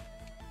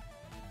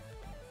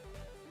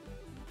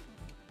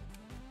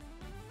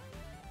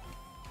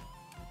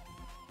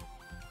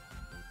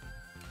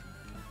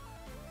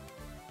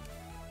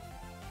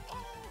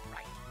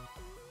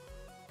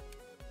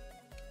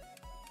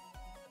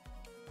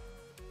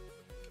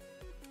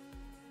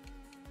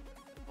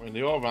 I mean,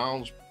 the all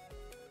rounds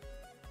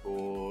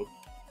good.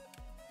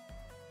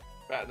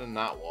 Better than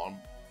that one.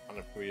 And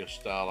a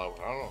 3-star level.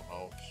 I don't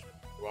know. It's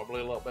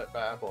probably a little bit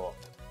better, but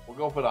we'll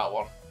go for that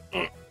one.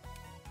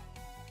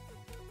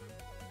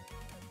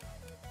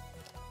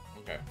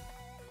 Okay.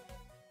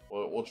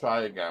 We'll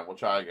try again. We'll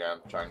try again.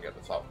 Try and get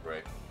the top 3.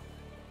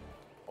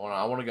 Oh, no,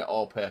 I want to get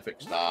all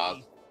perfect stars.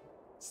 Ready,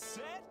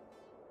 set,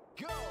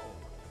 go.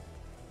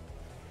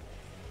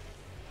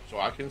 So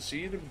I can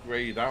see them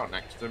grayed out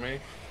next to me.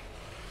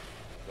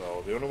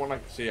 So the only one I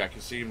can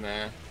see him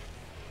there.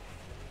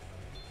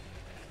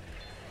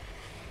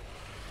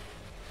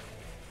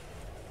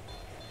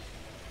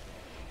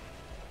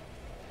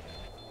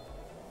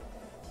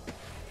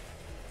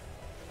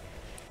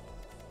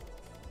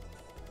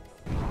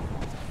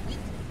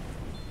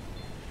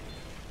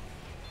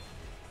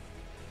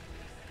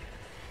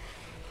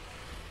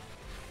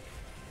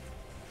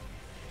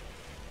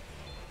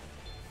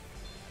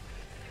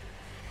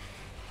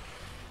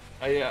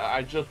 Hey,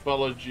 I just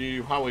followed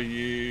you. How are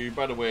you?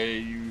 By the way,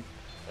 you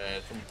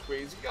some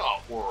crazy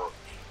artwork.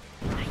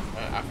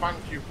 I thank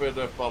you for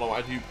the follow.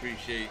 I do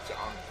appreciate it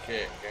on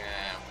Kick.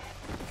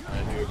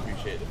 I do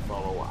appreciate the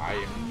follow. I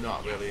am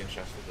not really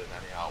interested in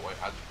any artwork.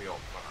 I just be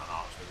upfront and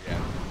honest with you.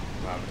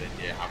 Rather than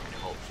having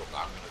your hopes up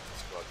that I'm going to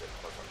discard it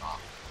because I'm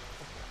not.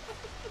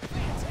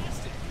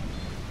 Fantastic.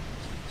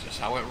 Just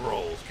how it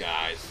rolls,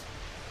 guys.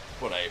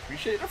 But I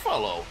appreciate the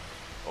follow.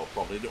 Or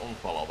probably the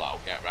unfollow that I'll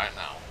get right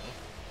now.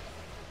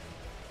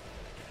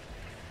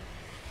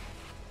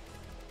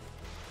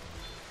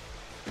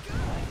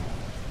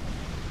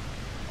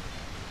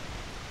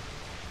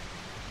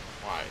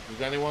 Right,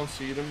 does anyone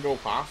see them go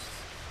past?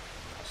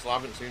 I still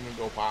haven't seen them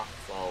go past,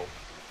 so...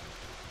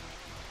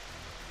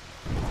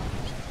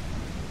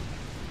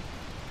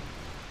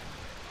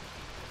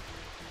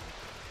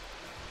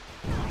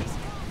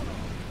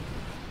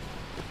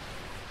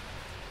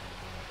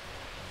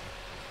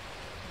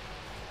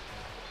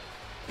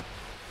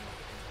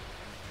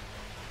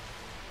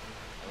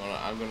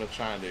 I'm gonna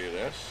try and do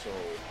this, so...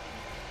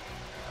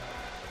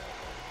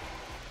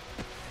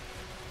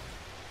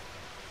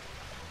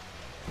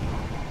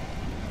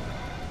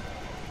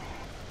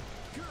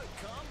 Good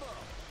combo.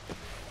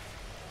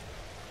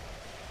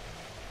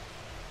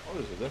 Oh,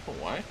 there's a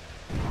different way.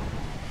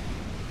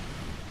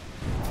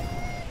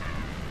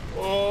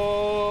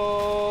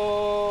 Oh!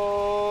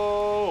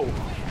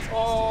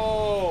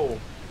 Oh!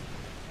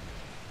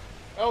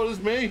 Oh,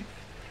 there's me!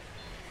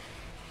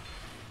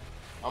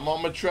 I'm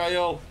on my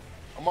trail.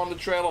 I'm on the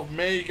trail of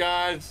me,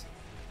 guys.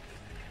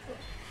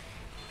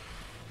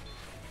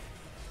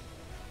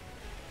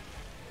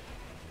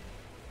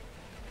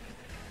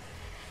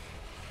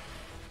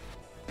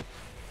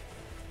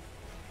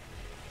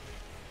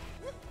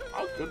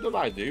 How good did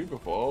I do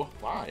before?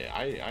 Why?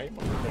 I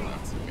must have done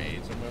that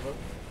amazing with it.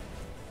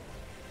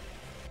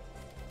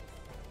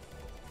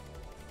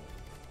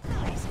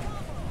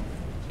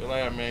 See you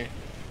later, me.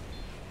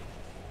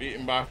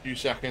 Beaten by a few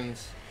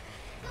seconds.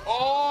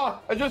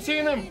 Oh! I just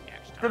seen him!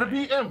 Did I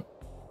beat him?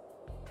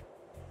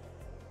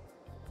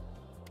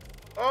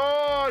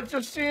 Oh, I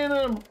just seen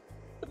him.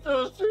 I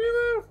just seen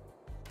him.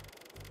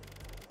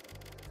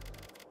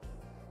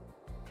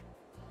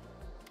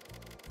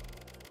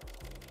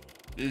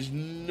 There's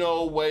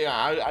no way.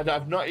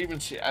 I've not even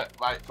seen.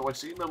 Like, so I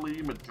seen the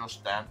lemur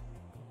just then.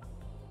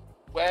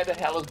 Where the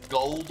hell is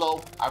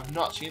Goldo? I've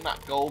not seen that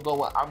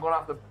Goldo. I'm gonna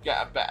have to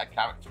get a better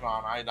character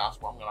on.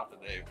 That's what I'm gonna have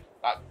to do.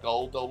 That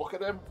Goldo. Look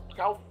at him. Look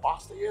how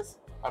fast he is.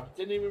 I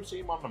didn't even see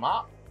him on the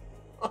map.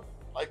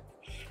 Like,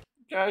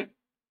 okay.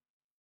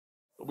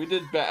 We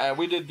did better.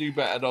 We did do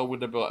better though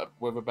with a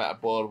better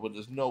board. But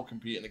there's no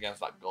competing against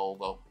that goal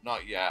though.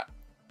 Not yet.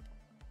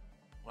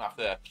 We'll have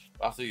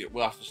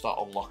to start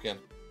unlocking.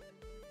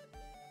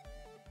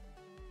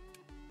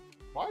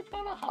 Why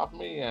can't I have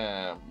me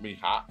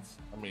hats?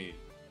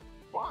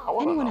 Wow.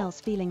 Anyone else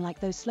feeling like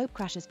those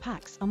Slopecrashers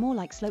packs are more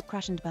like Slope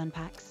Crash and Burn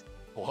packs?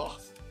 What?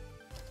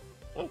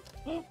 Let's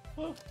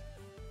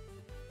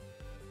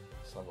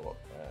have a look.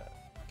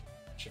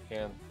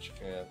 Chicken,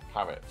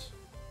 parrot,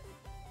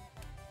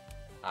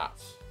 hat,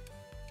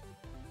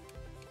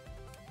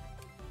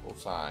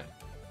 bullseye,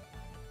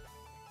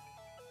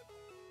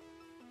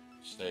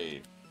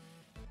 stave.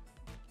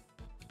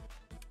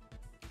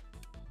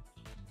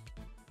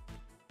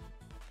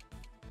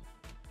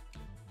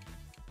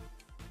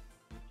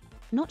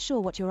 Not sure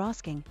what you're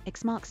asking,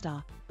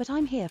 Xmarkstar, but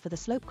I'm here for the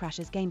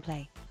Slopecrashers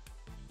gameplay.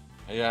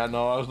 Yeah,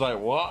 no, I was like,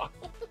 what?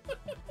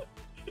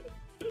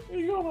 What are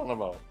you going on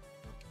about?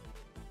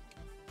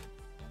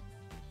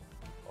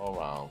 All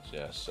rounds,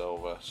 yeah.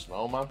 Silver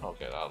snowman.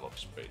 Okay, that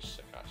looks pretty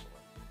sick actually.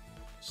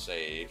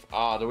 Save.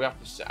 Ah, do we have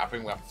to? I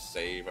think we have to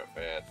save it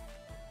first.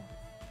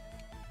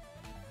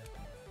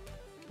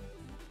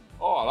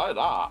 Oh, I like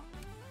that.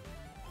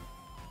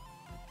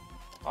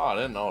 Oh, I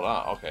didn't know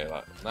that. Okay,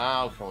 like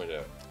now can we do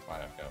it?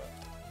 Right, okay.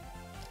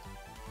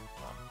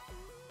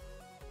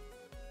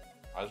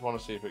 I just want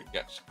to see if it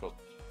gets cut.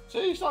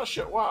 See, it's not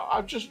shit.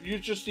 Wow, you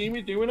just see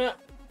me doing it.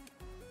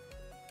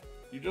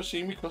 You just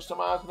see me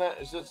customizing it.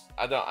 Is this?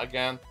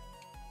 Again,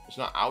 it's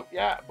not out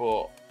yet,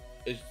 but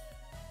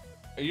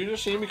you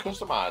just see me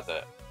customize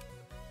it.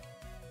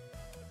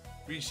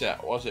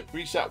 Preset, was it?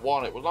 Preset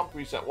 1. It was on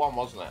preset 1,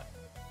 wasn't it?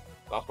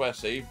 That's where I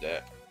saved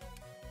it.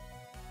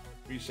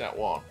 Preset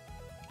 1.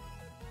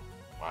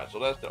 Right, so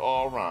that's the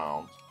all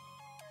round.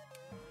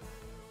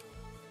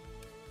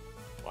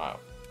 Wow.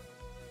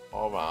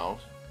 All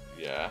round.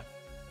 Yeah.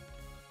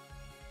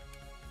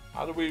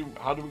 How do we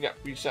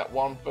get preset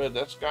 1 for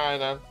this guy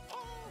then?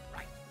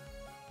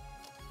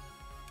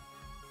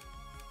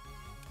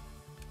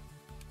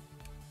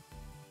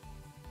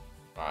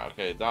 Right,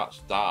 okay, that's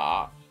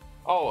dark.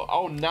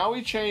 Oh, now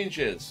he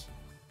changes.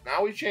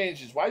 Now he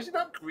changes. Why is he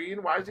not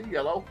green? Why is he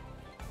yellow?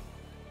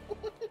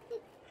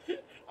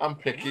 I'm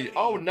picky.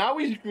 Oh, now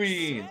he's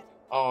green.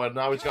 Oh, and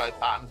now he's got his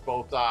patterns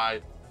both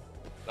sides.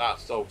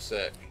 That's so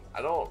sick.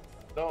 It was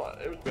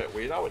a bit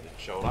weird how it didn't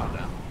show that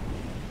then.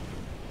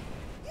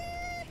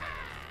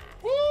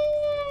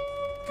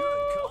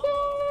 Good combo.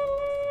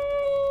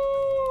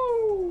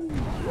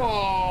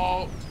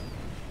 Whoa!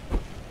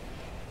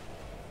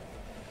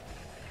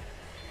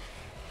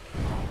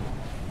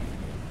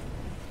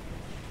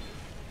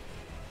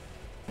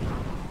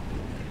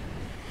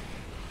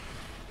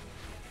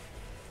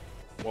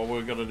 What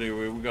we're gonna do?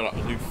 We're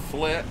gonna do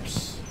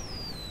flips.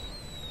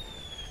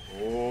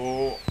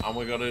 Oh, and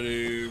we're gonna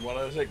do, what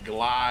is it,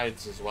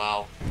 glides as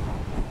well.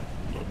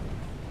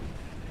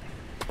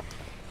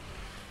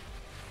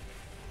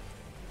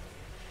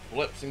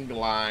 Flips and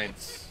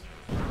glides.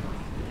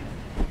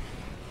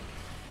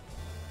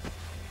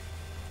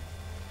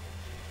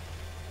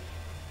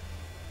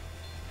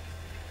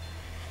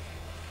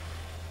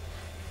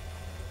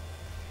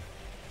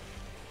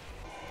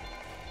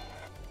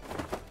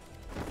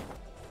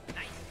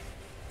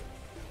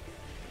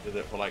 Did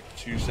it for like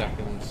 2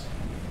 seconds.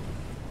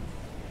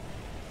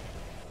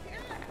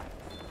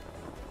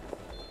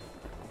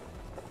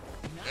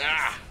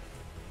 Ah!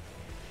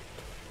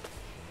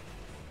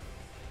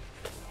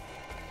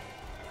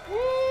 Woo!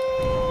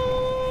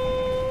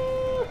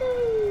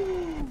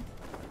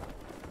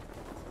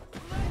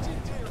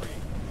 Legendary.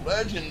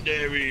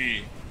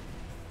 Legendary.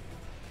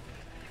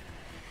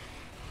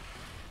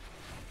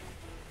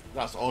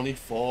 That's only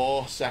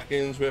 4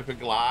 seconds worth of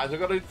glides. I've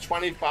got to do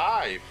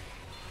 25.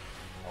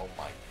 Oh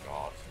my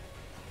god.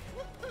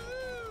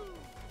 Woohoo!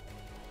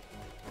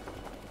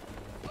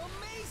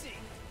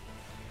 Amazing.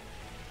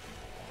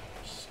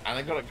 And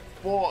I got like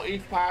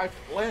 45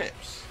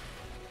 flips.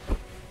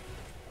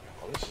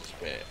 Oh, this is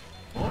a bit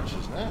much,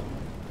 isn't it?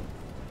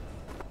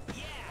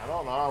 I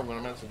don't know how I'm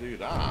gonna meant to do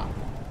that.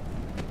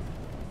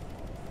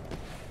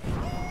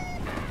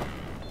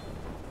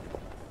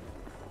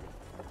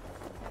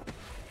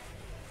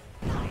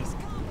 Nice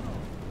combo.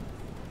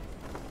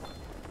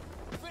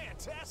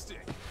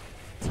 Fantastic.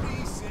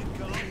 Decent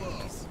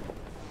combos.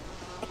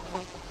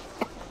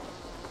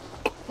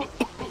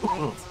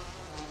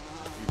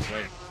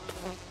 Wait.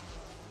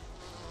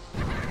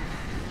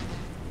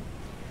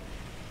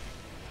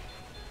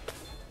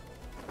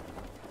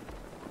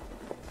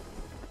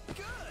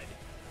 Good.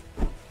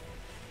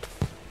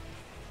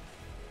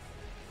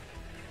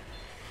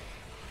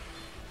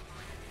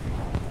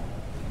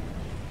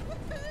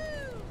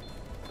 Woohoo!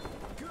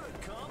 Good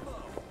combo.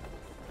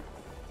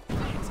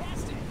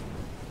 Fantastic.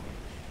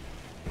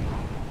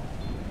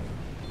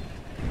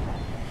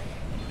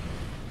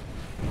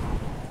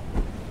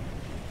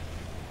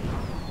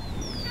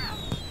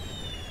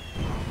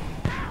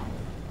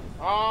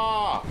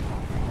 Ah!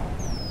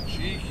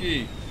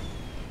 Cheeky.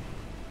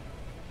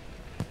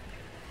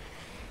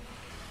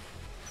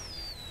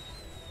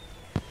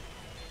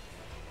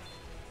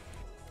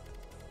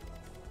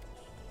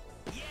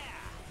 Yeah.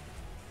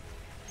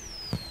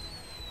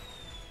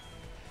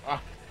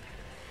 Ah.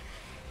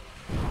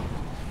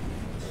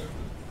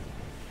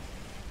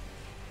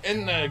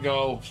 In there,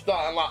 go.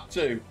 Starting lap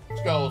 2.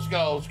 Let's go, let's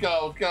go, let's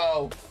go, let's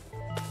go.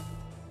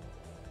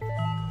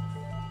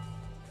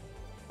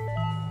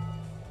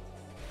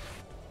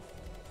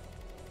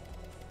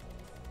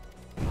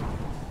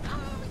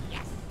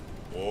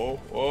 Oh,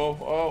 oh,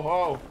 oh,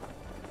 oh.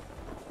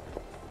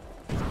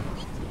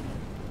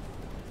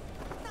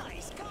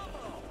 Nice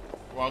combo.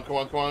 Come on, come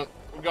on, come on.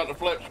 We got the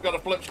flips, we got the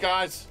flips,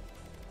 guys.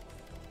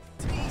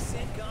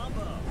 Decent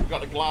combo. We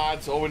got the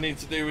glides. All we need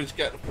to do is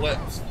get the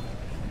flips.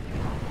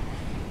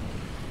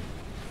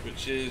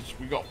 Which is,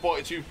 we got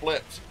 42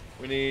 flips.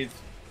 We need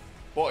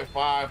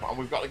 45, and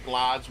we've got the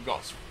glides. We've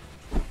got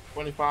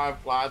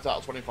 25 glides out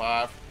of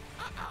 25.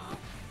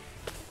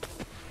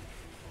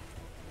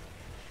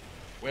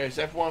 Where's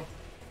everyone?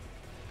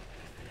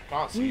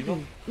 Can't see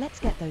them.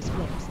 Let's get those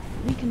flips.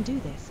 We can do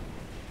this.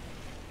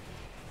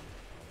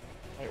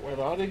 Wait, where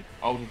are they?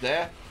 Oh, they're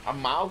there.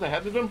 I'm miles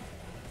ahead of them.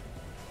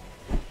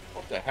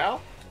 What the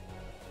hell?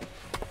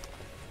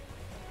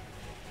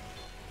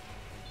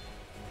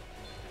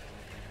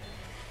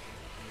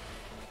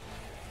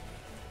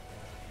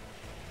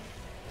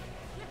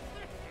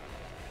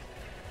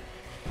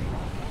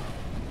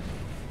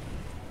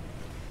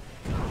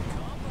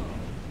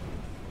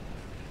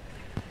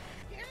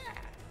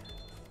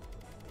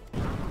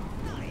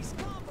 Nice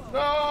combo.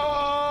 No!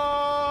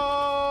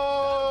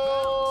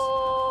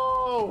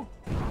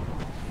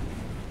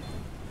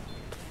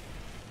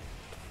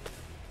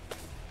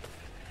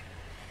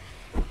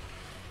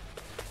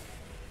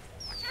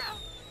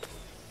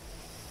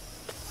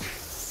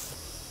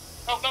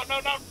 No, no, no,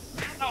 no,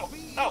 no,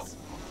 no.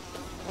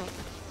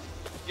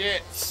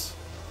 Yes.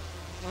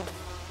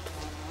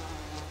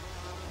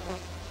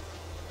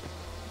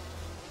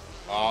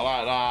 Oh, I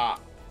like that.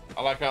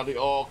 I like how they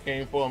all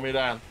came for me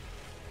then.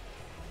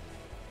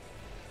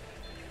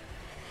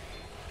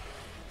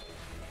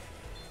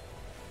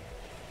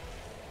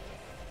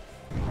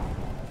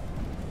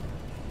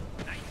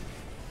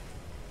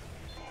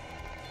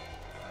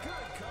 Good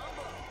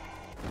combo.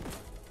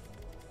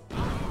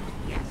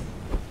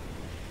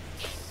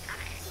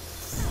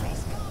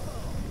 Nice combo.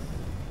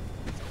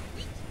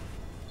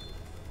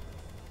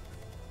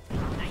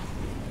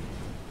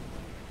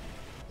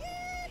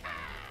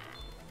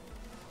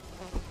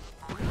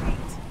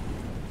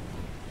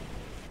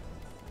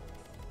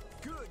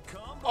 Good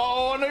combo.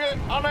 Oh, on it,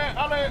 on it,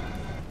 on it.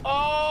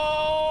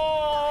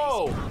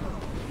 Oh!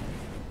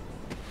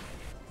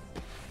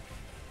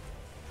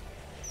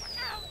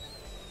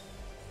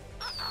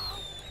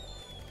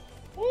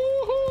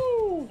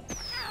 Woohoo!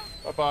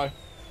 Bye-bye.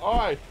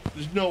 Alright,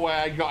 there's no way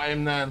I got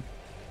him then.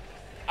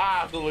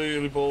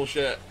 Absolutely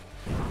bullshit.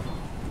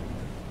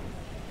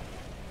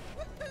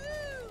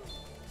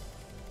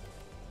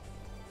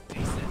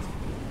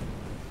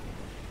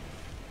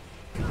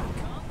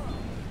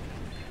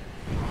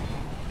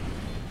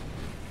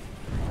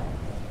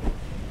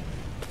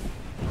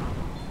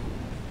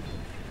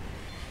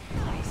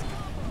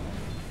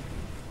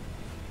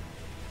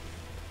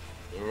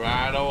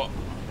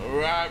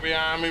 Right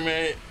behind me,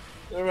 mate.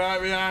 They're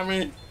right behind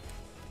me.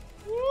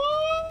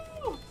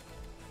 Woo!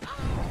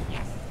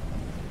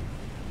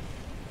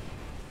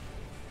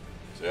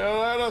 See you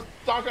later,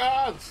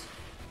 suckers.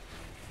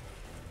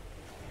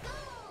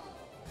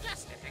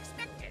 Just as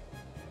expected.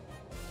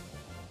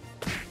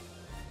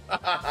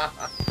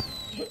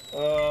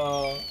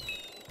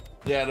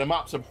 Yeah, the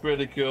maps are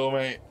pretty cool,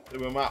 mate. The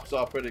maps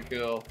are pretty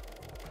cool.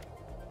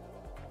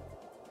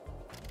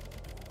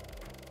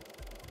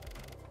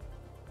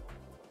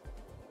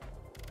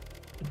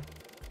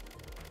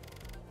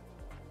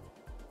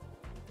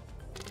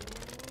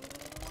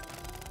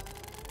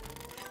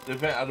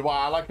 What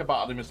I like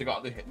about them is they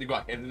got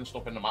hidden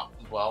stuff in the maps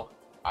as well.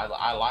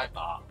 I like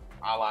that.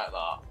 I like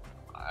that.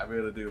 I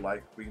really do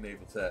like being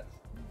able to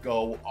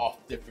go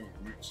off different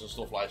routes and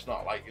stuff. Like, it's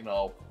not like, you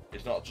know,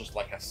 it's not just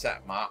like a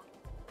set map.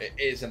 It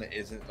is and it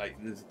isn't. Like,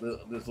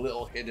 there's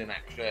little hidden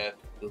extra.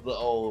 There's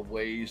little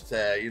ways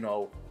to, you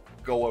know,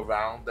 go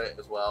around it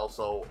as well.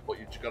 So, but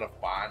you just gotta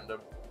find them,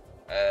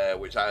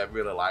 which I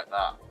really like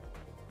that.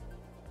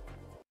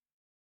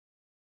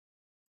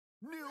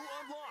 New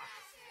unlock.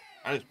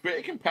 And it's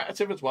pretty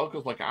competitive as well,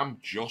 because like I'm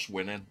just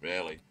winning,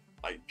 really,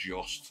 like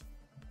just.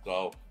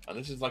 So, and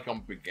this is like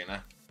on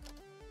beginner,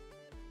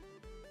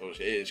 so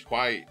it's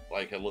quite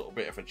like a little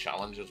bit of a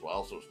challenge as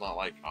well. So it's not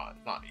like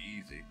it's not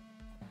easy.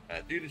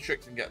 Do the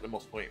tricks and get the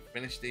most point.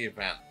 Finish the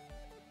event.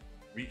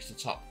 Reach the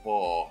top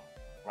 4.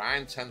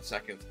 Grind 10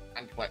 seconds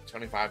and collect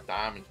 25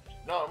 diamonds.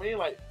 You know what I mean?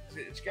 Like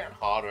it's getting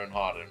harder and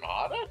harder and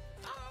harder.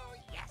 Oh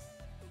yes.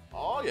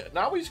 Oh yeah.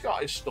 Now he's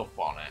got his stuff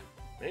on it.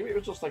 Maybe it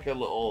was just like a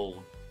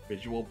little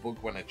visual bug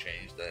when I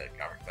changed the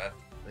character,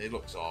 and he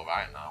looks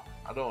alright now.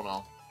 I don't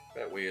know,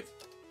 bit weird,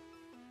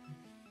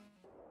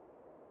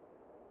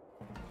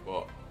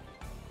 but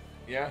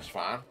yeah, it's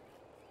fine.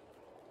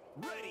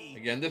 Ready.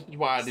 Again, this is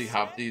why they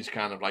have these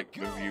kind of like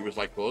reviewers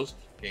like us,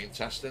 game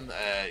testing.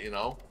 You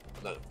know,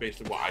 that's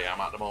basically what I am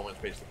at the moment.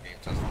 It's basically game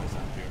testing this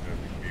and doing a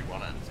review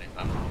on it at the same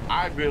time.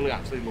 I really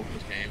actually love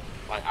this game.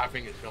 Like, I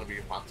think it's going to be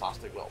a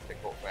fantastic little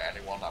pickup for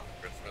anyone after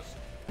Christmas.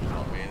 You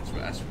know what I mean?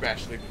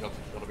 Especially because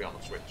it's going to be on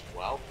the Switch as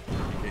well.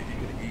 You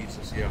can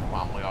easily see a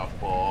family of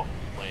 4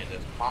 playing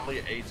this. Family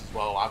of 8 as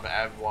well. Have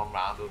everyone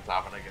around us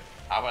having a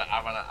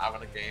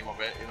game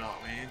of it. You know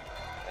what I mean?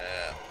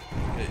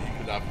 You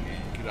could have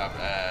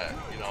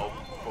you know,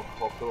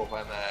 pop up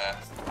and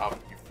have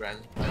your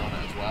friends play on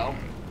it as well.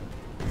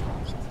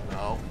 You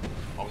know,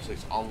 obviously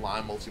it's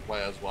online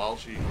multiplayer as well,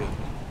 so you can,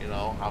 you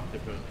know, have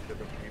different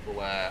people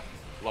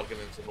logging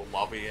into the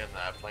lobby and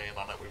playing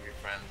on it with your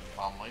friends and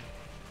family.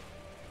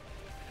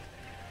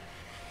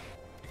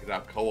 You could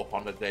have co-op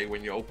on the day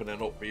when you're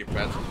opening up for your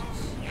presents.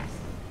 Yes.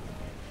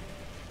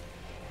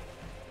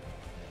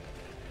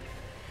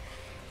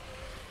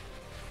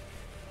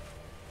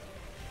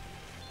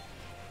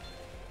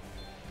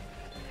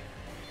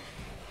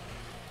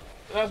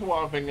 That's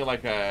what I'm thinking.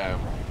 Like, I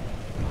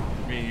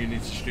mean, you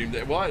need to stream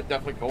it. Well, it's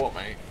definitely co-op,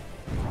 mate.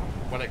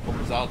 When it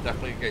comes out,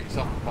 definitely get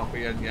yourself a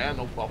copy, and yeah,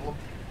 no problem.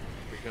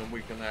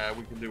 We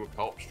can do a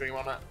co-op stream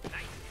on it. Nice.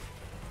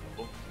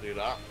 Love to do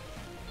that.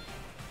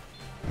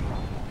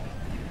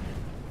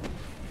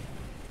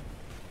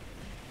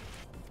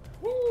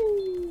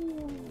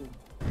 Woo!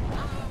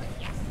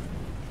 Yes.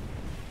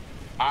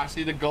 I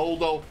see the goal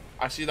though.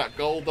 I see that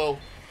goal though.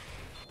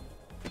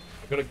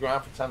 I've got to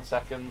grind for 10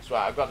 seconds.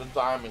 Right, I've got the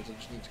diamonds. I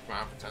just need to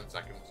grind for 10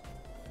 seconds.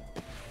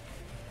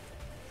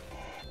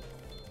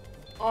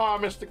 Oh, I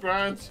missed the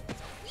grind.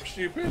 I'm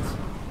stupid.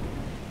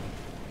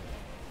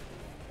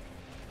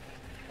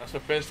 That's the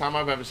first time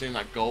I've ever seen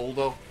that goal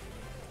though.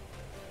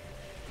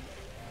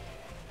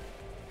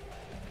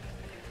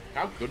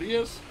 How good he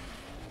is.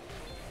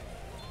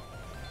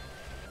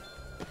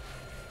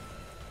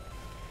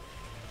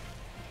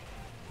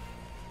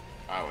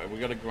 Alright, we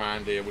got to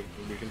grind here. We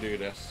can do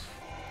this.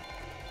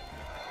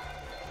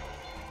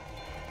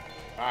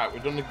 Alright,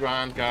 we've done the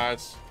grind,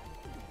 guys.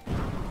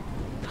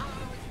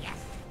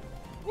 Yes.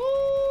 Woo!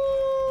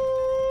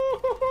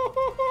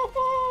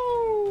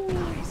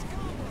 Nice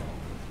combo.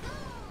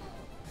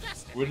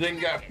 We didn't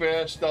get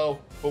first though,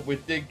 but we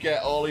did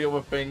get all the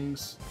other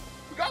things.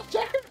 We got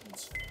second.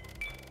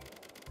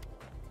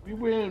 We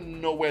were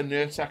nowhere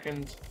near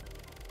second.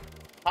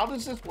 How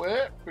does this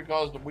work?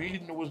 Because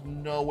we was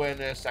nowhere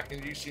near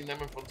second. You seen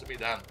them in front of me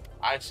then.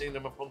 I seen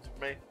them in front of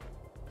me.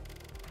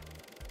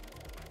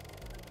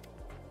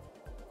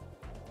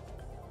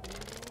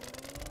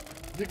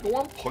 Does it go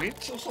on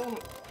points or something?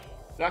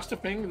 That's the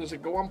thing. Does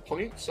it go on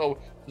points? So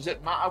does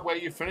it matter where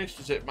you finish?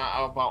 Does it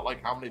matter about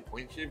like how many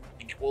points you've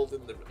equaled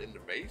in the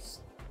race?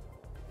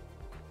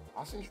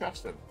 That's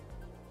interesting.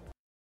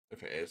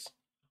 If it is.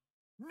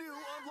 New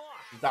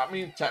unlock. Does that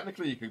mean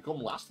technically you can come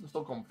last and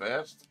still come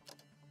first?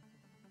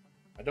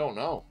 I don't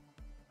know.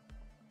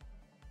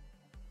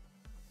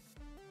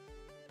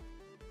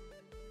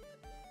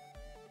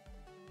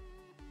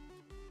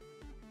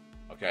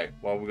 Okay,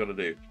 what we're gonna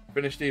do?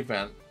 Finish the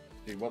event.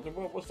 See what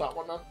was that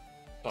one then?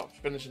 Top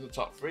finishing the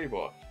top 3,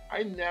 but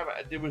I never.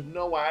 There was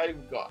no way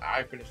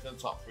I finished in the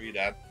top 3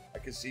 then. I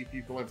could see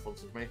people in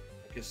front of me.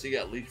 I could see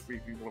at least 3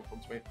 people in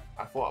front of me.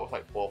 I thought I was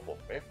like 4th or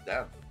 5th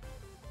then.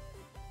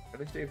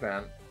 Finish the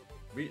event.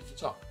 Reach the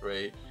top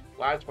 3.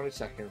 Glide 20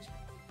 seconds.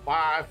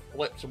 5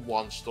 flips and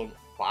 1 stunt.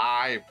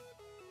 5.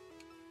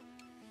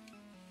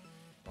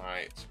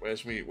 Right.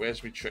 Where's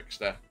me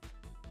trickster?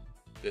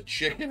 The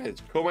chicken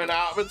is coming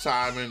out of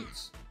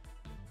retirement.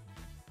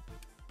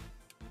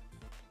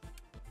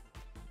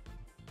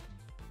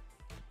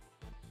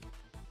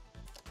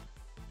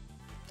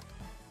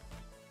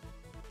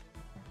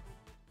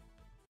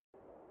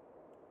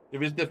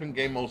 There is different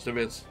game modes. There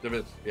is,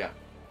 yeah.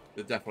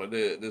 There's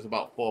definitely, there's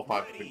about 4 or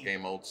 5 different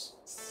game modes.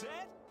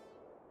 Set,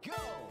 go.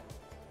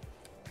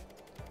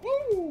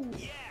 Woo!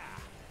 Yeah.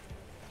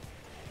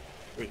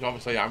 Which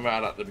obviously I'm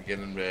right at the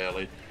beginning,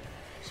 really.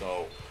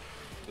 So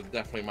there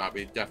definitely might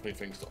be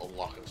things to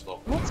unlock and stuff.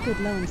 What's good,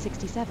 Lowen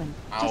 67?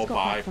 Just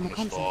got back from a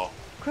concert. Store.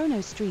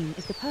 Chrono's stream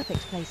is the perfect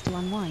place to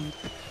unwind.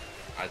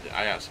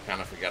 I actually kind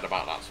of forget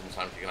about that.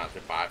 Sometimes you can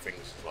actually buy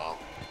things as well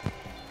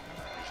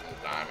using the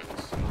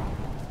diamonds.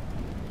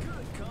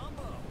 Good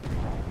combo.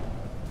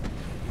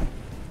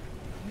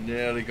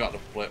 Nearly got the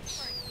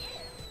flips.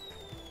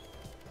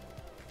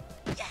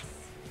 Yes.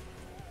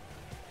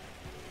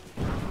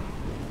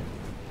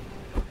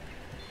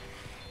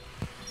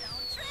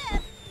 Don't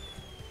trip.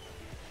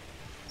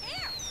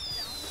 Here.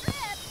 Don't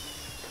trip.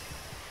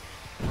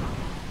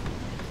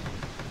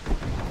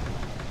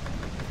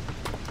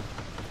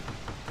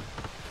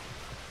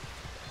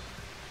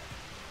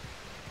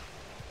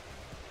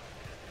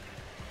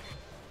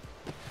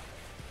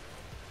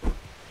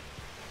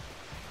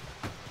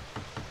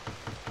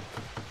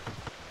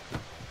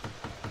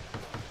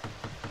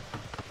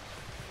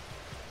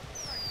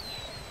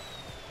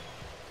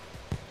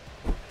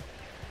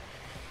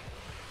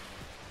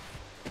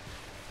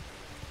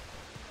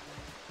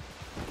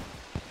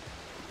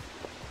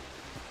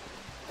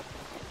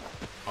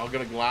 I'm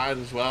gonna glide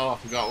as well. I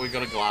forgot we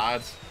gotta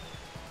glide.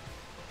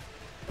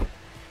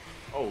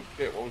 Oh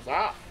shit, what was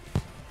that?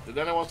 Did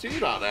anyone see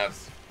that then?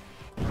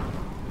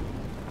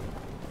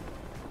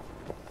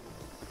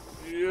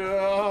 Yeah.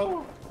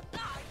 Oh,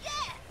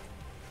 yeah.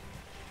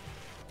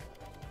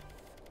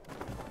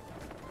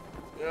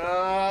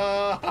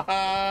 Yeah.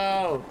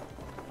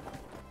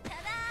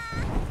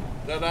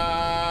 Ta-da.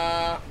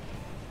 Ta-da.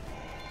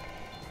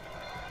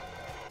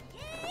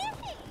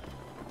 Yippee.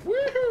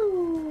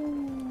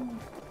 Woohoo.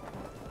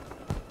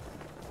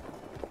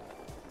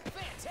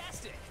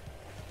 Fantastic.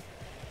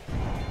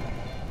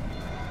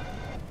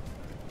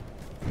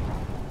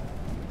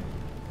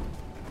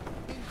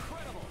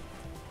 Incredible.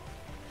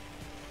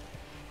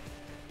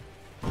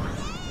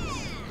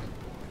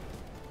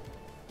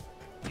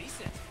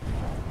 Decent.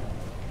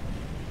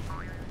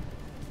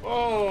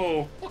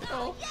 Whoa.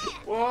 Oh, yeah.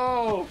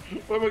 Whoa.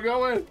 Where are we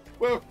going?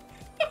 Where? What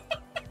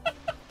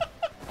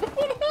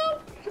the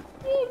hell?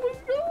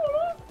 What's going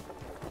on?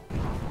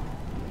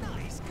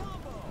 Nice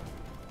combo.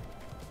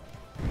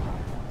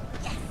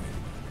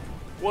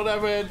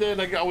 Whatever I did,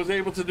 I was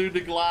able to do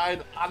the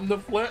glide and the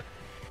flip.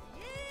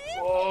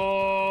 Yeah. Oh!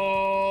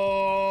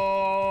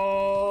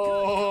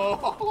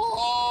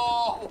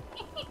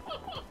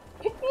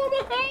 What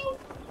the hell?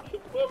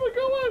 Where am I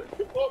going?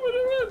 What am I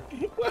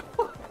doing?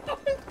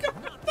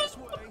 Not this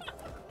way.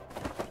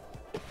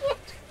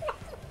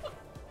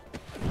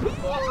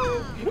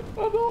 Oh, I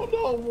don't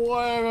know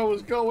where I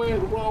was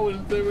going, what I was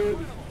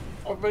doing.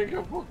 I think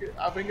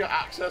I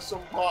accessed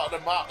some part of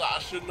the map that I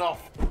shouldn't have.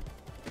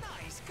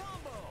 Nice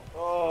combo.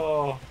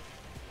 Oh.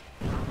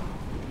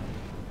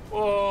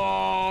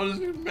 Oh, this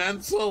is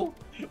mental.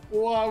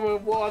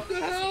 What the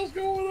hell's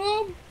going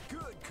on?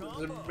 Good This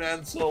combo. is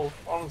mental,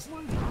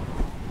 honestly.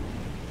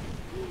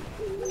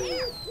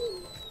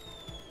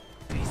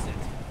 Decent.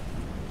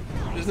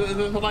 This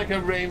is like a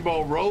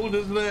rainbow road,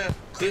 isn't it?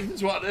 This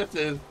is what this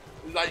is.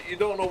 It's like you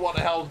don't know what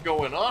the hell's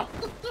going on.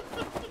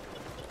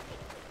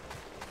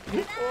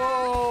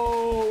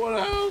 Oh, what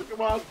the hell?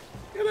 Come on.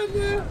 Get in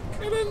there.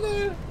 Get in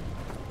there.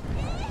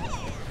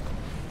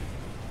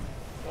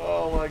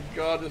 Oh my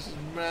god, this is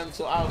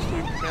mental.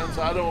 Absolute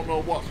mental. I don't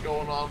know what's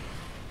going on.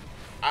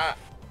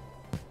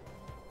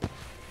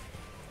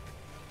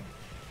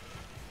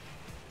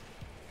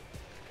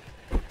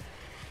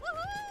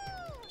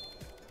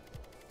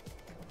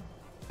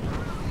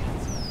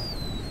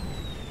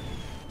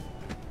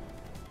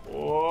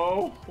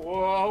 Whoa,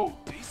 whoa.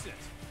 Decent.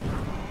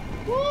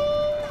 Woo!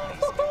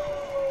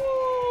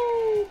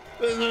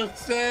 This is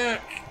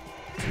sick.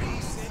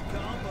 Decent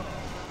combo.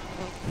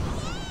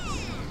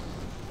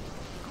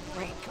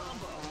 Great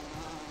combo.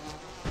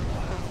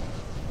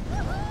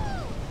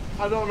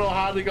 I don't know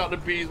how they got the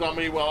bees on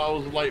me while I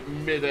was like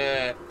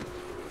mid-air.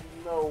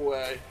 No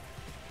way.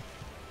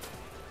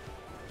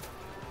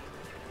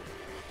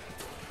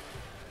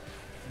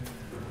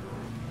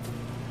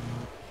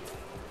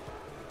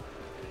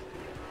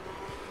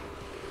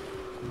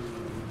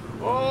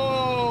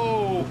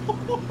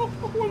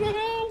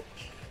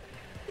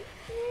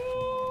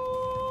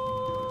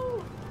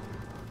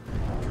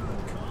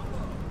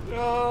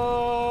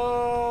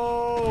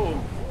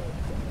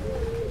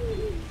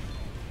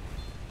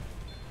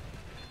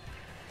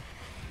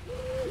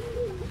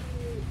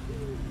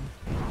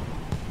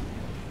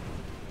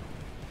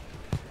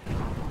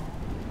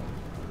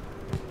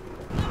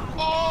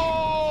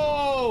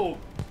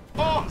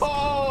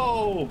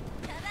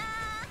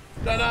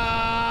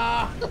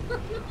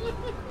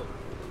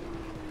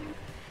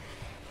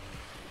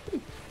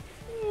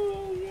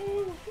 Oh,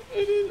 no.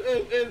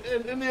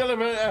 In the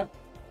elevator.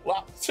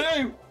 Lap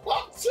 2.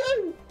 Lap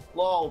 2.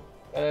 Lol.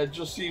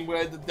 Just seeing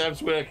where the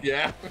devs work,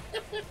 yeah.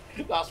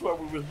 That's where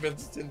we was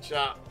visiting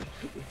chat.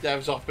 The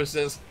devs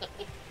offices.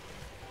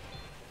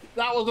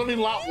 That was only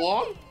lap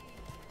 1.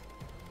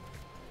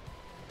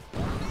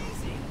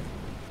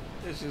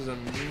 This is a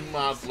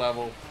mad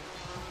level.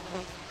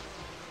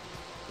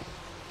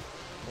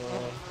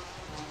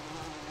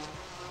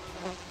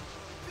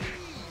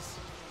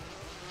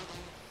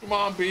 Come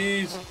on,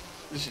 bees.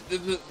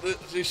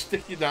 They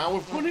stick you down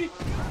with money.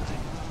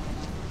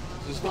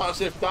 It's not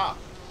as if that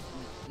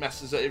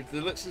messes it. They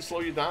literally slow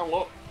you down.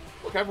 Look,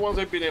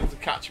 everyone's been able to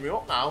catch me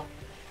up now.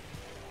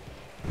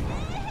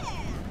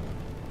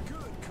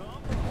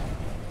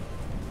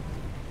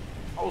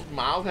 I was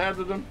miles ahead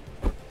of them.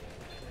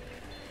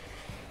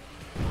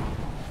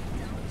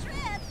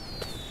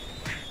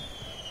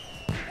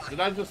 Did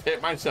I just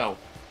hit myself?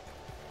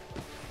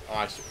 Oh,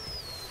 I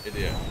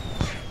idiot.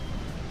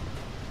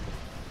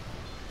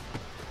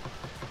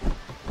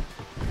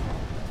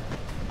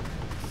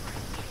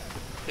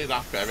 Hit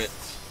that ferret.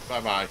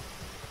 Bye-bye.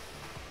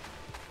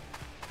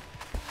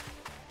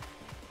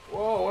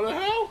 Whoa, what the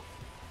hell?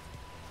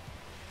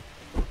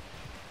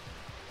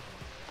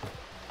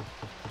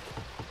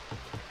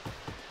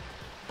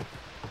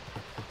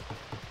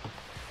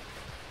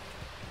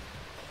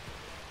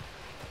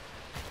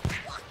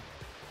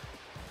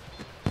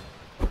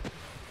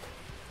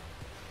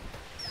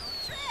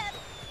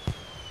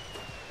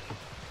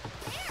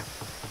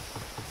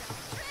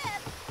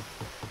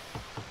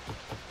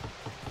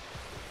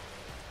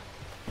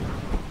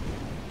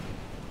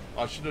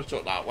 I should have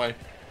took that way.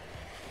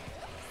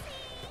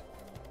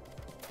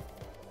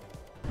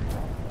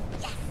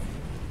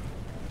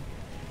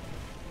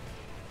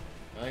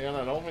 Hang on,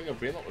 I don't think I've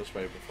been up this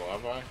way before,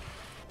 have I?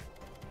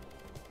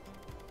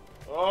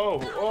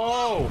 Oh,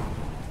 oh!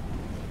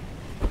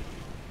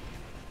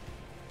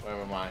 Where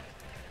am I?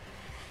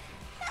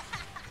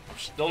 I'm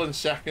still in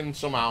second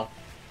somehow.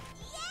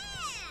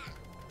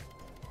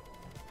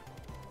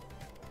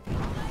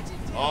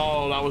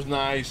 Oh, that was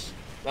nice.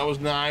 That was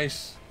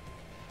nice.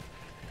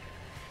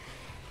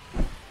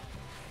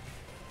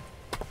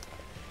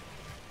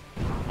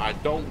 I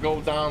don't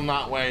go down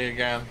that way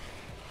again.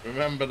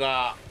 Remember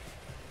that.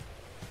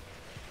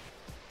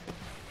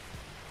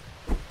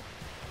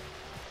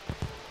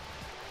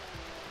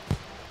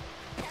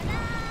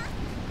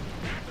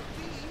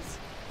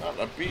 Not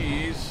the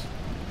bees.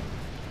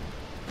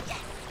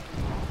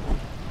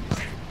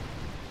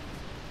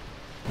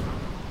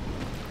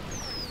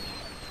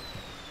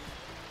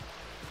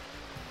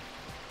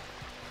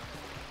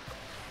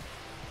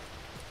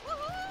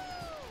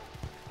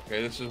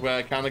 Okay, this is where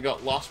I kind of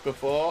got lost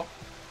before.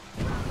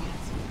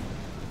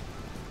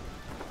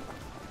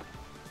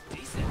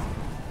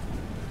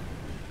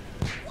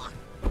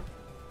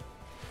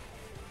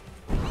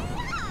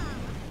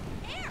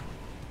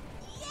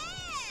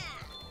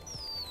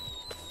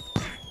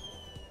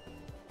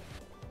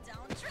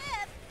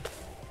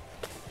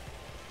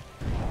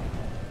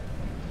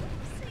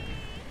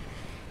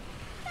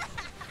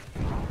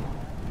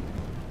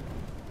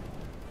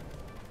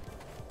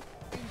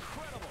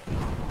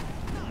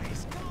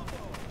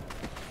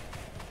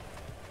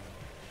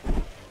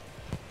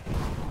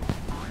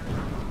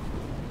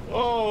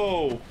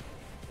 Oh!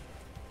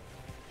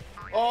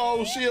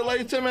 Oh, see you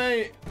later,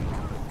 mate!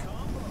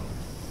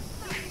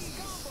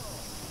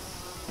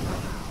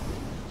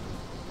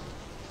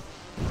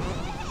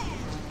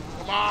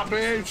 Come on,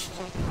 boost!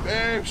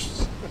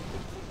 Boost!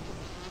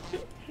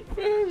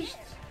 Boost!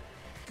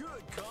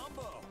 Good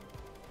combo.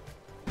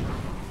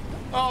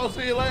 Oh,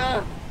 see you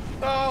later!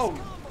 No!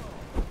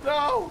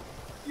 No!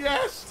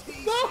 Yes!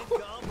 No!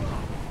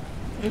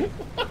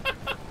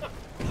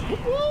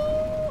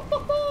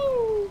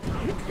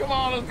 Come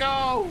on, let's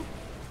go!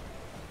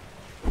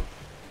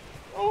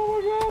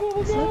 Oh my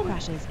god,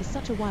 Slopecrashers is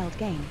such a wild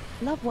game.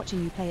 Love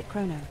watching you play it,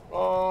 Chrono.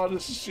 Oh,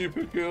 this is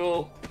super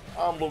cool.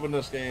 I'm loving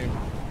this game.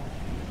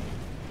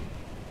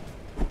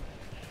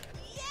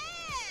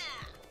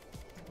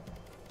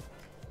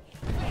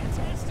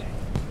 Fantastic.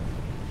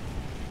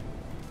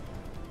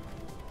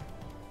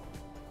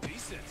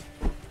 Decent.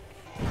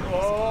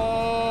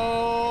 Oh!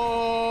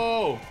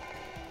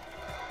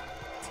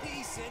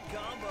 Decent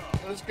combo.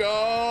 Let's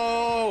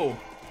go!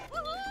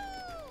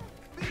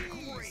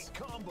 Great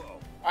combo.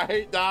 I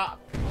hate that.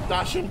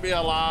 That shouldn't be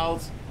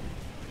allowed.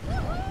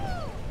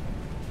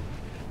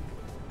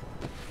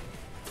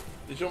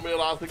 You shouldn't be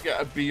allowed to get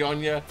a bee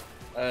on you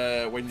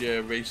when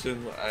you're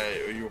racing,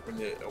 or you're up in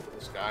the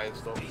sky and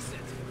stuff.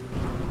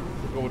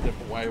 We'll go a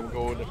different way. We'll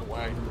go a different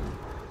way.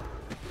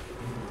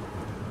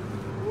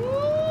 Woo!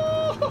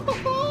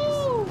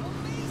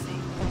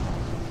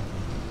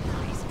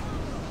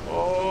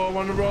 Oh, I'm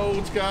on the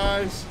roads,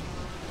 guys.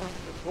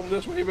 I've come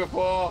this way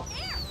before.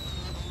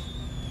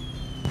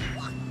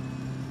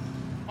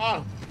 Come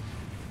on.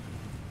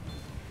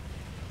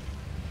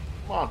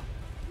 Come on.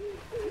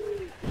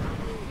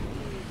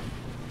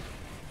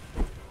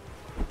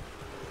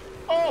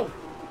 Oh!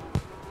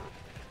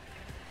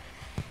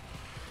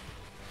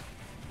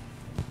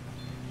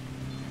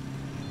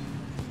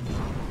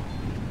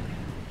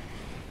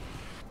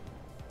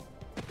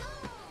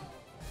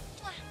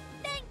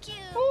 Thank you.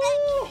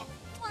 Ooh.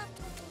 Thank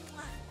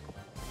you.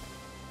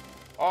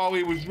 Oh,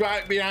 he was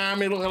right behind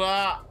me. Look at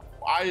that.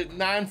 I had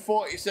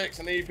 9:46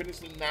 and he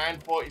finished at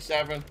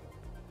 9:47.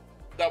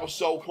 That was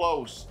so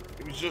close.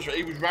 He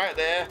was right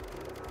there.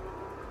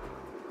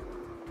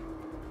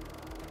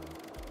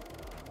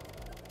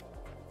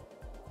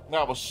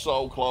 That was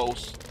so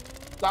close.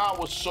 That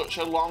was such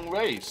a long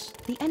race.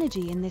 The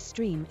energy in this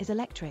stream is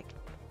electric.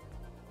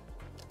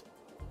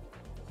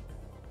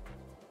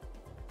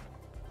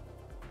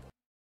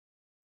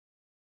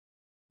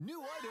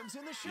 New items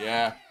in the shop.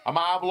 Yeah, I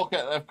might have a look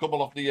at a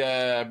couple of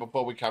the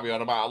before we carry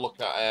on. I might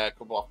look at a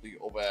couple of the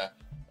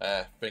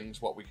other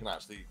things. What we can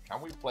actually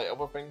we play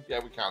other things? Yeah,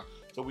 we can.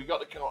 So we got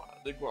the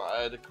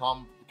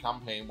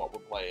campaign. What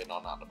we're playing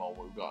on at the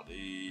moment. We've got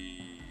the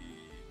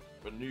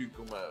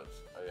newcomers.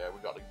 Yeah,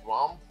 we got the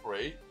Grand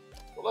Prix.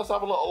 So let's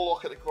have a little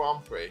look at the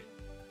Grand Prix.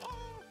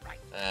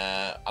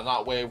 And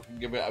that way we can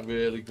give it a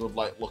really good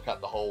look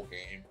at the whole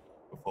game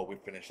before we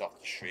finish off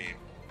the stream.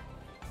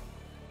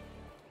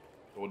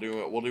 So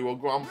we'll do a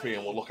Grand Prix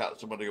and we'll look at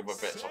some of the other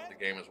bits of the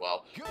game as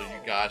well, so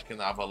you guys can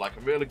have a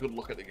really good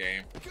look at the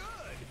game.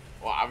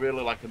 Well, I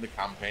really like in the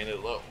campaign. It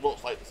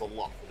looks like there's a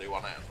lot to do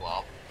on it as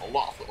well, a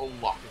lot to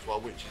unlock as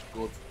well, which is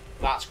good.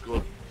 That's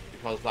good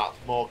because that's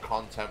more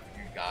content for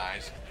you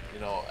guys. You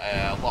know,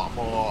 a lot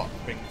more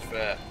things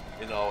for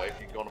if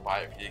you're gonna buy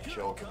it for your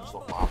children and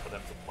stuff like that for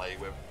them to play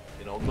with.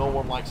 You know, no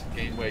one likes a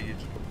game where you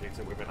just complete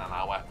it within an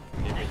hour.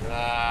 You think,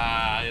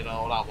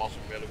 that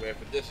wasn't really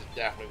worth it. This is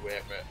definitely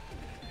worth it.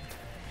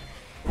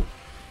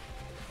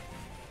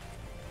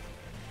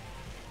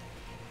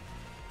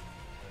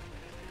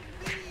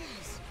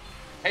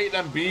 Hate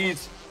them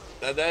bees.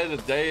 They're the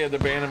day of the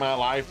bane of my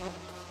life.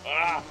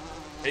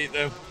 Hate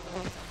them.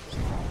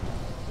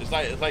 It's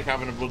like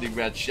having a bloody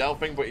red shell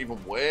thing, but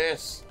even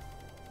worse.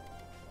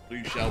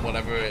 Blue shell,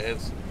 whatever it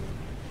is.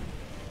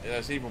 Yeah,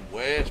 it's even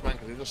worse, man,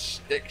 because it just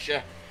sticks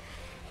you.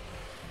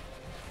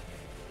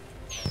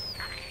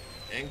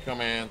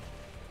 Incoming.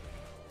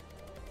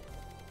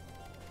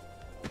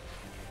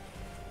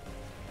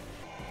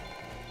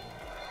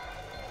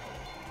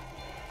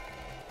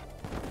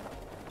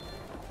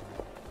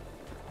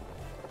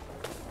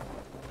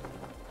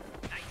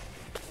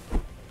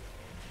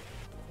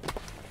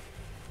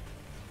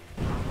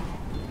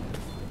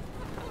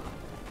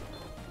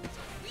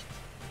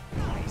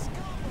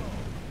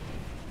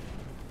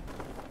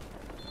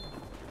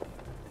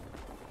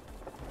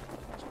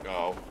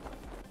 Go.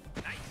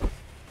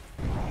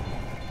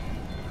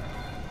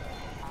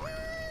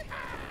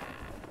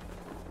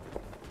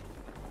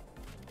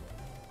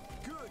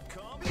 Good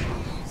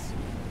combos.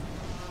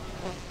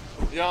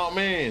 You know what I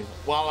mean?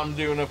 While I'm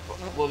doing a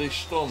bloody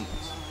stunt.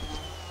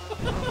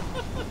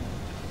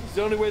 It's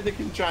the only way they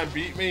can try and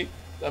beat me.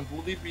 Them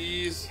bloody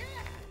bees.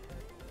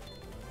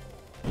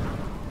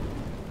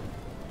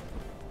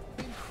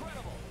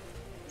 Incredible.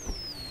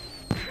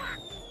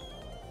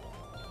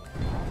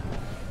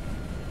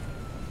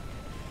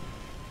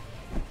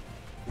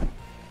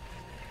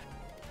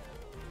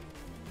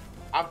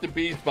 Have the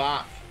bees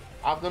back.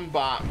 Have them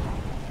back.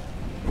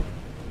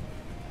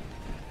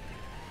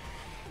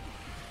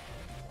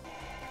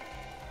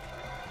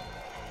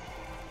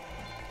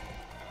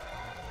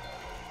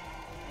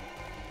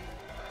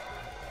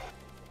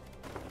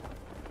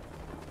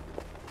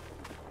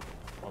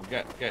 Oh,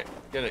 get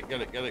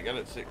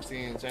it.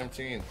 16,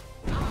 17.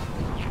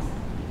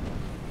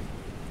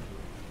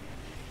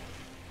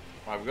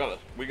 Right,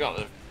 we got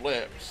the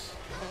flips.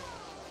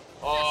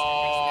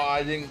 Oh,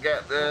 I didn't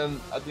get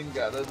them. I didn't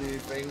get the new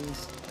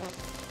things.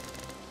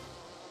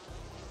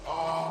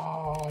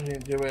 Oh, I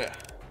didn't do it.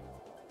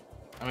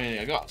 I mean,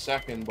 I got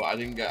second, but I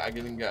didn't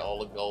get all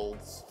the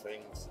golds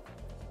things.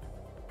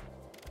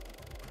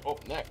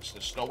 Up next,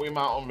 the Snowy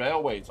Mountain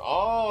Railways.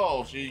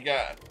 Oh, so you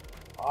get.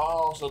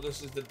 Oh, so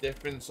this is the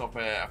difference of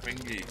a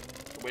thingy.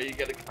 The way you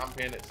get a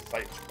campaign, it's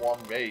like just one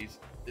race.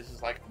 This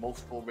is like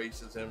multiple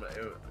races in like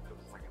a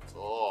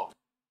tour.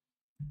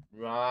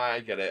 Right, I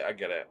get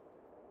it.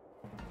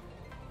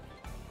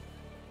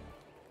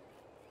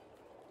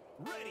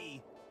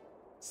 Ready,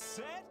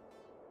 set,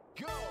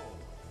 go.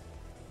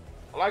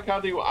 I like how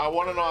I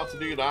want to know how to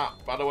do that,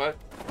 by the way.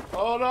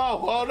 Oh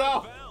no!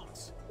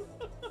 Bounce.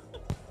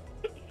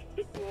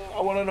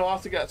 I want to know how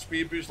to get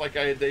speed boost like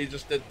they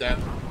just did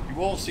then.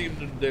 You all seem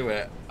to do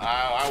it.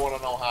 I want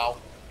to know how.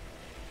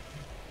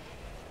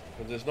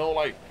 Because there's no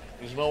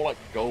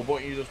go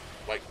button. You just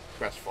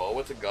press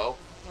forward to go.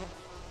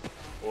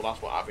 Well,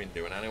 that's what I've been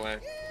doing anyway.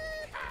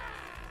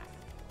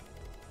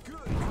 Good.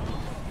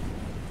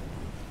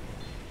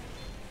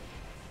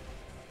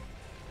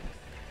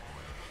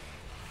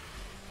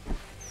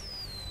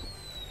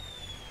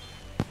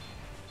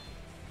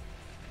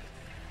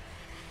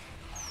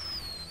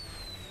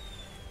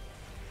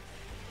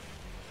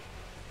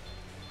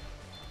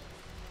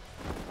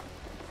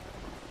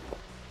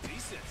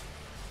 Decent.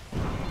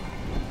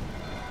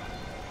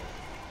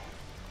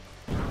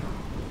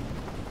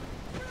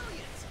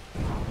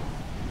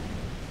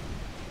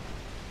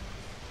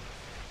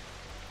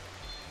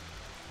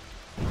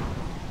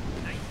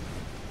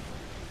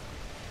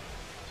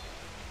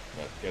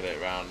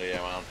 around here,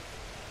 man.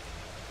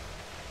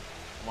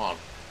 Come on.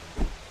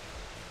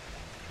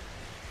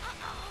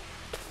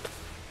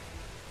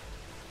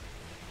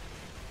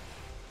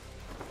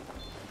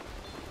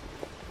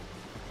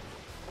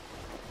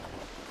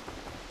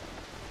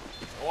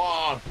 Come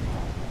on.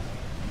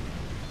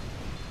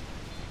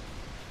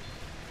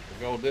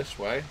 We'll go this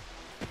way.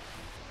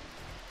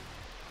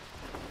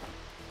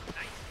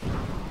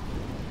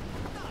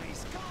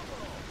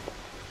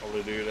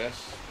 Probably do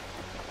this.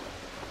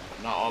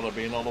 Not all the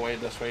being all the way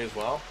this way as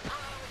well.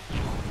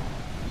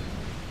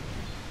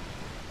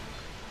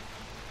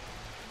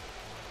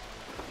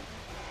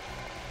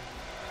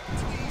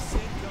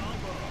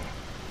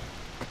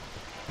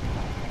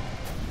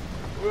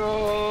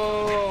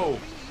 Whoa!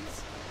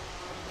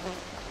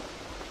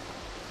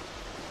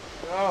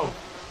 No!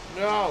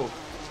 No!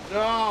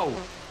 No!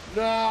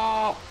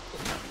 No!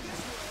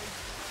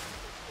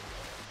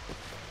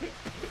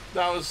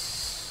 That was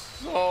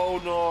so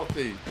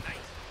naughty.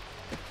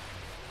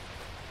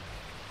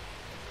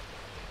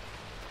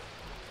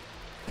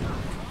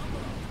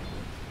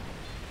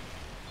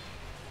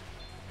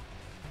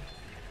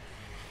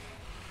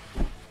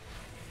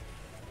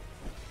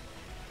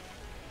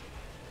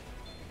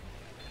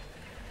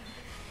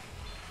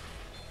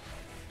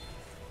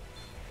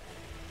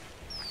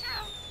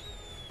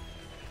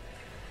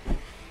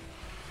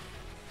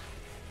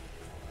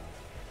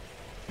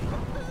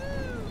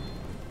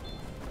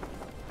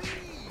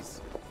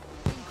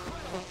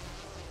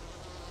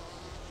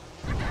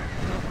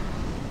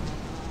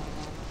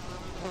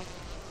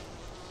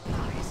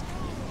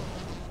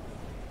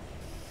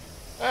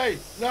 Hey,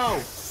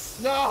 no,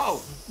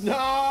 no,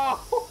 no!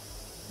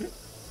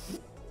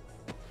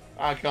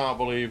 I can't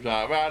believe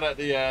that. Right at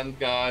the end,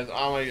 guys.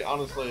 I mean,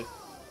 honestly,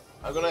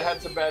 I'm gonna head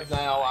to bed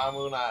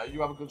now.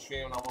 You have a good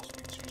stream, and I will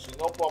speak to you soon.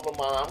 No problem,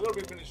 man. I'm gonna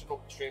be finishing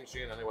up the stream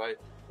soon anyway.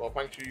 Well,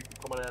 thank you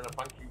for coming in, and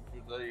thank you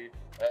for the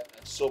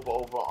sub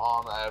over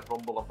on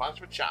Rumble, and thanks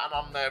for chatting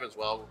on there as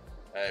well.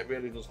 It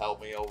really does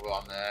help me over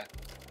on there.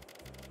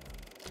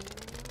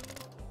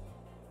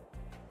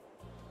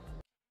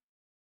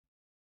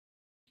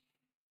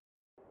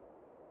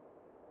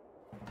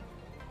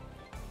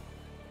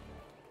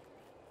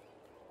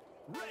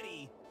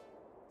 Ready,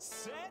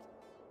 set,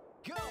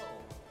 go!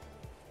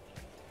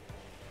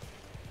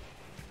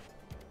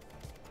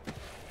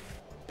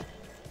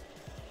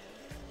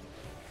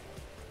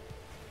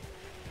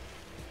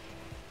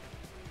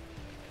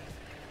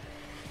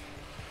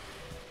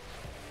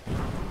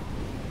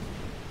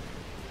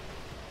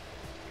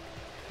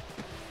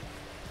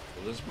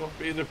 Well, this must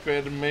be the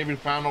third and maybe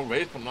final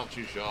race, I'm not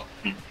too sure.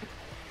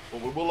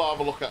 But we will have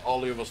a look at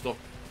all the other stuff.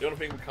 The only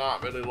thing we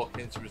can't really look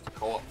into is the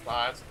co-op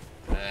side.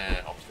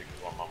 Obviously,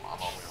 because I'm on my own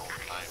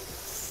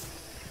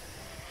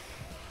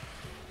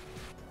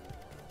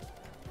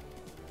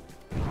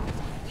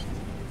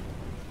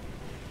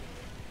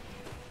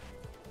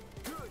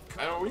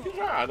time. We can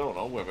try. I don't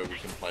know whether we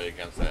can play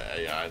against the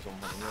AI or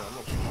something. Yeah, I'm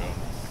not too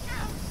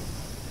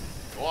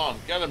sure. Go on,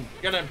 get him,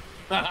 get him.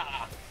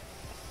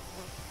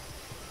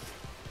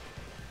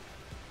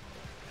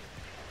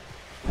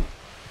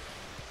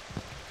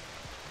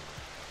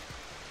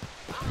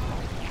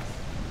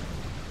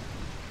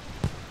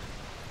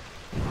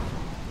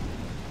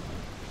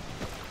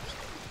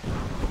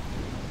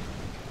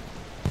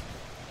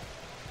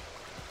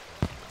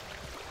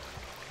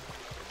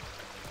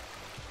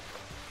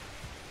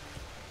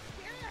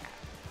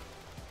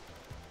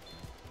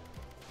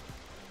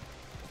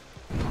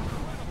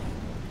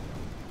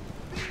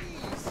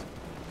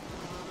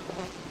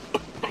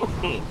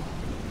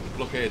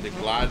 Look at the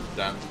glide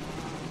down.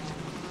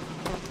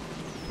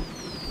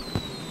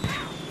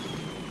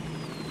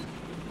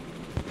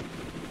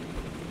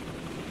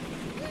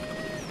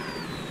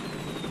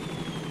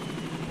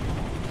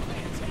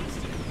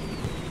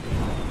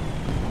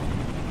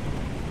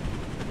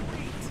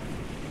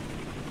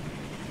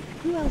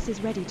 Who else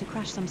is ready to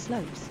crash some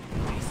slopes?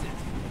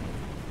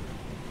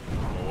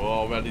 We're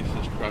all ready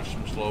to crash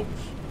some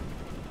slopes.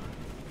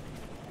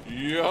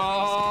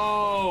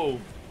 Yo!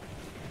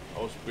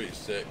 That was pretty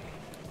sick.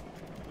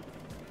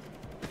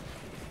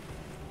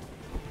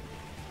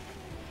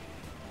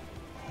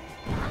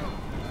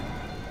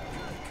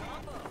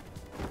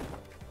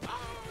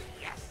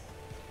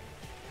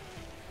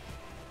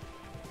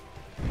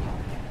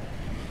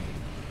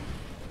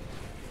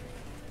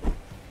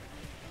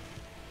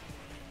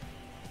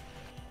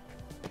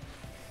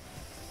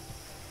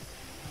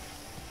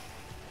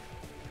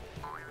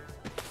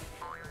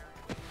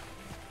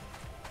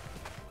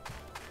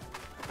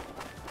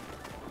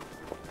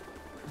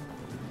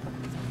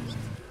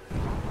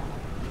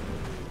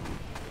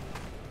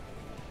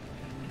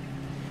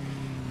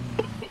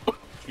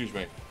 Excuse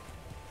me.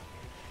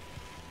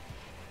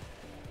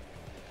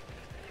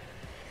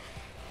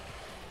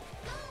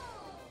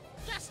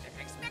 Just as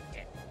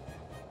expected.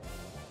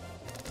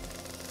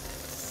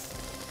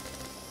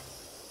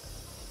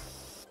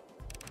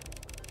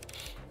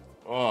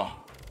 Oh,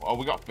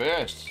 we got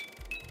first.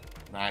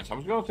 Nice. I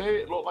was going to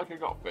say it looked like I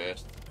got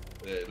first.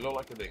 It looked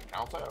like I didn't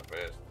count out at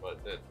first, but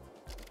it did.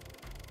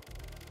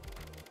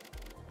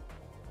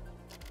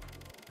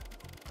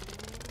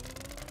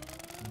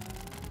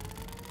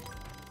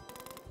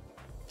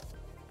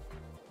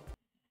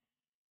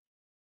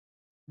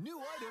 New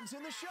items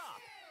in the shop.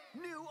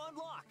 New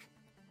unlock.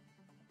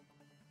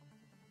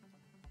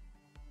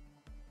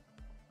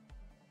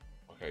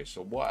 Okay,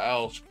 so what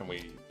else can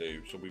we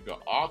do? So we've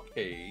got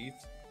arcade,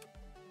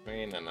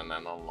 training, and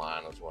then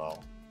online as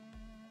well.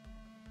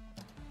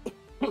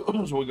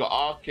 So we got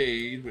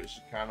arcade, which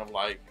is kind of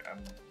like,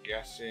 I'm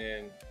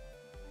guessing,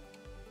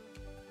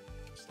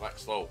 Slack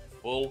Slope,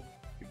 full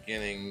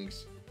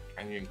beginnings,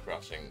 canyon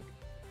crossing.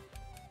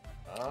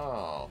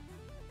 Oh,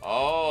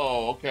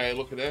 okay.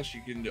 Look at this.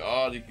 You can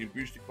you can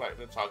boost your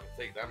collector, target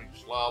takedown,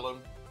 your slalom,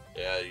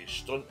 your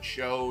stunt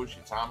shows,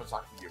 your time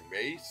attack, and your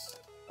race.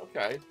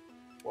 Okay.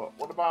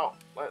 What about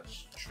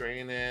let's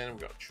training?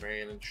 We've got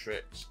training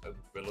tricks and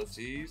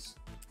abilities.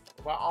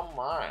 What about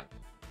online?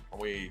 Can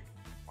we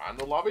find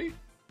the lobby?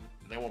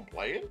 Is anyone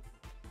playing?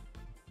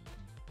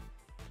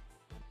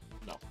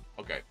 No.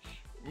 Okay.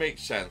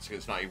 Makes sense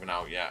because it's not even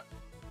out yet.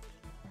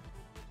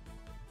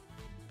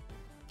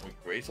 Can we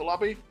create a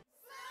lobby?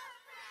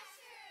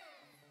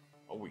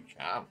 Oh, we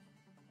can.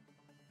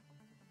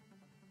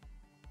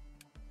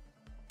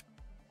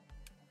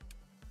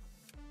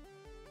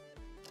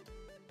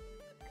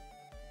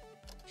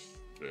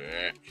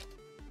 Sick.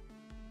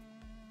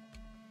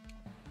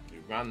 Do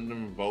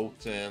random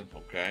voting,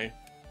 okay.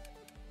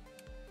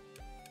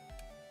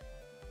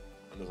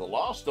 And there's a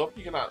lot of stuff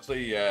you can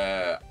actually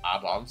add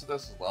on to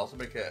this as well to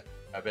make it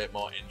a bit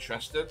more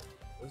interesting.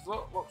 This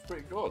looks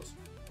pretty good.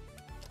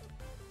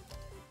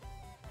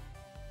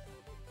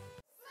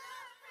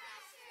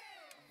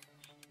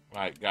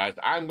 Right, guys,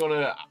 I'm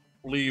gonna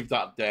leave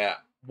that there.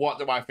 What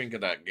do I think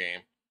of that game?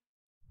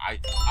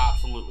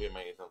 Absolutely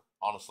amazing.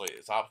 Honestly,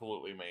 it's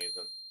absolutely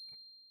amazing.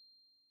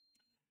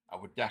 I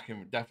would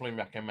definitely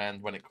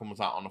recommend when it comes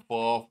out on the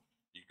 4th.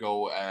 You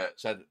go,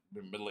 said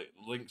the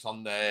links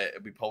on there.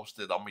 It'll be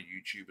posted on my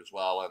YouTube as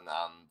well, and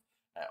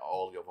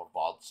all the other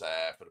VODs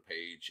for the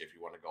page if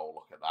you want to go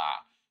look at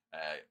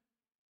that.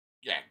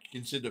 Yeah,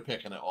 consider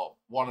picking it up.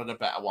 One of the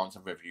better ones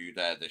I've reviewed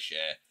this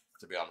year,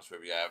 to be honest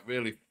with you.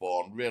 Really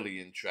fun,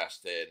 really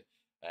interesting.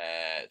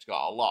 It's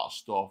got a lot of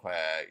stuff,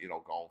 you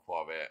know, going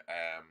for it.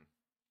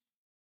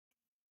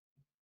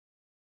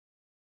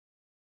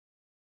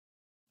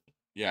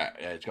 Yeah,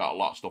 it's got a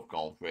lot of stuff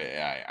going for it.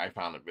 I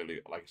found it really,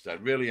 like I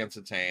said, really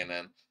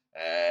entertaining.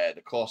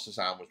 The course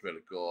design was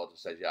really good. I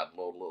said you had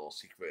little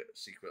secret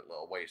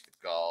little ways to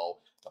go.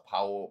 The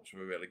power-ups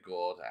were really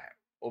good.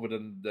 Other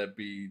than they'd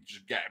be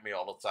just getting me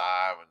all the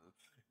time and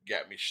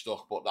getting me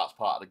stuck, but that's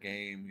part of the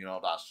game. You know,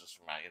 that's just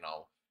right. You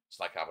know, it's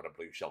like having a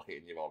blue shell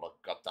hitting you all the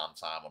goddamn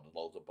time on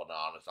loads of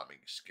bananas that make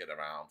you skid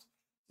around.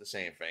 It's the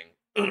same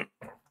thing.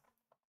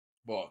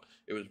 But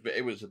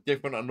it was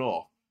different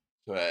enough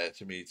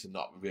to me to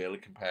not really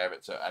compare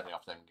it to any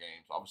of them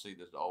games. Obviously,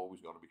 there's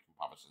always going to be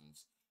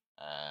comparisons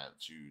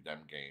to them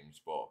games,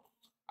 but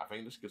I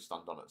think this could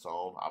stand on its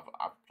own.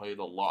 I've played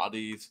a lot of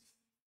these,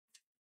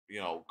 you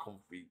know,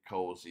 comfy,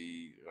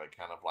 cozy,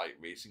 kind of like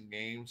racing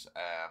games.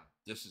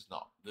 This is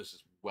not. This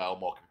is well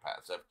more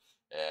competitive.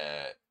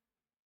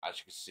 As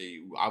you can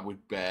see, I was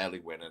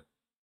barely winning,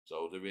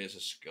 so there is a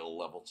skill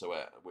level to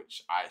it,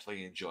 which I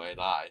actually enjoy.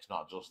 That it's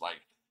not just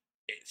like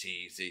it's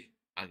easy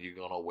and you're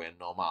gonna win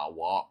no matter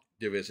what.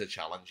 There is a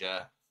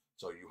challenger,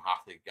 so you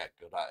have to get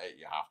good at it.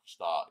 You have to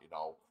start, you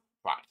know,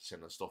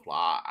 practicing and stuff like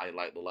that. I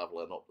like the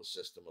leveling up the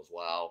system as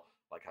well,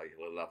 like how you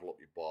level up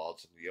your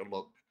boards and you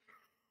look.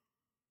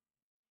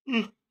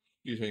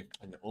 Excuse me,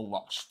 and you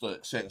unlock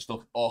certain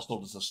stuff. Also,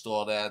 there's a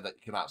store there that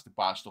you can actually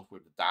buy stuff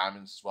with the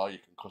diamonds as well. You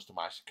can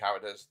customize your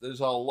characters.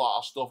 There's a lot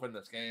of stuff in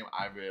this game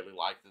I really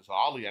like. There's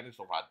hardly any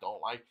stuff I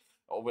don't like.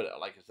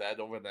 Like I said,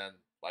 other than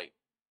like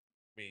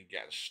me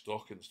getting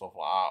stuck and stuff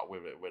like that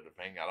with the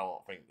thing, I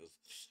don't think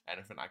there's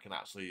anything I can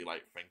actually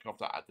like think of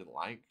that I didn't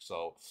like.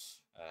 So,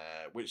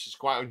 which is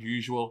quite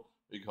unusual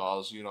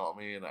because, you know what I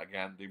mean.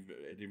 Again,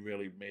 they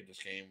really made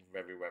this game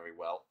very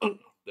well.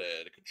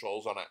 The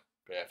controls on it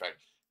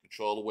perfect.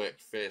 Controller work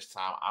first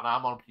time, and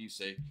I'm on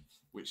PC,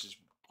 which is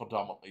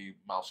predominantly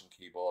mouse and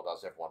keyboard,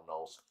 as everyone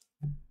knows.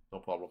 No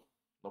problem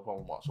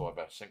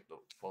whatsoever. Sync the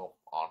phone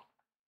on.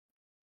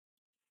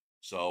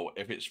 So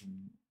if it's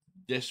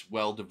this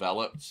well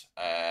developed,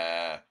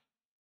 I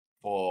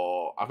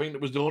think there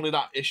was only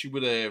that issue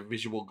with a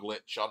visual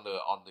glitch on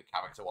the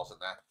character, wasn't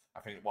there?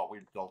 I think what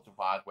we've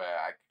notified where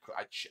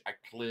I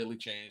clearly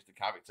changed the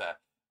character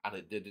and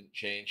it didn't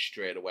change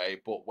straight away.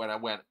 But when I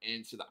went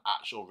into the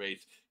actual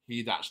race,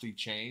 he'd actually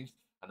changed,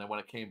 and then when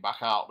I came back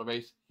out of the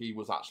race, he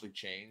was actually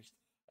changed.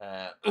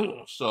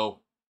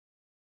 So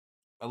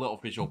a little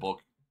visual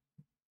bug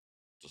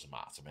doesn't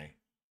matter to me.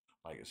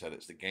 Like I said,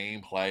 it's the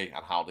gameplay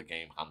and how the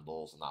game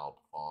handles and how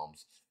it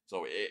performs.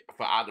 So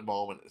for at the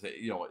moment,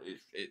 you know,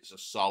 it's a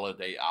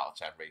solid 8 out of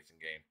 10 racing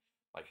game.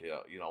 Like,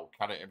 you know,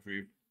 can it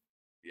improve?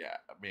 Yeah,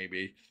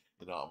 maybe.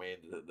 You know what I mean?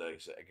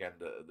 Again,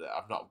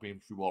 I've not been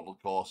through all the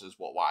courses.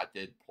 What I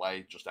did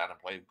play just then, I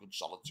played a good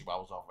solid 2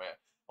 hours of it.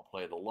 I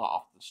played a lot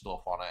of the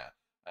stuff on it.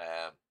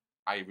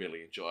 I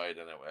really enjoyed it.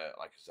 And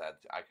like I said,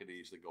 I could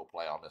easily go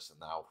play on this and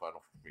now for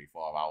another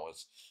 3-4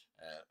 hours.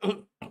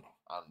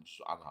 and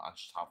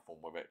just have fun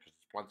with it, because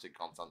there's plenty of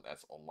content there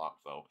to unlock.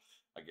 So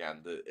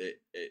again,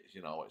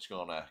 you know, it's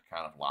gonna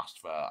kind of last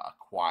for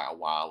quite a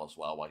while as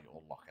well, while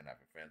you're unlocking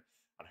everything.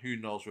 And who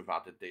knows, we've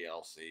had the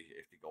DLC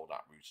if they go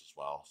that route as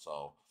well.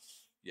 So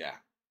yeah,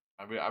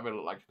 I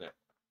really liking it.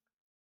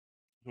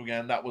 So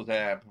again, that was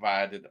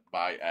provided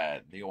by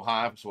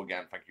NeonHive. So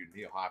again, thank you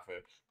NeonHive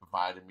for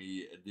providing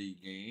me the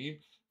game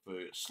for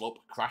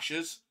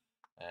Slopecrashers.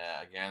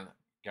 Again,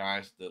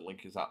 guys, the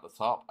link is at the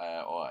top,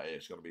 or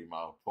it's going to be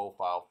my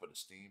profile for the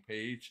Steam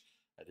page.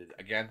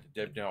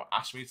 They've not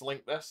asked me to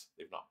link this.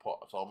 They've not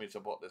told me to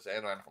put this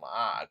in or anything like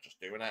that. I'm just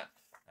doing it.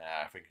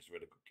 I think it's a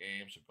really good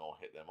game, so go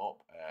hit them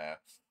up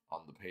on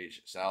the page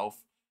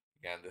itself.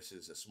 Again, this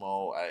is a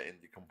small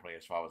indie company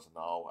as far as I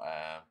know,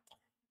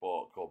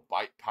 but called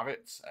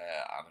byteparrot.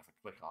 And if I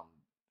click on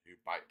who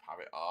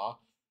byteparrot are,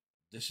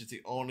 this is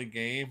the only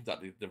game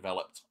that they've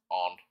developed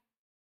on,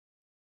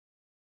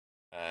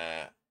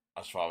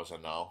 as far as I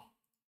know.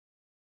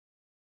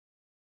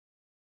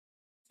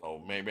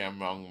 So maybe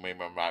I'm wrong,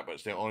 maybe I'm right, but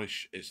it's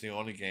the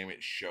only game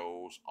it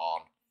shows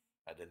on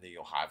the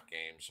NeonHive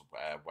Games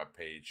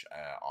webpage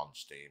on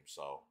Steam.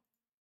 So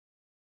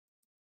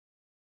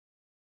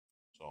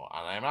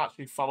and I'm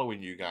actually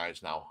following you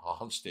guys now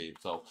on Steam.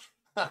 So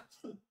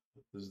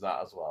there's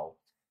that as well.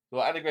 So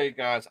anyway,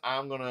 guys,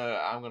 I'm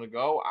gonna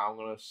go. I'm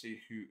gonna see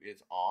who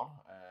is on.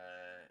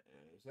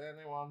 Is there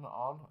anyone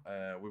on?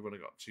 We've only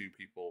got 2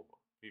 people.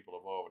 People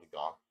have already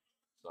gone.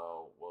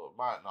 So we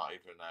might not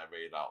even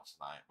raid out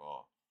tonight,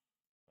 but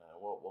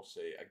we'll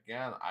see.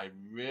 Again,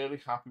 I'm really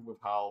happy with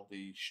how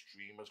the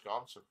stream has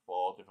gone. So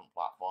 4 different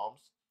platforms.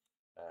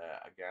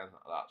 Again,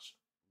 that's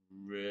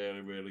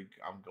really.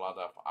 I'm glad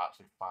I've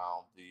actually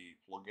found the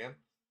plugin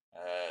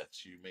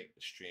to make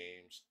the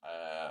streams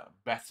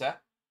better.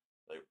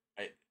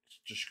 It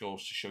just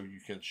goes to show you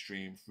can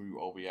stream through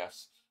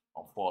OBS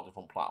on 4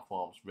 different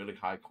platforms, really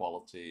high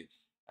quality,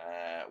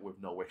 with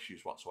no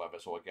issues whatsoever.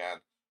 So again,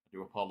 I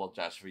do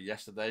apologize for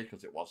yesterday,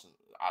 because it wasn't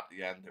at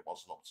the end, it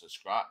wasn't up to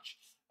scratch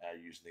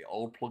using the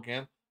old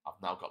plugin.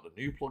 I've now got the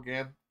new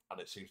plugin, and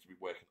it seems to be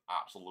working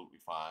absolutely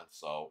fine.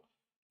 So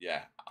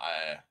yeah,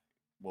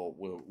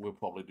 we'll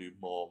probably do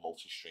more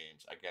multi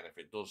streams. Again, if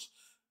it does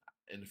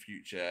in the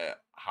future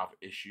have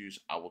issues,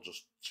 I will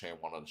just turn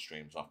one of the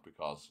streams off,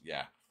 because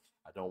yeah,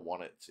 I don't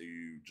want it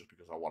to, just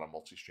because I want a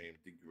multi-stream,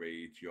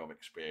 degrade your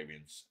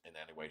experience in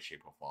any way,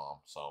 shape, or form.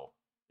 So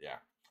yeah,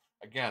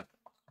 again,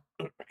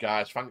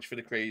 guys, thanks for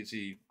the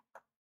crazy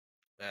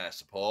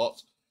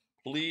support.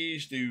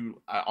 Please do,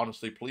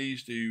 honestly,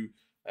 please do,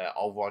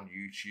 over on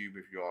YouTube,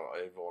 if you're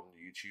over on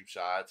the YouTube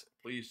side,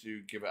 please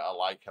do give it a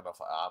like and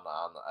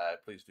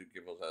please do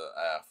give us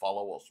a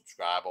follow or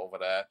subscribe over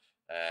there.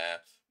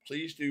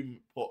 Please do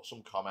put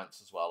some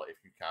comments as well if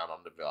you can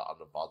on the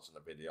VODs and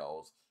the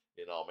videos.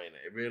 You know what I mean?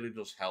 It really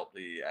does help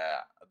the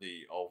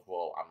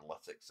overall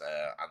analytics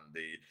and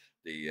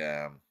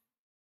the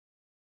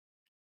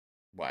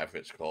whatever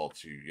it's called,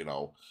 to, you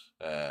know,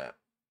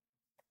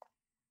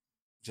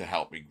 to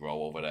help me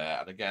grow over there.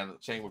 And again,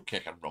 same with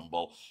Kick and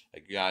Rumble.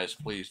 Guys,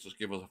 please just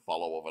give us a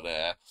follow over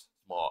there.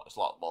 It's a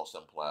lot more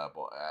simpler.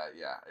 But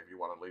yeah, if you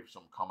want to leave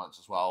some comments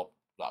as well,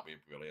 that'd be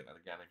brilliant. And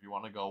again, if you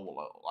want to go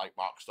like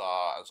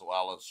Markstar as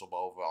well and sub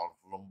over on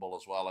Rumble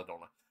as well, I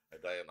don't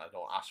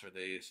ask for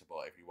these,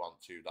 but if you want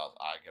to,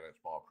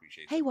 it's more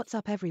appreciated. Hey, what's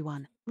up,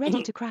 everyone?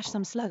 Ready to crash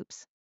some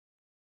slopes?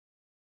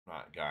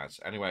 Right, guys.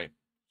 Anyway,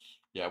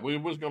 yeah, we're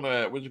just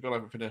gonna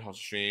finish our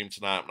stream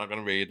tonight. I'm not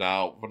gonna raid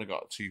out. We've only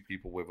got 2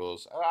 people with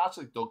us.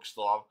 Actually, Doug's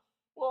still on.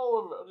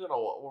 Well, you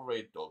know what? We'll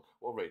raid Doug.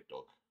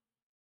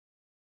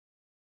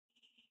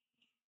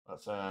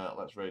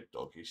 Let's raid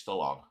Doug. He's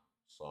still on.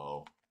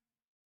 So,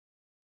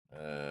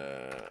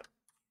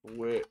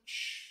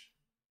 which.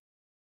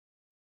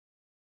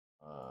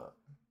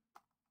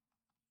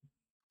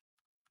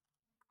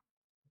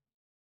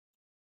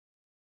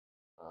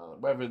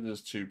 Whether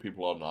there's 2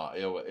 people or not,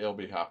 he'll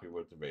be happy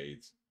with the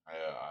raids.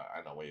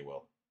 I know he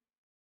will.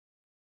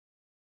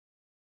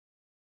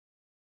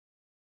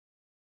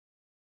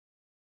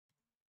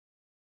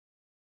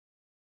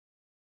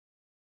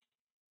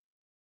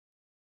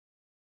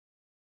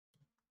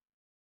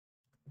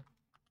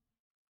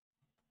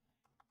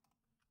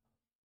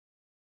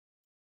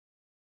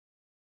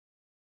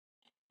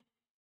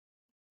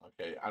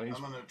 Okay, and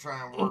I'm gonna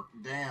try and work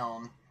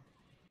down.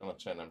 I'm gonna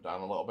turn him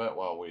down a little bit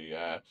while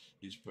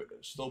he's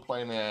still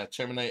playing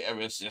Terminator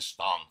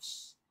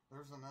Resistance.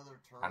 There's another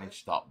turret. And he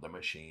stopped the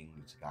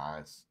machines,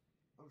 guys.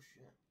 Oh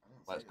shit!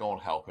 Let's go and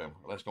help him.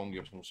 Let's go and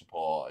give some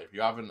support. If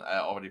you haven't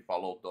already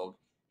followed Doug,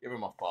 give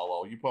him a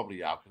follow. You probably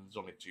have, because there's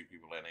only 2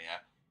 people in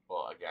here.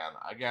 But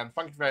again,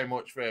 thank you very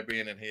much for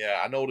being in here.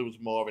 I know there was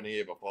more in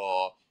here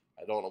before.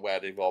 I don't know where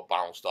they've all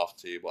bounced off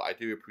to, but I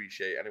do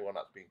appreciate anyone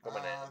that's been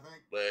coming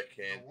in,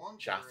 lurking,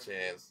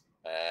 chatting.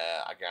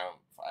 Again,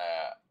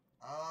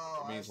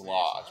 it means a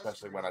lot,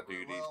 especially when I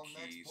do these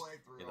keys.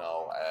 You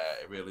know,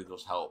 it really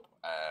does help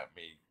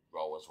me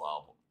grow as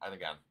well. And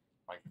again,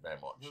 thank you very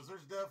much. Because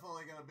there's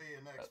definitely going to be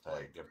a next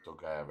Let's give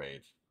Doug a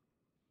raid.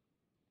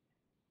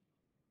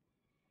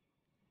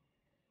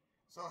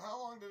 So how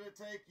long did it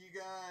take you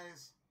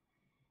guys?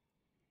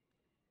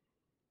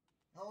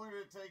 How long did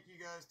it take you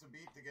guys to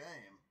beat the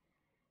game?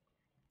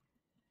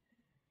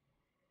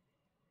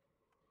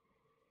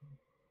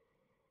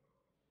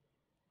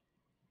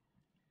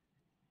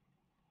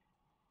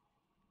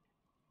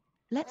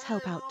 Let's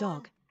help out,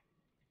 dog.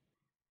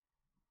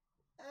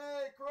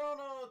 Hey,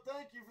 Chrono,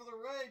 thank you for the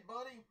raid,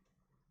 buddy.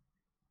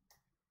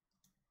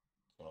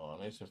 So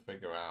I need to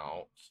figure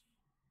out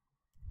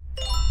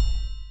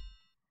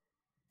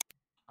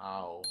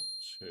how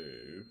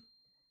to.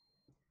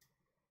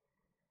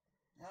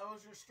 How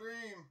was your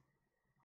stream?